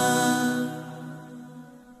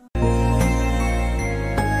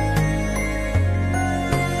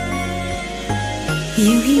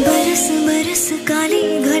 यूं ही बरस बरस काली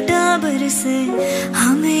घटा बरसे,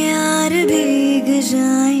 हम यार भीग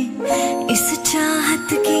जाए इस चाहत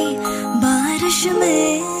की बारिश में।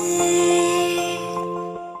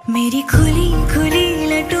 मेरी खुली खुली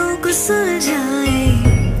लटों को सुलझाए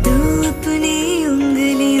तू अपनी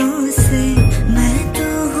उंगलियों से, मैं तो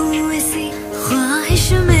हूँ इसी ख्वाहिश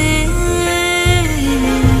में।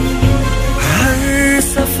 हर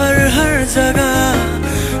सफर हर जगह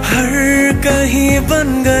हर कहीं बन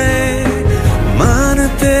गए,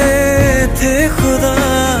 मानते थे खुदा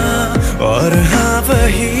और हाँ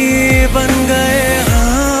वही बन गए।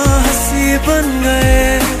 हाँ हंसी बन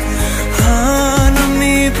गए, हाँ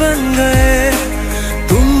नमी बन गए।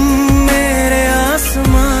 तुम मेरे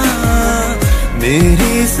आसमां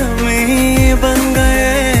मेरी ज़मीं बन गए।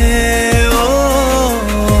 ओ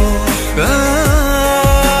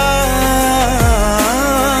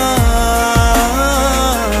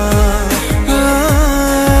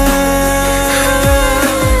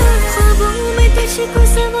ख्वाबों में तुझको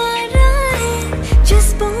संवारा है,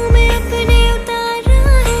 जज्बों में अपने उतारा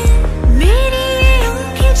है। मेरी ये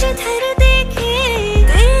आँखें जिधर देखे,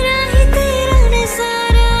 तेरा ही तेरा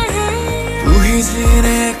नजारा है। तू ही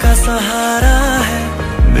जीने का सहारा है,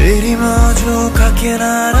 मेरी मौजों का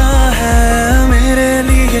किनारा है। मेरे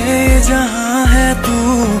लिए जहाँ है तू,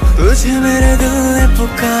 तुझे मेरे दिल ने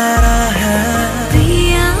पुकारा है।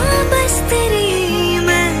 पिया बस तेरी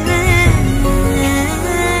मैं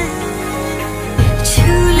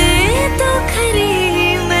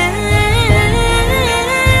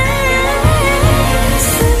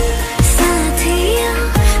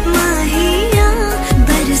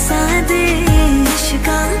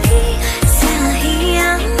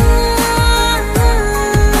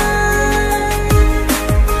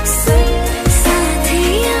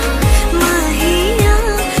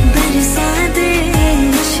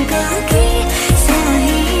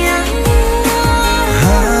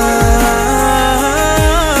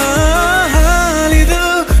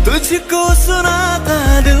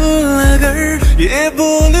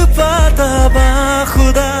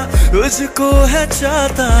तुझको है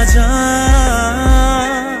चाहता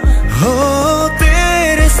जान हो।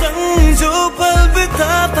 तेरे संग जो पल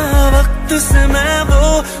बिताता वक्त से मैं वो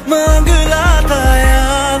मांग लाता,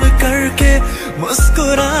 याद करके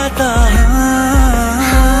मुस्कुराता।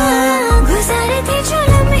 गुजारते जो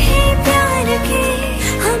लम्हे प्यार के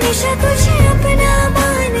हमेशा तुझे अपना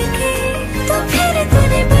मान के, तो फिर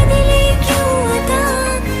तूने बदले क्यों अता,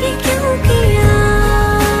 ये क्यों किया।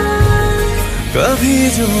 कभी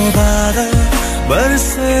जो बादल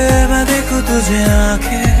बरसे मैं देखूं तुझे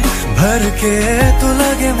आंखें भर के, तो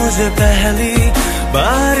लगे मुझे पहली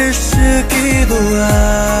बारिश की दुआ।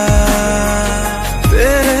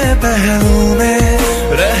 तेरे पहलू में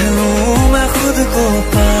रह लूं मैं खुद को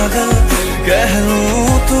पागल, कह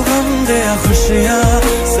लूं तू गम दे खुशियाँ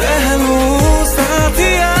सह लूं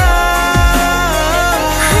साथिया।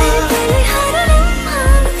 हर पल हर लम्हा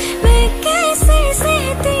मैं कैसे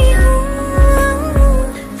सहती हूँ,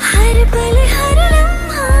 हर पल हर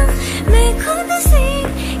लम्हा मैं खुद से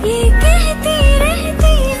ये कहती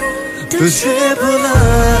रहती हूँ। तुझे भुला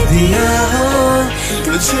दिया हो,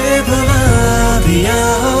 तुझे भुला दिया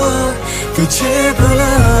हो, तुझे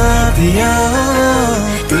भुला दिया हो,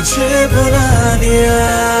 तुझे भुला दिया।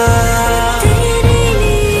 तेरे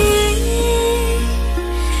लिए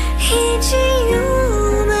ही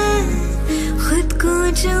जीऊं मैं, खुद को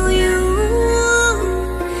जो यूं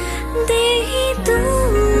दे ही दूं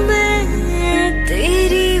मैं।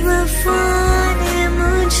 तेरी वफा ने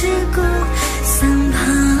मुझको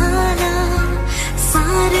संभाला,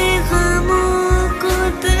 सारे गमों को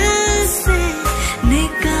दिल से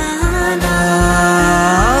निकाला।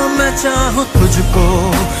 मैं चाहूं तुझको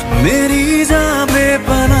मेरी जान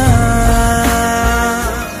बेपना,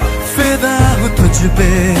 फिदा हूं तुझ पे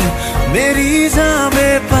मेरी जान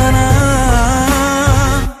बेपना,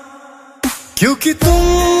 क्योंकि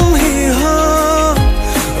तुम ही हो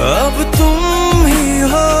अब तुम ही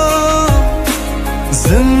हो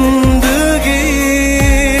जिंदगी,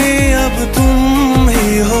 अब तुम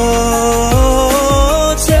ही हो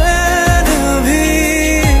चैन भी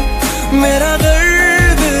मेरा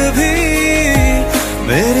दर्द भी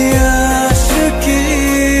मेरी आशिकी,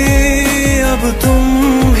 अब तुम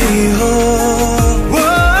ही हो।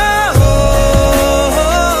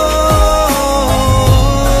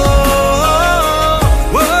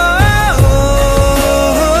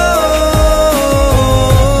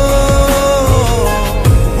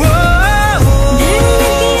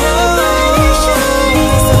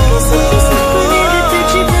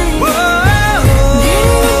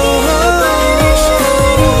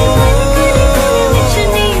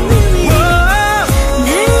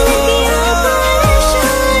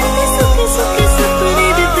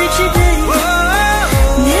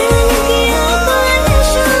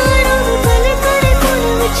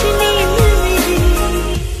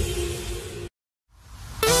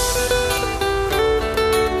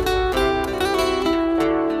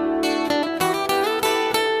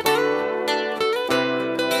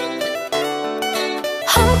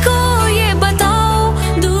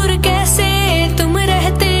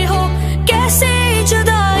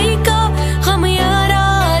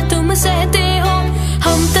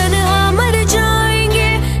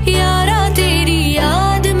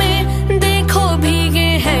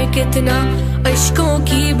 कितना अश्कों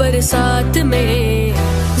की बरसात में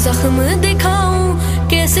जख्म दिखाऊं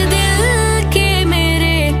कैसे दिल के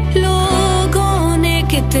मेरे लोगों ने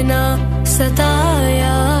कितना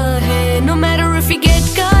सताया है। No matter if you get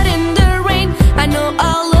caught in the rain, I know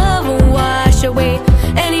our love will wash away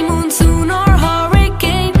any monsoon or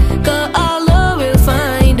hurricane, 'cause our love will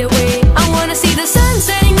find a way. I wanna see the sun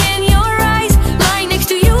setting in your eyes, lying next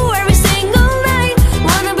to you every single night.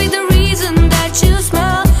 Wanna be the reason that you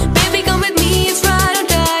smile, baby come with me and ride or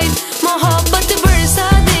die. मोहब्बत बरसा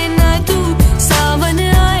देना तू, सावन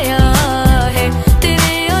आया है,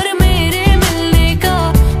 तेरे और मेरे मिलने का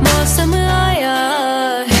मौसम आया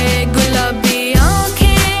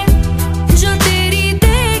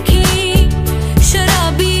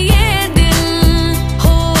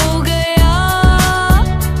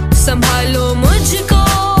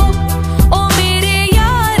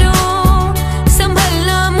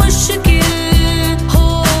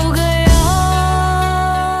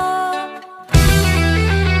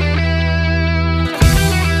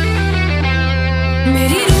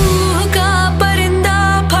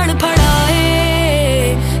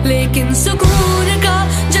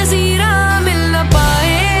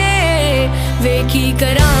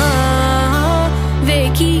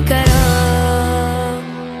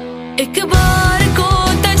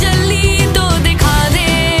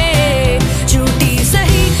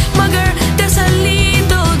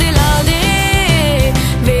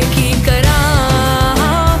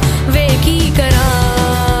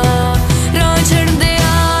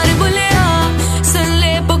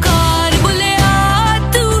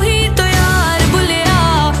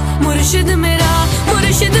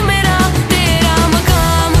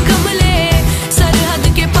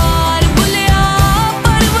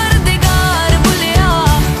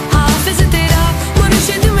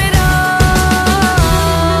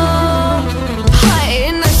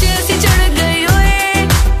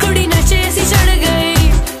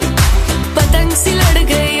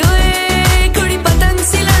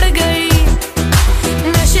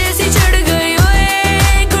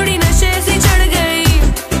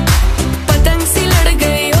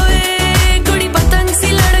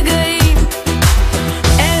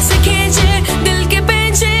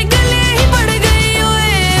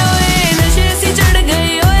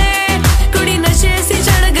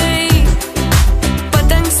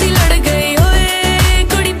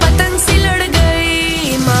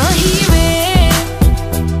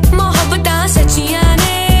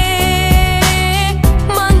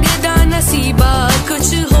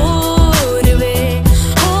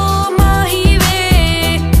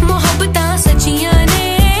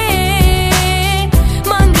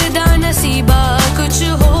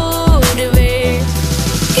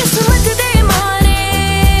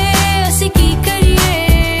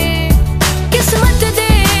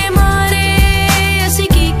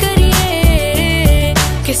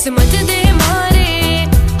किस्मत दे मारे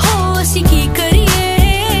हो असी की करिए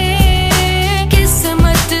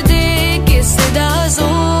किस्मत दे किस दा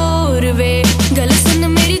जोर वे गल सुन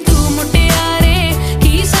मेरी तू मुटियारे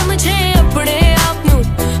की समझे अपने आप नू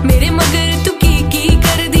मेरे मगर तू की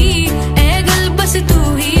कर दी ए गल बस तू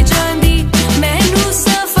ही जानदी मैनू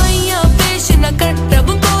सफाइयां पेश न कर रब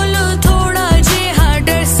कोलो थोड़ा जेहा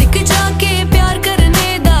डर सिख जाके प्यार करने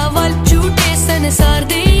दा वल झूठे संसार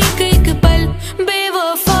दे एक पल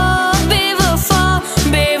बेवफा बेवफा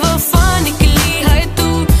बेवफा निकली है तू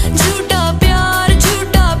झूठा प्यार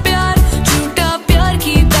झूठा प्यार झूठा प्यार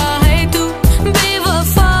कीता है तू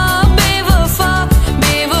बेवफा बेवफा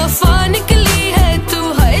बेवफा निकली है तू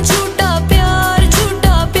है झूठा प्यार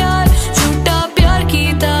झूठा प्यार झूठा प्यार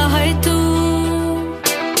कीता है तू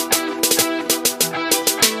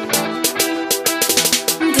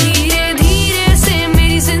धीरे धीरे से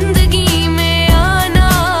मेरी जिंदगी में आना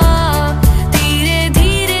धीरे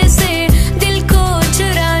धीरे से दिल को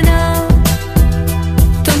चुराना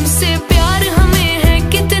तुमसे प्यार हमें है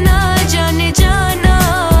कितना जाने जाना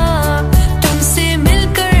तुमसे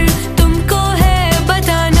मिलकर तुमको है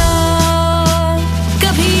बताना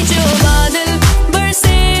कभी जो बादल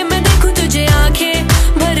बरसे मैं देखूं तुझे आंखें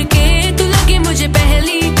भर के तू लगे मुझे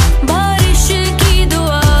पहली बारिश की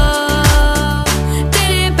दुआ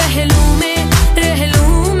तेरे पहलू में रह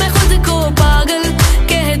लूं मैं खुद को पागल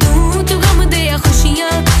कह दूं तू गम दे या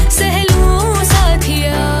खुशियां सह लूं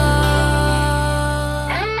साथिया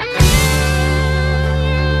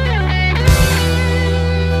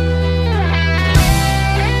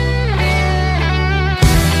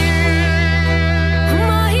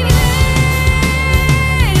माही वे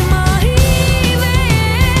माही वे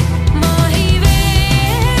माही वे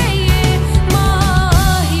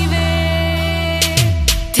माही वे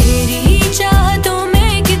तेरी चाहतों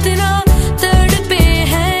में कितना तड़पे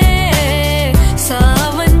हैं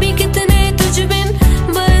सावन भी कितने तुझ बिन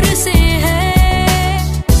बरसे हैं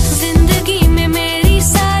जिंदगी में मेरी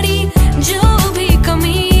सारी जो भी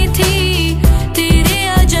कमी थी तेरे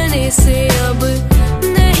आ जाने से अब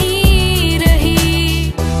नहीं रही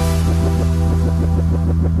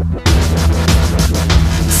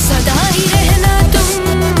सदा ही रहना तुम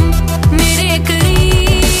मेरे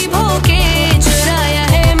करीब होके चुराया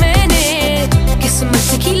है मैंने किस्मत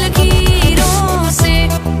की लकीरों से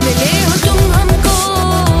मिले हो तुम हमको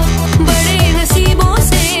बड़े नसीबों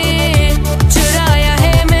से चुराया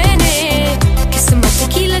है मैंने किस्मत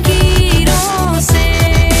की लकीरों से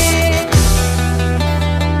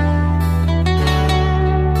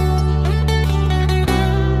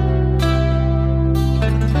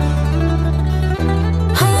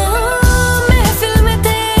हाँ महफिल में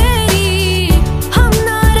तेरी हम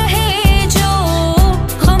ना रहे जो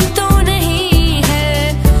गम तो नहीं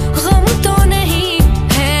है गम तो नहीं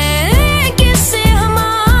है किससे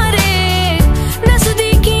हमारे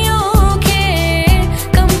नजदीकियों के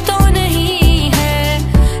कम तो नहीं है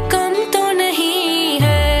कम तो नहीं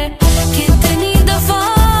है कितनी दफा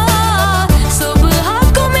सुबह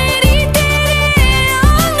को मेरी तेरे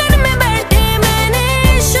आंगन में बैठे मैंने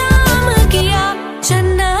शाम किया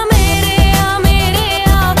चन्ना मेरे आ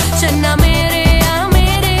चन्ना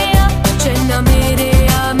मेरे आ चन्ना मेरे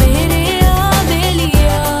आ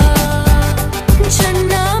बेलिया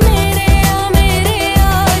चन्ना मेरे आ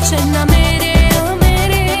चन्ना मेरे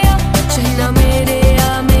आ चन्ना मेरे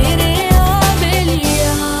आ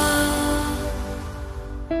बेलिया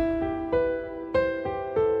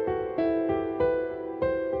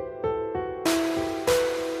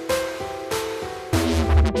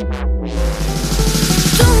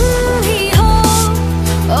तुम ही हो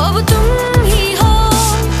अब तुम ही हो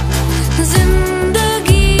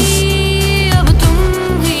जिंदगी अब तुम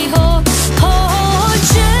ही हो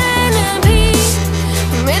चैन भी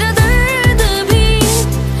मेरा दर्द भी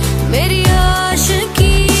मेरी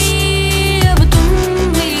आशिकी अब तुम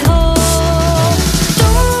ही हो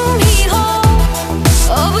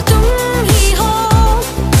अब तुम ही हो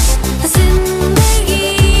जिंदगी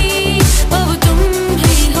अब तुम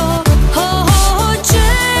ही हो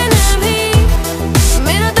चैन भी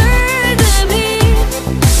मेरा दर्द भी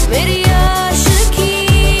मेरी आशिकी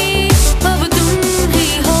अब तुम ही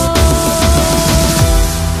हो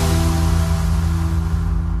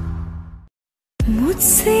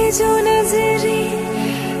मुझसे जो नजरें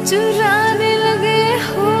चुराने लगे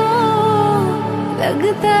हो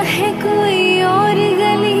लगता है कोई और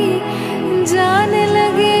गली जाने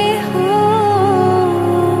लगे हो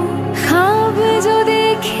ख्वाब जो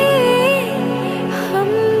देखे हम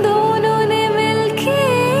दोनों ने मिलके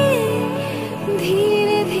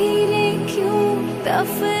धीरे धीरे क्यों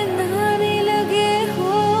दफनाने लगे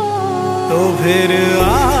हो तो फिर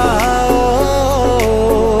आओ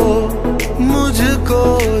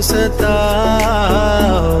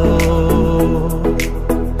सताओ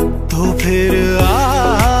तो फिर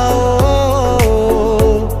आओ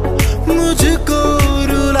मुझको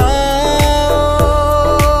रुलाओ।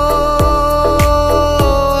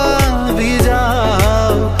 आ भी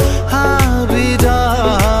जाओ, आ भी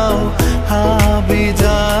जाओ, आ भी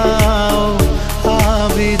जाओ, आ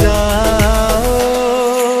भी जाओ।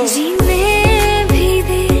 जीने भी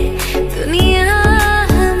दे दुनिया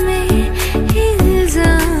हमें,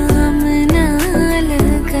 इल्जाम ना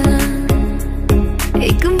लगा।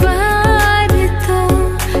 एक बार तो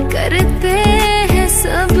करते हैं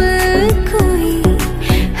सब कोई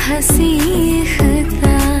हंसी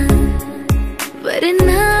खता,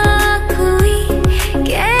 वरना कोई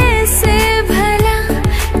कैसे भला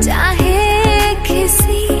चाहे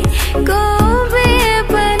किसी को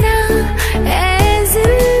बेपना। ऐ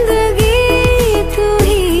जिंदगी तू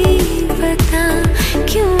ही बता,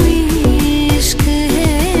 क्यों इश्क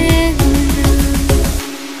है गुनाह।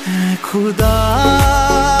 ऐ खुदा,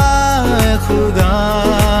 ऐ खुदा,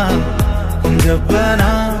 जब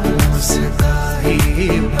बना उसका ही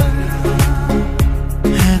बना।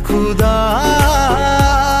 ऐ खुदा,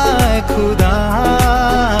 ऐ खुदा,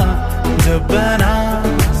 जब बना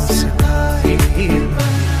उसका ही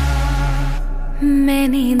बना।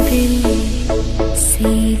 मैंने दिल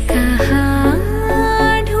से कहा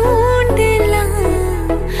ढूंढ ला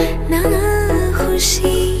ना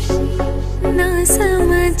खुशी, ना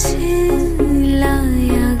समझ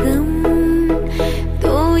लाया गम,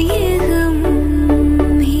 तो ये गम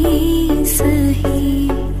ही सही।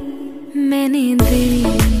 मैंने दिल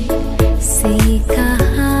से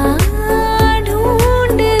कहा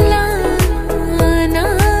ढूंढ ला ना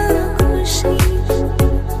खुशी,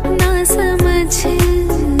 ना समझ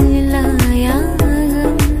लाया गम,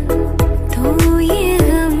 तो ये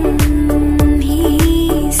गम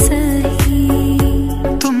ही सही।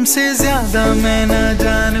 तुमसे ज्यादा मैं न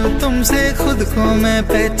जानूं, तुमसे खुद को मैं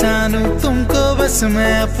पहचानूं, तुमको बस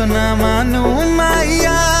मैं अपना मानूं।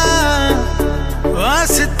 माया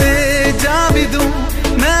वास्ते जा भी दूं,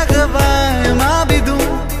 मैं गवाह मां भी दूं,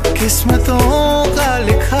 किस्मतों का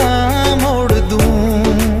लिखा मोड़ दूं।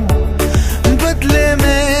 बदले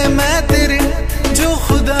में मैं तेरे जो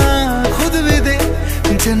खुदा खुद भी दे,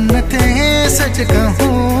 जन्नतें सच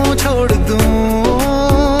कहूँ छोड़ दूं।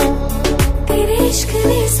 तेरे इश्क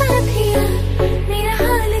ने साथिया मेरा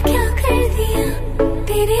हाल क्या कर दिया,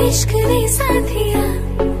 तेरे इश्क ने साथिया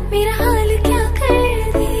मेरा हाल क्या कर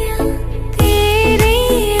दिया। तेरे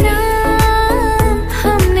नाम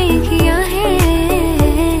हमने किया है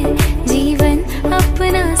जीवन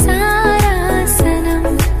अपना सारा सनम,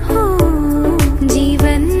 हो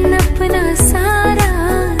जीवन अपना सारा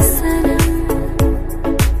सनम।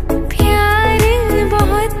 प्यार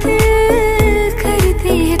बहुत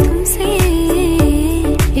करते हैं तुमसे,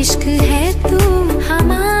 इश्क है तू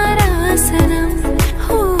हमारा सनम,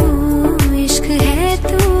 हो इश्क है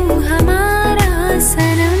तू हमारा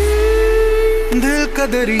सनम। दिल का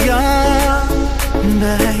दरिया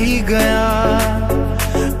बह ही गया,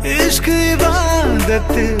 इश्क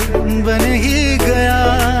इबादत बन ही गया।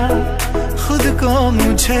 खुद को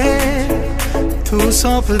मुझे तू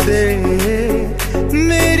सौंप दे,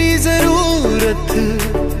 मेरी जरूरत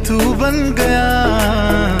तू बन गया।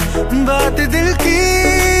 बात दिल की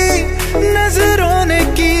नजरों ने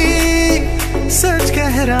की, सच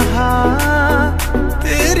कह रहा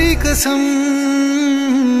तेरी कसम।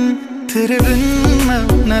 तेरे बिन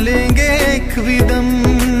न लेंगे एक भी दम,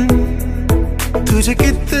 तुझे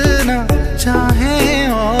कितना चाहें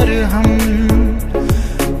और हम,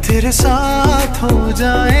 तेरे साथ हो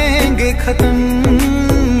जाएंगे खत्म।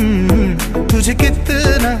 तुझे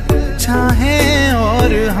कितना चाहें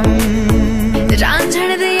और हम। रांझण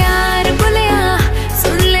दे यार बुलिया,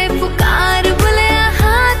 सुन ले पुकार बुलिया,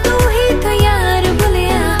 हाँ तू ही तो यार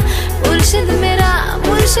बुलिया। मुर्शिद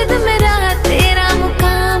मेरा तेरा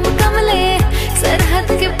मुकाम कमले, सरहद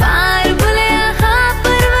के पार बुलिया, हाँ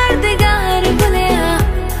परवरदिगार बुलिया।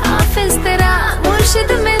 हाफिज तेरा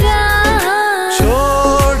मुर्शिद मेरा।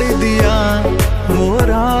 छोड़ दिया वो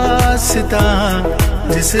रास्ता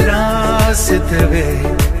जिस रास्ते पे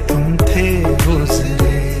तुम थे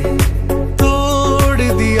गुजरे, तोड़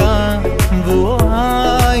दिया वो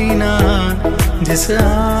आईना जिस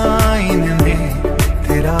आईने में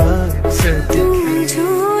तेरा अक्सर दिखे। जो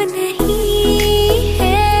नहीं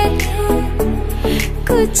है तो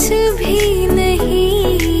कुछ भी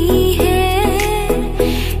नहीं है,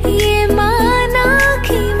 ये माना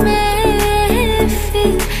कि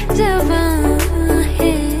महफिल जवां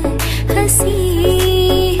है, हंसी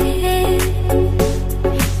है।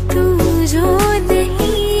 तू जो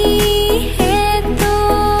नहीं है तो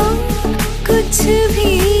कुछ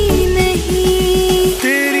भी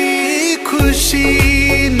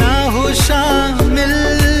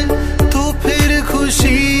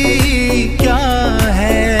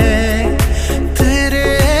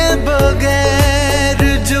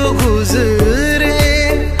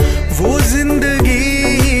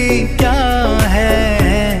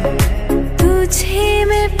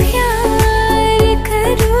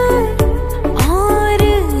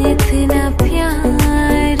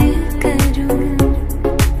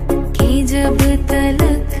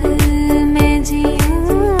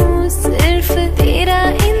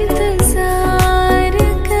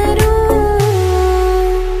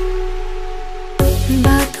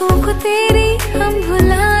बातों को तेरी हम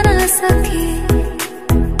भुला ना सके,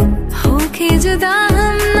 होके जुदा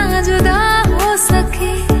हम ना जुदा हो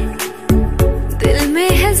सके। दिल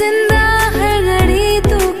में है जिंदा हर घड़ी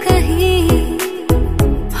तू कहीं,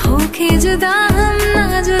 होके जुदा हम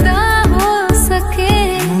ना जुदा हो सके।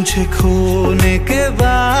 मुझे खोने के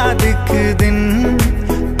बाद एक दिन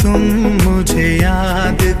तुम मुझे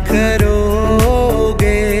याद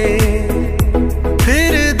करोगे,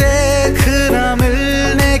 फिर देखना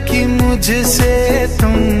मिलने की मुझसे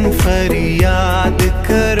तुम फरियाद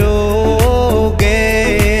करोगे।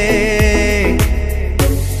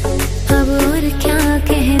 अब और क्या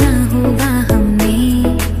कहना होगा हमने,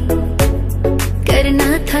 करना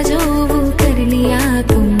था जो वो कर लिया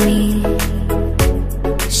तुमने।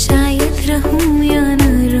 शायद रहूं या न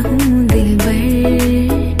रहूं दिलबर,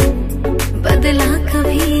 बदला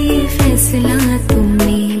कभी फैसला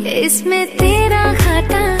तुमने। इसमें तेरा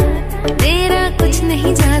घाटा मेरा कुछ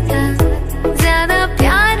नहीं जाता, ज्यादा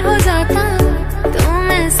प्यार हो जाता तो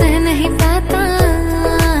मैं सह नहीं पाता।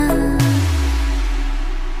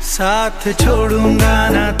 साथ छोड़ूंगा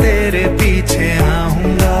ना तेरे पीछे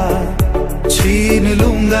आऊंगा, छीन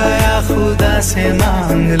लूंगा या खुदा से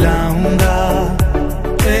मांग लाऊंगा।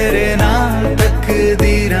 तेरे नाम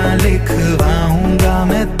तकदीरा लिखवाऊंगा,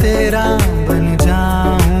 मैं तेरा बन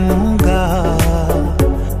जाऊंगा।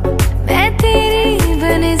 मैं तेरी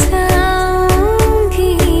बन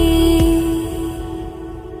जाऊंगी।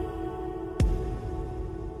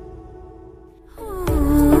 ओ,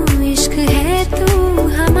 इश्क है तू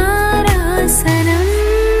हमारा सनम।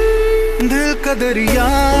 दिल का दरिया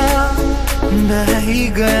बह ही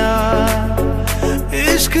गया,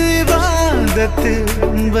 इश्क इबादत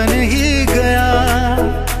बन ही गया।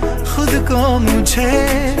 खुद को मुझे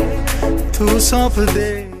तू सौंप दे।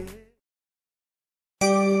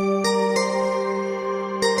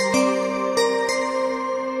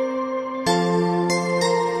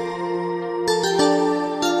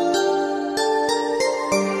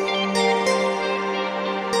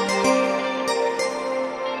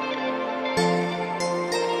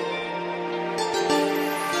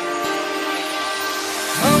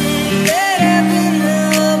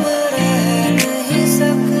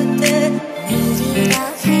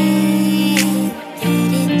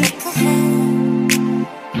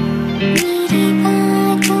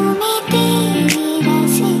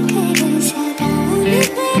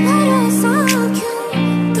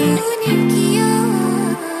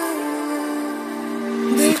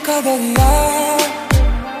 दरिया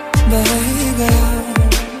बह ही गया,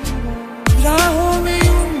 राहों में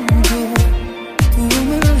यूं तू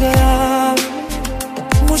मिल गया।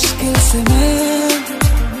 मुश्किल से मैं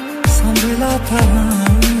संभला था,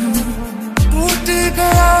 टूट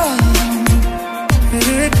गया फिर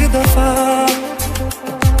एक दफा।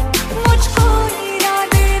 मुझको हीरा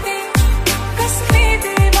दे दे, कसमें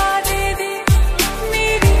दे वादे दे,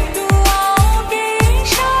 मेरी दुआओं के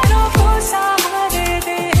इशारों को सहारे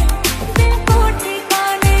दे। दिल को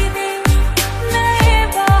ठिकाने दे, नए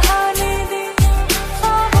बहाने दे,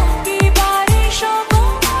 ख्वाबों की बारिशों को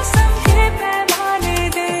मौसम के पैमाने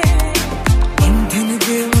दे। बंधन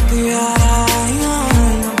के मुतियारा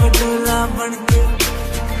बटोला बनके,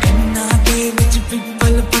 कन्ना दे विच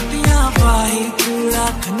पिपल पटियां पाई चूड़ा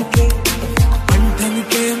खनके। बंधन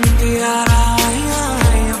के मुतियारा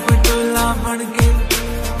बटोला बनके,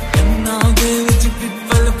 कन्ना दे विच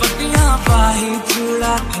पिपल पटियां पाई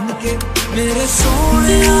चूड़ा खनके। मेरे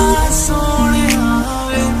सोनिया सोनिया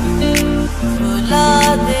वे रुला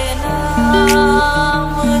देना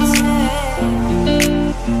मुझे,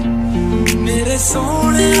 मेरे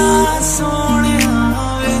सोनिया सोनिया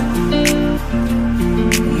वे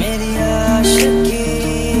मेरी आशिकी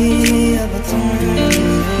अब तुम।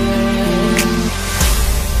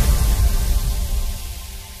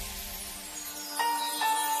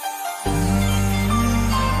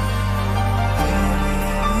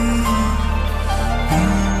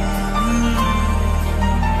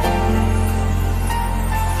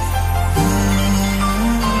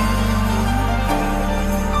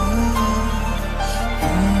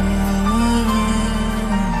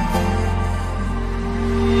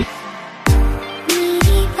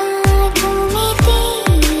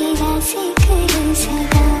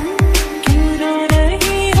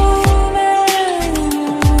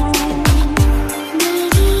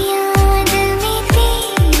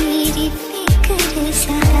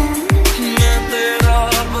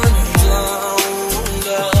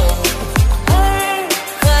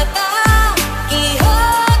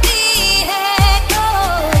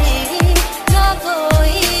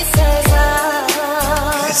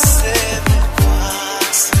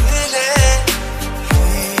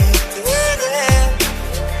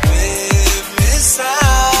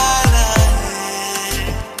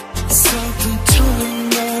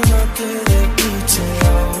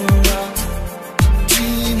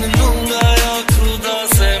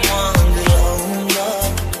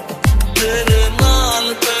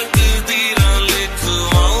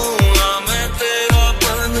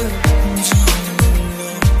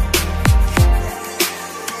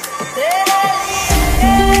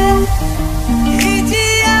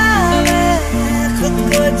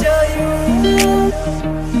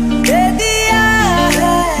 दे दिया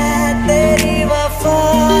है तेरी वफा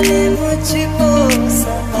ने मुझको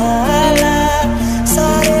संभाला,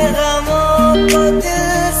 सारे गमों को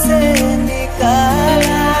दिल से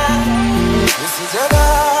निकाला। इस जगह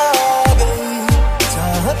आ गई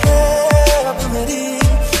चाहते अब मेरी,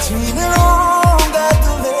 छीन लूंगा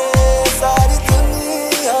तुम्हें सारी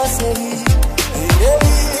दुनिया से ही। तेरे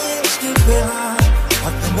इश्क पे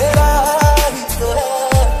हक मेरा ही तो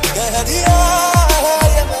है, कह दिया है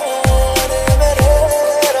ये मैंने मेरे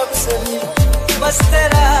रब से भी। बस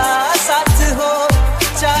तेरा साथ हो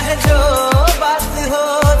चाहे जो बात हो,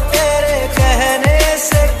 तेरे कहने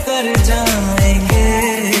से कर जाएंगे,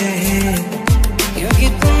 क्योंकि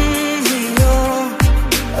तुम ही हो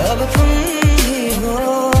अब तुम ही हो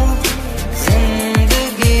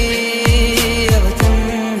जिंदगी, अब तुम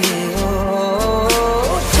ही हो।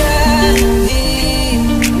 चैन भी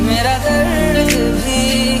मेरा दर्द भी,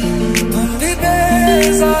 तुम भी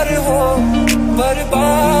बेजार हो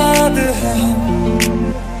बर्बाद है,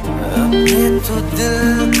 अपने तो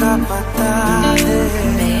दिल का पता है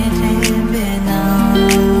मेरे बिना।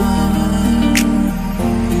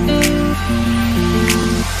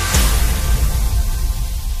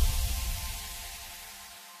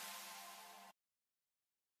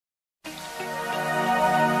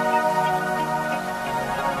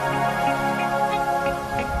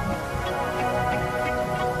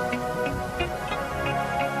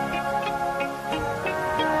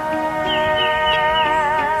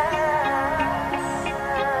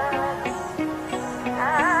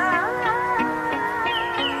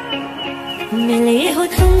 मिले हो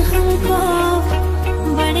तुम हमको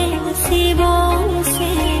बड़े नसीबों से,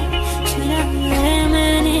 चुराया है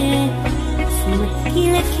मैंने किस्मत की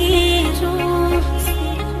लकीरों से।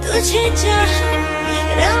 तुझे चाहा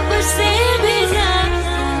रब से भी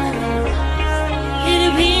ज्यादा, फिर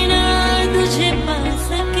भी ना तुझे पा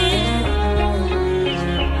सके।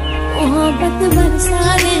 मोहब्बत बरसा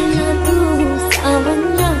देना तू सावन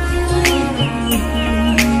ना,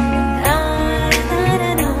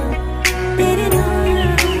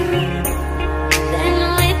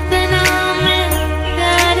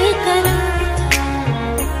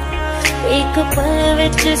 एक पल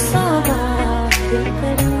विच सौ बात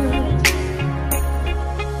करूं।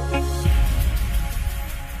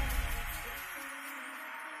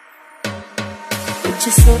 कुछ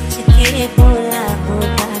सोच के बोला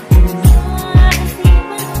होगा तुमने,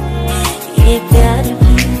 ये प्यार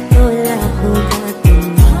भी बोला होगा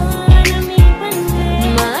तुमने।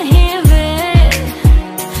 माहे वे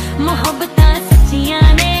मोहब्बत सच्चियां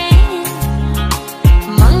ने,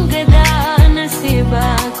 मंगदा नसीबा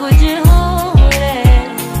कुछ हो रे।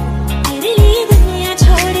 तेरे लिए दुनिया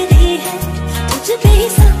छोड़ दी है, तुझ पे ही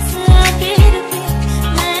सांस आके रुके।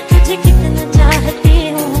 मैं तुझे कितना चाहती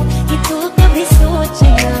हूँ कि तू कभी सोच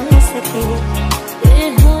ना सके।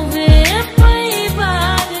 हो गए कोई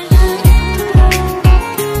बात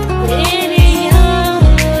तेरी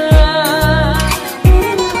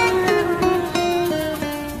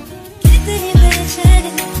कितनी बेचैन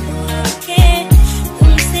होके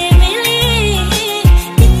तुमसे मिली,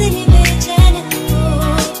 कितनी बेचैन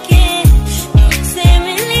होके तुमसे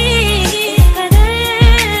मिली। कदर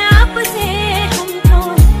आपसे हमको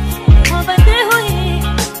मोहब्बत हुई,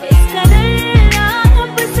 इस कदर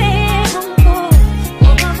आपसे हमको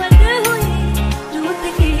मोहब्बत हुई। टूट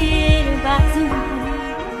के बाजू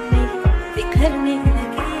बिखरने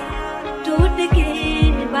लगे, टूट के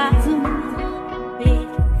बाजू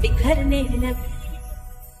बिखरने लगे।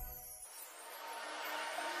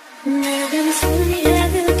 मेरा दिल सुनी है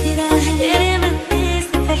दिल की राह, तेरे मिलने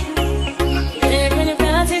से पहले, मेरे बिन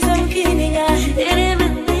प्यार से सबकी निगाह, तेरे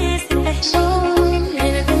मिलने से पहले।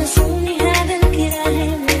 मेरा दिल सुनी है दिल की राह,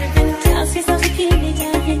 मेरे बिन प्यार से सबकी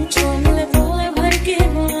निगाह, जो मिले बोले भर के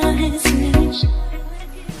बुआ है सुने।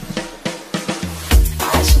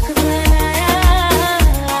 आशिक बनाया,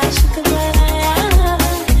 आशिक बनाया,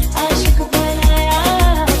 आशिक बनाया,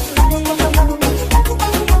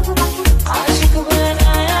 आशिक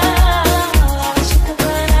बनाया, आशिक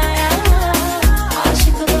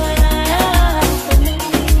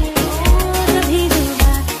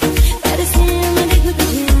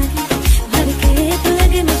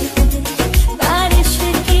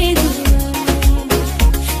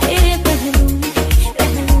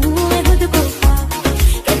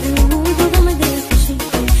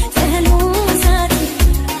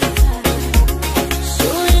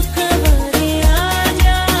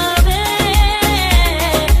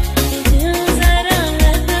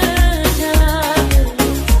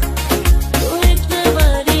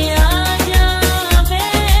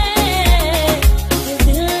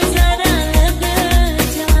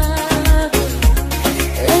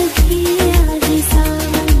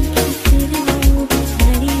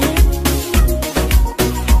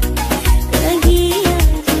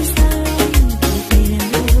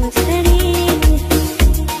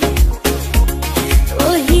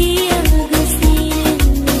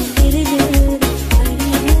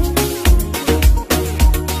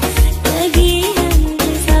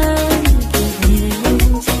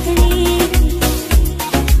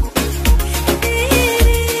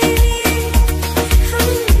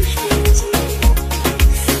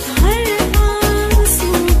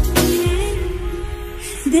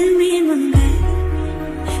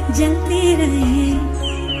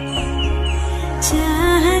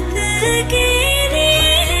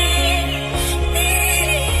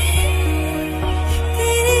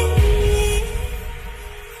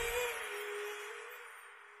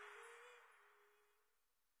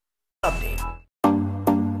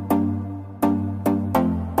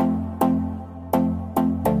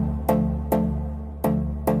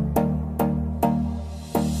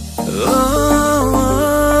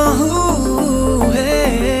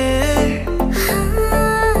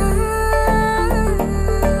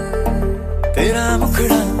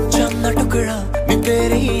मुखड़ा चंदा टुकड़ा नी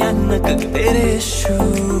तेरी अनक तेरे शू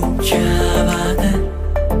क्या बात है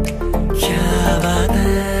क्या बात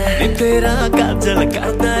है नी तेरा काजल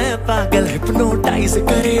करता है पागल हिप्नोटाइज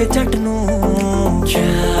करे जट नू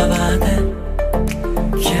क्या बात है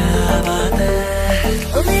क्या बात है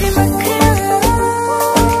ओ मेरे मखड़ा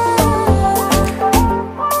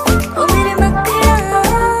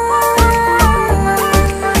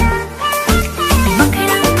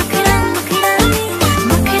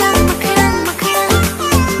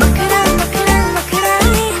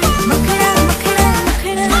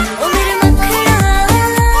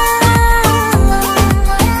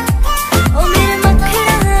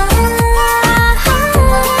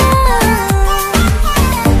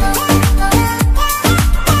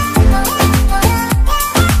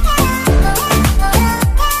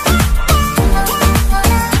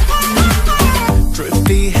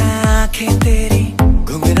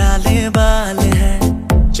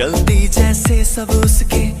चलती जैसे सब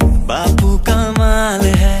उसके बापू का माल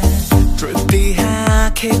है ट्रिपी है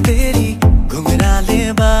आंखें तेरी घुंघराले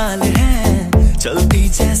बाल है चलती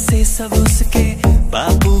जैसे सब उसके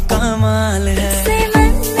बापू का माल है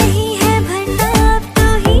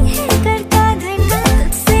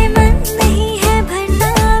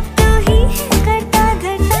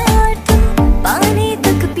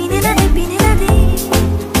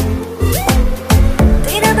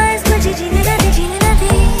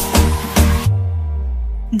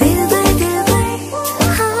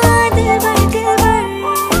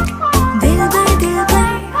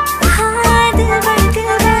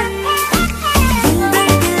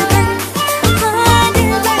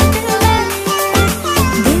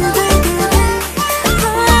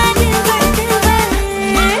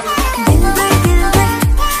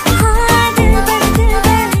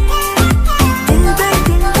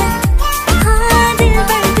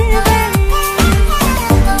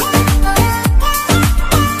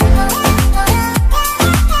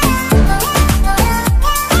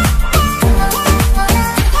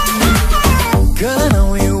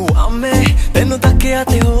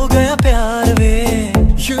ते हो गया प्यार वे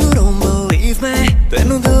You don't believe me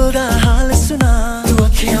तेनू दिल दा हाल सुना तू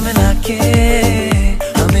अखियां में लाके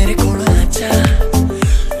मेरे कोल आजा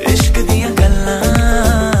इश्क दियां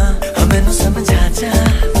गल्लां मैनू समझा जा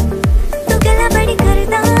तू गल्लां बड़ी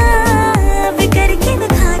करदा वे करके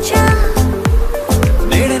दिखा जा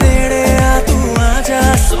नेड़े नेड़े आ तू आजा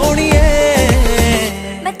सोनिए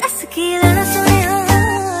मैं दस के लड़ा सोनिया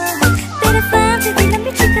तेरे पैर दी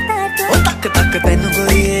लंबी चिकता तो तक तक तेनू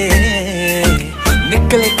गोरिए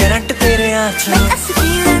निकले करंट तेरे आँचों मैं दस के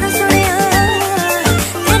लड़ा सोनिया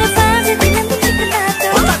तेरे पैर दी लंबी चिकता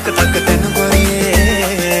तो तक तक तेनू गोरिए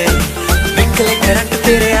निकले करंट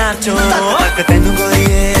तेरे आँचों तक तेनू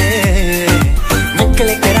गोरिए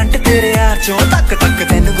निकले करंट तेरे आँचों तक तक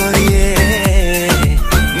तेनू गोरिए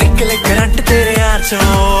निकले करंट तेरे आँचों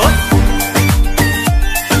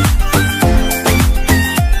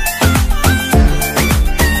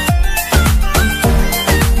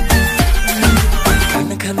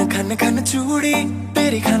खन चूड़ी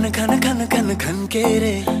तेरी खन खन खन खन खन के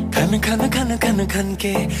रे खन खन खन खन खन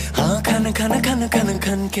के हाँ खन खन खन खन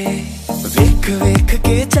खन के वेख वेख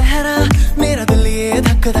के चेहरा मेरा दिल ये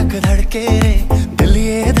धक धक धड़के रे दिल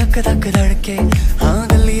ये धक धक धड़के हाँ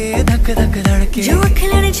दिल ये धक धक धड़के जो अख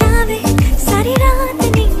लड़ जावे सारी रात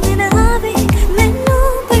नींद न आवे मैनू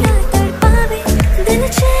बड़ा तड़पावे दिल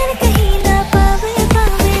चैन कहीं ना पावे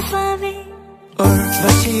पावे पावे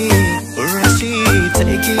Urvashi Urvashi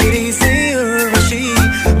take it easy Urvashi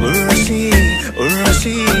Urvashi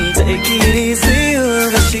Urvashi take it easy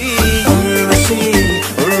Urvashi Urvashi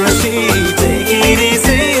Urvashi take it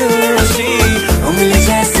easy Urvashi उंगली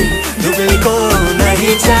जैसी दुबली को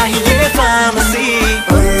नहीं चाहिए pharmacy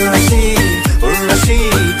Urvashi Urvashi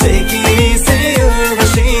take it easy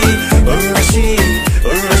Urvashi Urvashi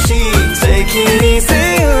Urvashi take it easy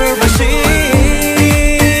Urvashi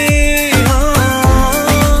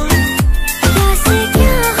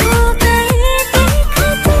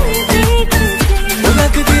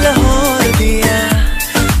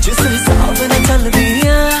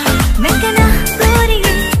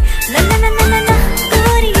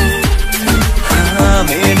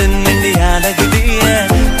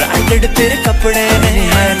तेरे कपड़े नहीं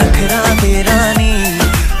है नखरा तेरा नी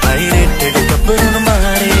हाई रेटेड कपड़ों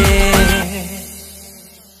मारे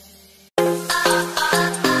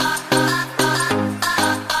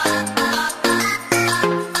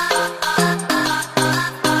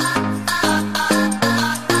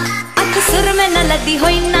अख सुर में न लदी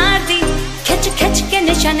हुई नार दी खिच खिच के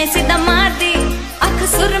निशाने सीधा मार दी अख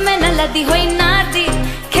सुर में न लदी हुई नार दी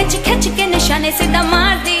खिच खिच के निशाने सीधा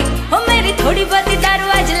मार दी ओ मेरी थोड़ी बहुत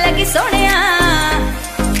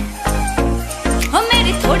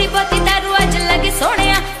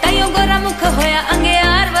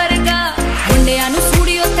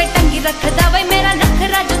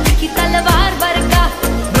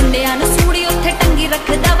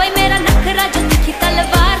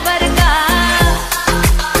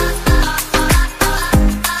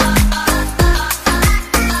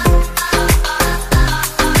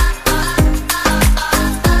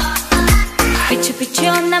पीछे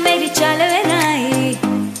आना मेरी चाल वे नाई,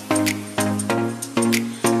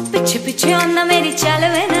 पीछे पीछे आना मेरी चाल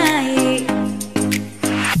वे नाई,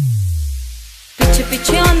 पीछे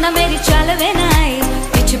पीछे आना मेरी चाल वे नाई,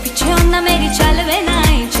 पीछे पीछे आना मेरी चाल वे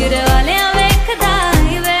नाई। चिर वाले वेखदा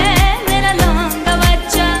वे मेरा लौंगा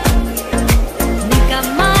बच्चा, निका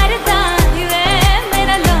मारदा वे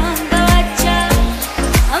मेरा लौंगा बच्चा,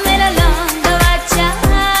 मेरा लौंगा बच्चा,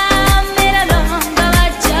 मेरा लौंगा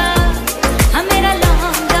बच्चा, मेरा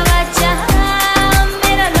लौंगा बच्चा,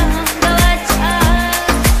 मेरा लौंगा बच्चा।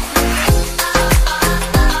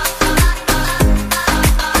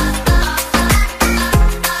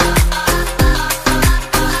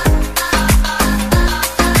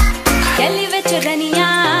 गली विच रनिया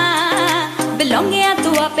बिलोंगिया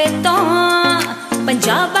तू आपे तो,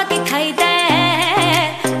 पंजाब आके खाई दे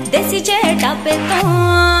देसी जे ढाबे तो।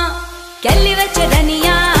 गली विच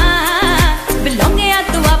रनिया बिलोंगिया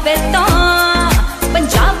तू आपे तो,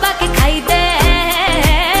 पंजाब आके खाई दे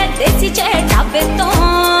देसी जे ढाबे तो।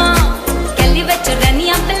 गली विच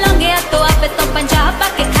रनिया बिलोंगिया तू आपे तो, पंजाब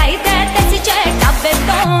आके खाई दे देसी जे ढाबे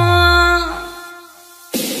तो।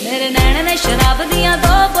 मेरे नैन ने शराब दिया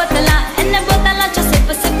दो बोतलां, इन्ने बोतलां च सिप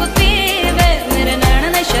सिप पीवे। मेरे नैन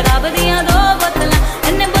ने शराब दिया दो बोतलां,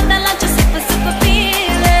 इन्ने बोतलां च सिप सिप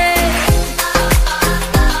पीवे।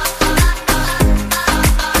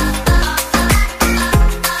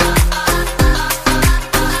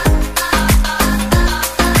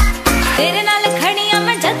 तेरे नाल खड़ियां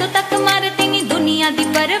मैं जदों तक मारदी नी, दुनिया दी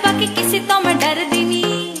परवाह की किसी तो मैं डरदी नी।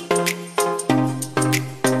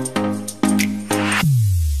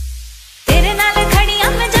 तेरे नाल खड़ियां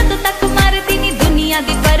मैं जदों तक मारदी नी, दुनिया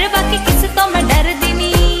दी परवाह की किसी तो मैं डरदी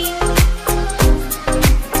नी।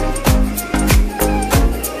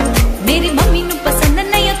 मेरी मम्मी नू पसंद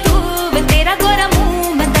नहीं तू वे तेरा गोरा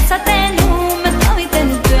मुंह, मैं दसा तेनू मैं तावी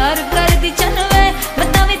तेनू प्यार करदी चल वे, मैं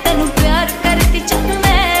तावी तेनू प्यार करदी चल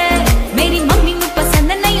वे। मेरी मम्मी नू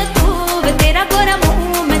पसंद नहीं तू वे तेरा गोरा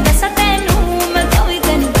मुंह, मैं दसा तेनू मैं तावी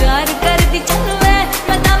तेनू प्यार करदी चल वे,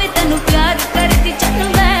 मैं तावी तेनू प्यार करदी चल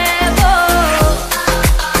वे। वो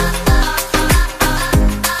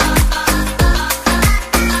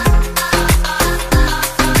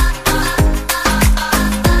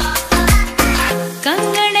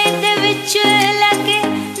कंगने दे विच लगे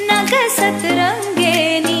नग सतरंगे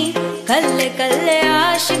नी, कल्ले कल्ले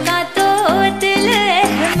आशिकां तो दिल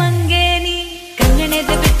एह मंगे नी। कंगने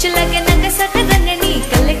दे विच लगे नग सतरंगे नी,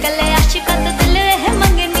 कल्ले कल्ले आशिकां तो दिल एह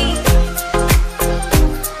मंगे नी।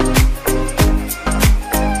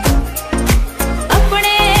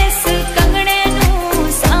 अपने इस कंगने नू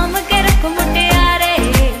साम के रख मुटियारे,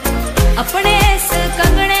 अपने इस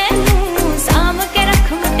कंगने नू साम के रख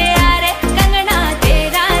मुटियारे। कंगना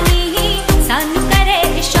तेरा नी सानू करे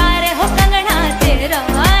इशारे, हो कंगना तेरा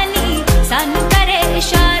नी सानू करे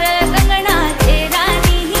इशारे। कंगना तेरा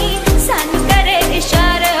नी सानू करे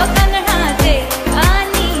इशारे, हो कंगना तेरा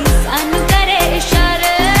नी सानू करे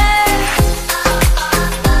इशारे।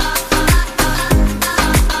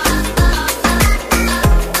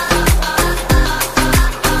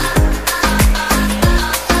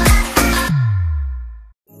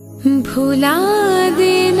 भुला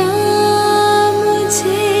देना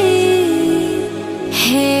मुझे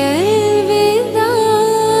है अलविदा,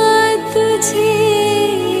 तुझे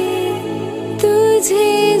तुझे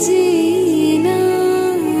जीना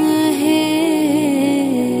है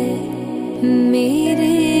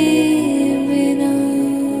मेरे बिना।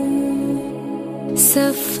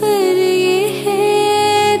 सफर ये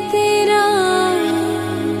है तेरा,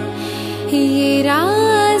 ये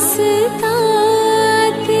रास्ता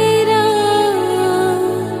तेरा,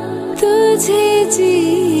 तुझे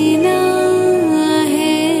जीना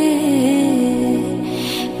है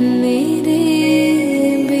मेरे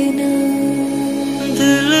बिना।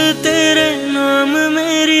 दिल तेरे नाम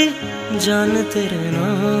मेरी जान तेरे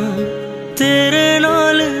नाम, तेरे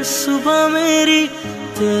नाल सुबह मेरी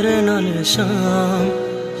तेरे नाल शाम।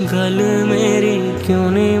 गल मेरी क्यों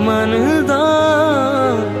नहीं मनदा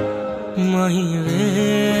माही वे,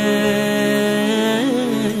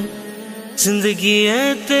 जिंदगी है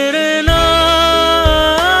तेरे नाल,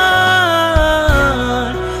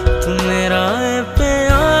 तू मेरा है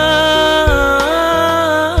प्यार।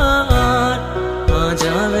 आ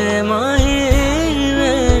जावे माही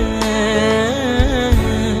वे,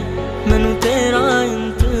 मैनू तेरा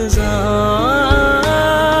इंतजार।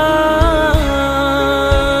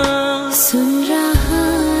 सुन रहा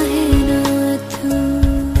है ना तू,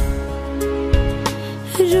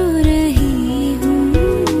 रो रही हूँ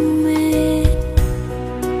मैं।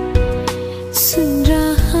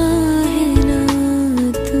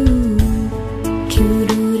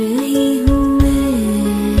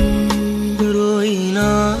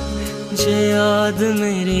 याद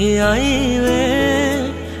मेरी आई वे,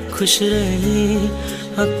 खुश रही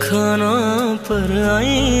अखा ना पर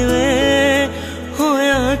आई वे,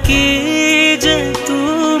 होया कि जे तू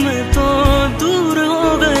मैं तो दूर हो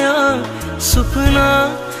गया, सुपना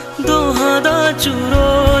दोहा दा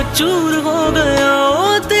चूरो चूर हो गया,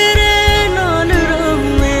 ओ तेरे नाल रहूं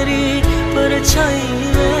मेरी परछाई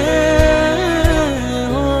वे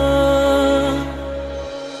हो।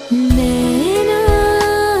 नैना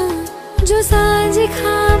जो सांझ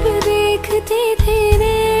ख्वाब देखते थे,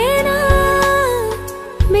 नैना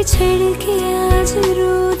बिछड़ के आज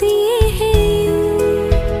रो दिए हैं यूं।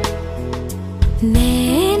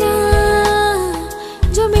 नैना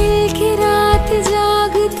जो मिलके रात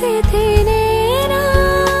जागते थे, नैना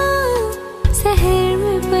शहर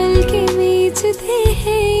में पल के बीचते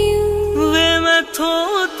हैं यूं। वे मैं थो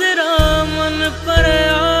तेरा मन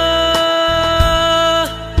परया,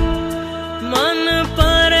 मन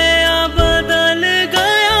परया बदल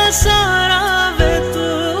गया सारा, वे तू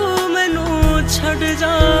मैनू छड़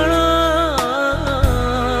जाना,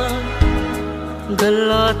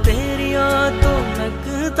 गल्ला तेरिया तो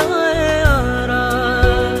लगता है यारा।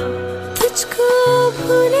 तुझको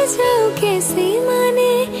भूल जाऊं कैसे,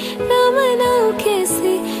 माने ना मनाऊं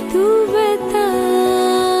कैसे, तू बता।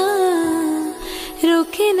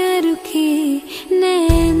 रुके ना रुके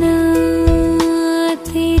नैना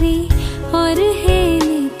तेरी, और है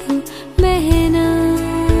नहीं तो बहना।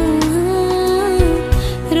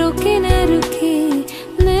 रुके ना रुके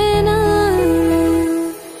नैना।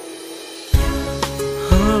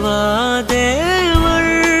 हवा देवर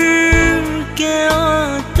के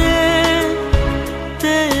आते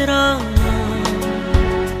तेरा नाम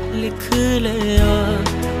लिख लिया,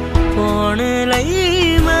 कौन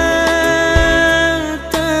लई मैं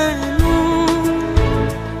तैनू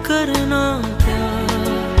करना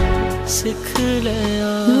प्यार सिख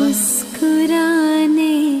लिया।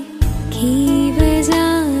 मुस्कुराने की वजह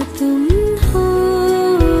तुम हो,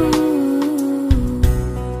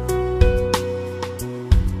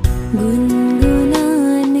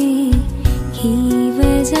 गुनगुनाने की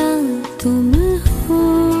वजह तुम हो,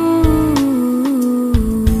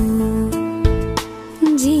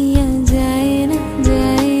 जिया जाए ना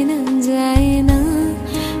जाए ना जाए ना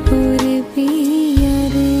और पिया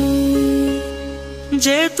रे।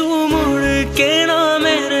 जे तू मुड़ के ना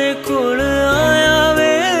मेरे कोल आया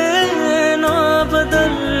वे, ना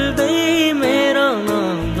बदल दई मेरा, ना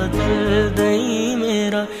बदल दई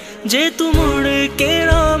मेरा। जे तू मुड़ के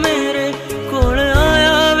ना मेरे कोल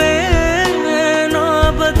आया वे, ना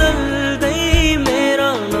बदल दई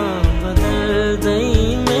मेरा, ना बदल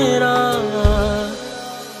दई मेरा।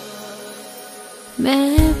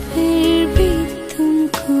 मैं फिर भी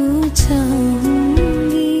तुमको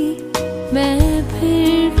चाहूंगी, मैं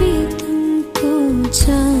फिर भी तुमको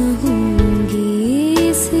चाहूंगी,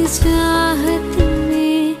 इस चाहत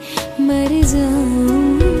में मर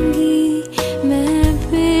जाऊंगी, मैं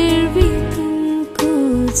फिर भी तुमको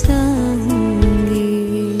चाहूंगी।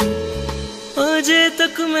 अजे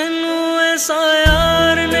तक मैनू ऐसा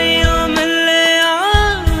यार नहीं मिले,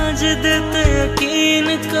 आज दे ते यकीन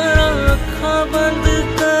करा, अखा बंद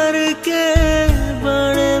करके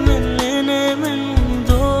बड़े मिलने ने मैनू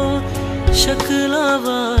दो शक्ला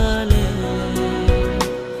वाले।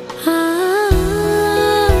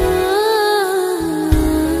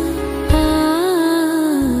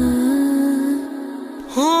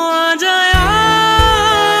 हो आ जाया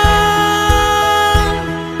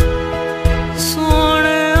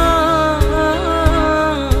सोने,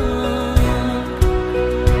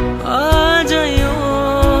 आ जाइयो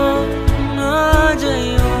ना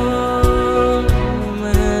जाइयो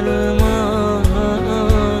मेरे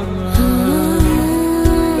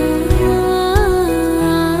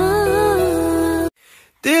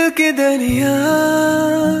दिल की दरिया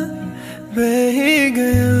बह ही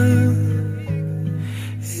गया,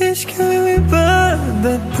 इश्क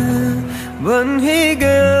इबादत बन ही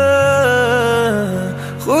गया,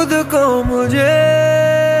 खुद को मुझे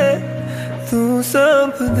तू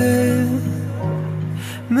सौंप दे,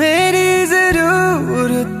 मेरी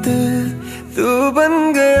जरूरत तू बन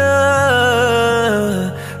गया,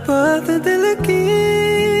 बात दिल की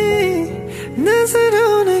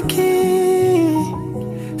नजरों ने की,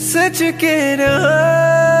 सच कह रहा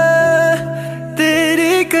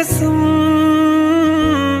तेरी कसम,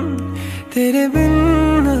 तेरे बिन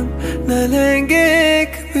न लेंगे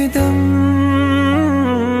एक भी दम,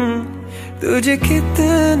 तुझे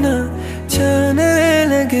कितना जाने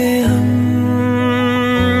लगे हम,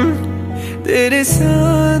 तेरे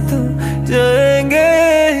साथ जाएंगे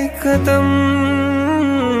खत्म,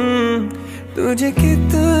 तुझे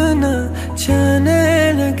कितना जाने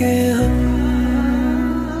लगे हम।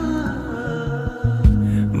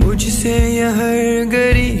 मुझसे यह हर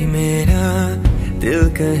घड़ी मेरा दिल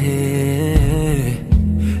कहे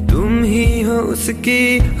तुम ही हो उसकी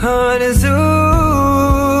आरज़ू।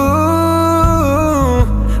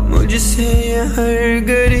 मुझसे यह हर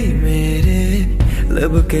घड़ी मेरे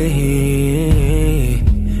लब कहे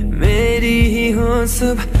मेरी ही हो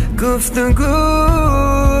सब गुफ्तगू।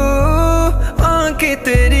 आंखें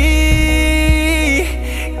तेरी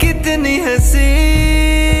कितनी हंसी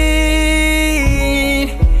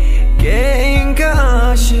के इनका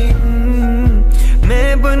आशिक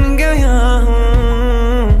मैं बन गया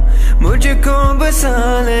हूँ। मुझको बसा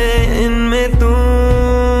ले इनमें तू।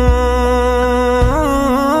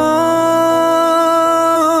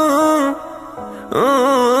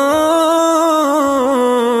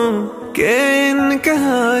 के इनका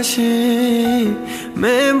आशिक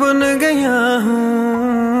मैं बन गया हूँ।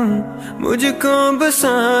 मुझको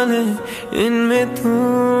बसा ले इनमें तू।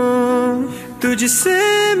 तुझसे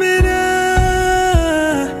मेरा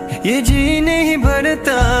ये जी नहीं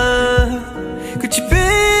भरता कुछ भी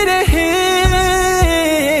रहे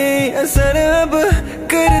असर अब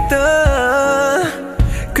करता।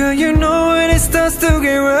 Girl, you know when it starts to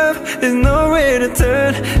get rough, there's nowhere to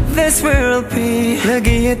turn, that's where I'll be.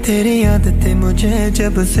 लगी है तेरी आदतें मुझे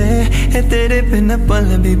जब से है तेरे बिना पल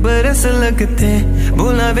भी बरस लगते।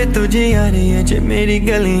 बुलावे तुझे यारी है जे मेरी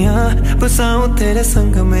गलियां बसाऊं तेरे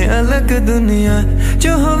संग में अलग दुनिया।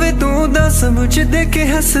 जो होवे तू उदास मुझे देखे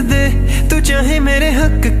हंस दे। तू चाहे मेरे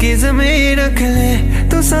हक की ज़मीन रख ले।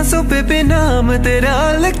 तू सांसों पे भी नाम तेरा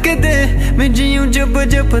लिख दे। मैं जीऊं जब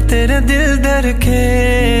जब तेरा दिल धड़के।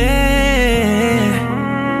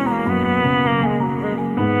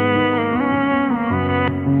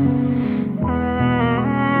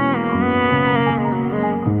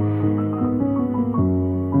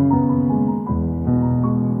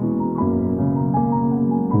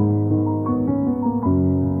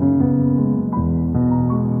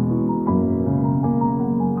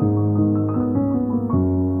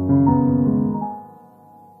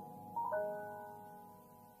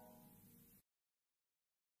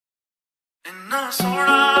 इन्ना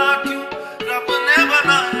सोना क्यों रब ने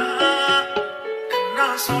बनाया, इन्ना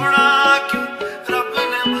सोना क्यों रब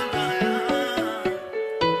ने बनाया।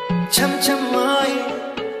 छम छम आए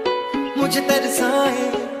मुझे तरसाए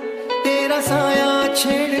तेरा साया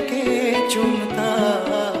छेड़ के चूमता।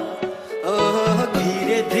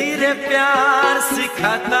 धीरे धीरे प्यार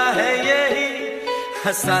सिखाता है यही,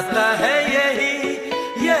 हंसाता है यही,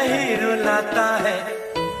 यही रुलाता है।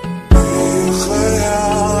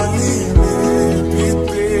 ख्याली में भी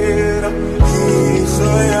तेरा ही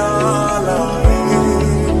ख्याल आए।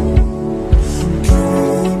 क्यों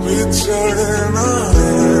बिछड़ना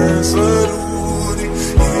है जरूरी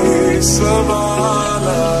ये सवाल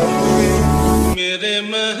आए। मेरे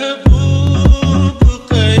महबूब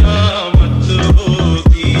कयामत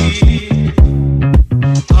होगी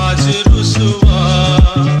आज रुसवा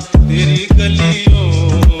तेरी गलियों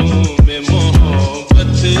में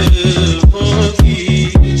मोहब्बत होगी।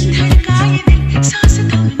 धड़का ये दिल सांस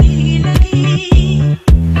थमने लगी।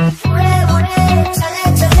 उड़े उड़े चले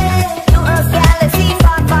चले to a galaxy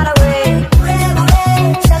far far away। उड़े उड़े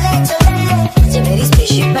चले चले तुझे मेरी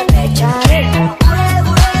spaceship में बैठा है। उड़े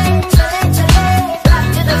उड़े चले चले back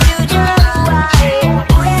to the future आए।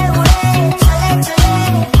 उड़े उड़े चले चले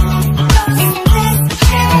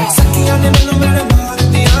सखियां ने मैनू मेरे मार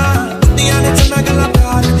दिया, दुनिया ने चन्ना गला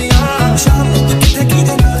प्यार दिया। शाम को किथे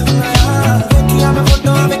किथे नाल बनाया, देखिया मैं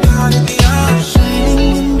फोटोआं बेकार दिया।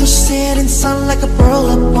 Shining in the setting sun like a pearl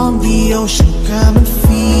upon the ocean. Come and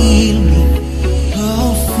feel me,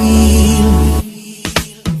 oh feel me.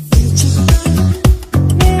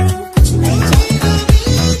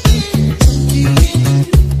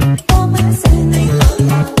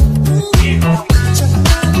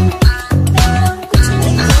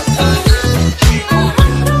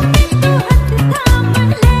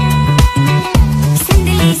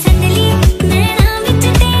 संदली संदली नैना विच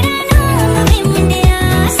तेरा नाम वे मुंडिया।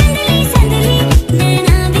 संदली संदली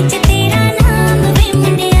नैना विच तेरा नाम वे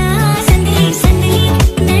मुंडिया। संदली संदली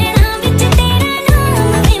नैना विच तेरा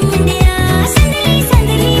नाम वे मुंडिया। संदली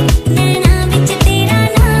संदली नैना विच तेरा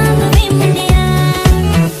नाम वे मुंडिया।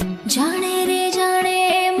 जाने रे जाने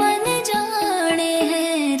मन जाने है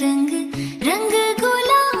रंग रंग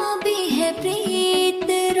गुलाबी है प्रीत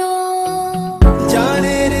रो।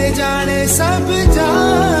 जाने रे जाने सब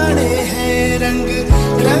जाने हैं रंग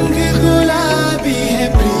रंग गुलाबी है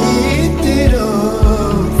प्रीत रो।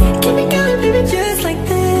 keep it going baby just like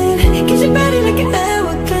that। Get your body like an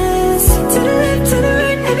hourglass। To the left to the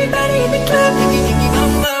right everybody in the club।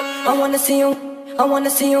 I wanna see you, I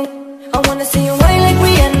wanna see you, I wanna see you wine like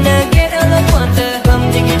Rihanna, get on the water, come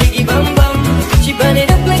diggy diggy bum bum. She burn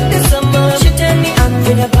it up like the summer. She turn me on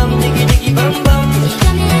with a bum diggy diggy bum bum.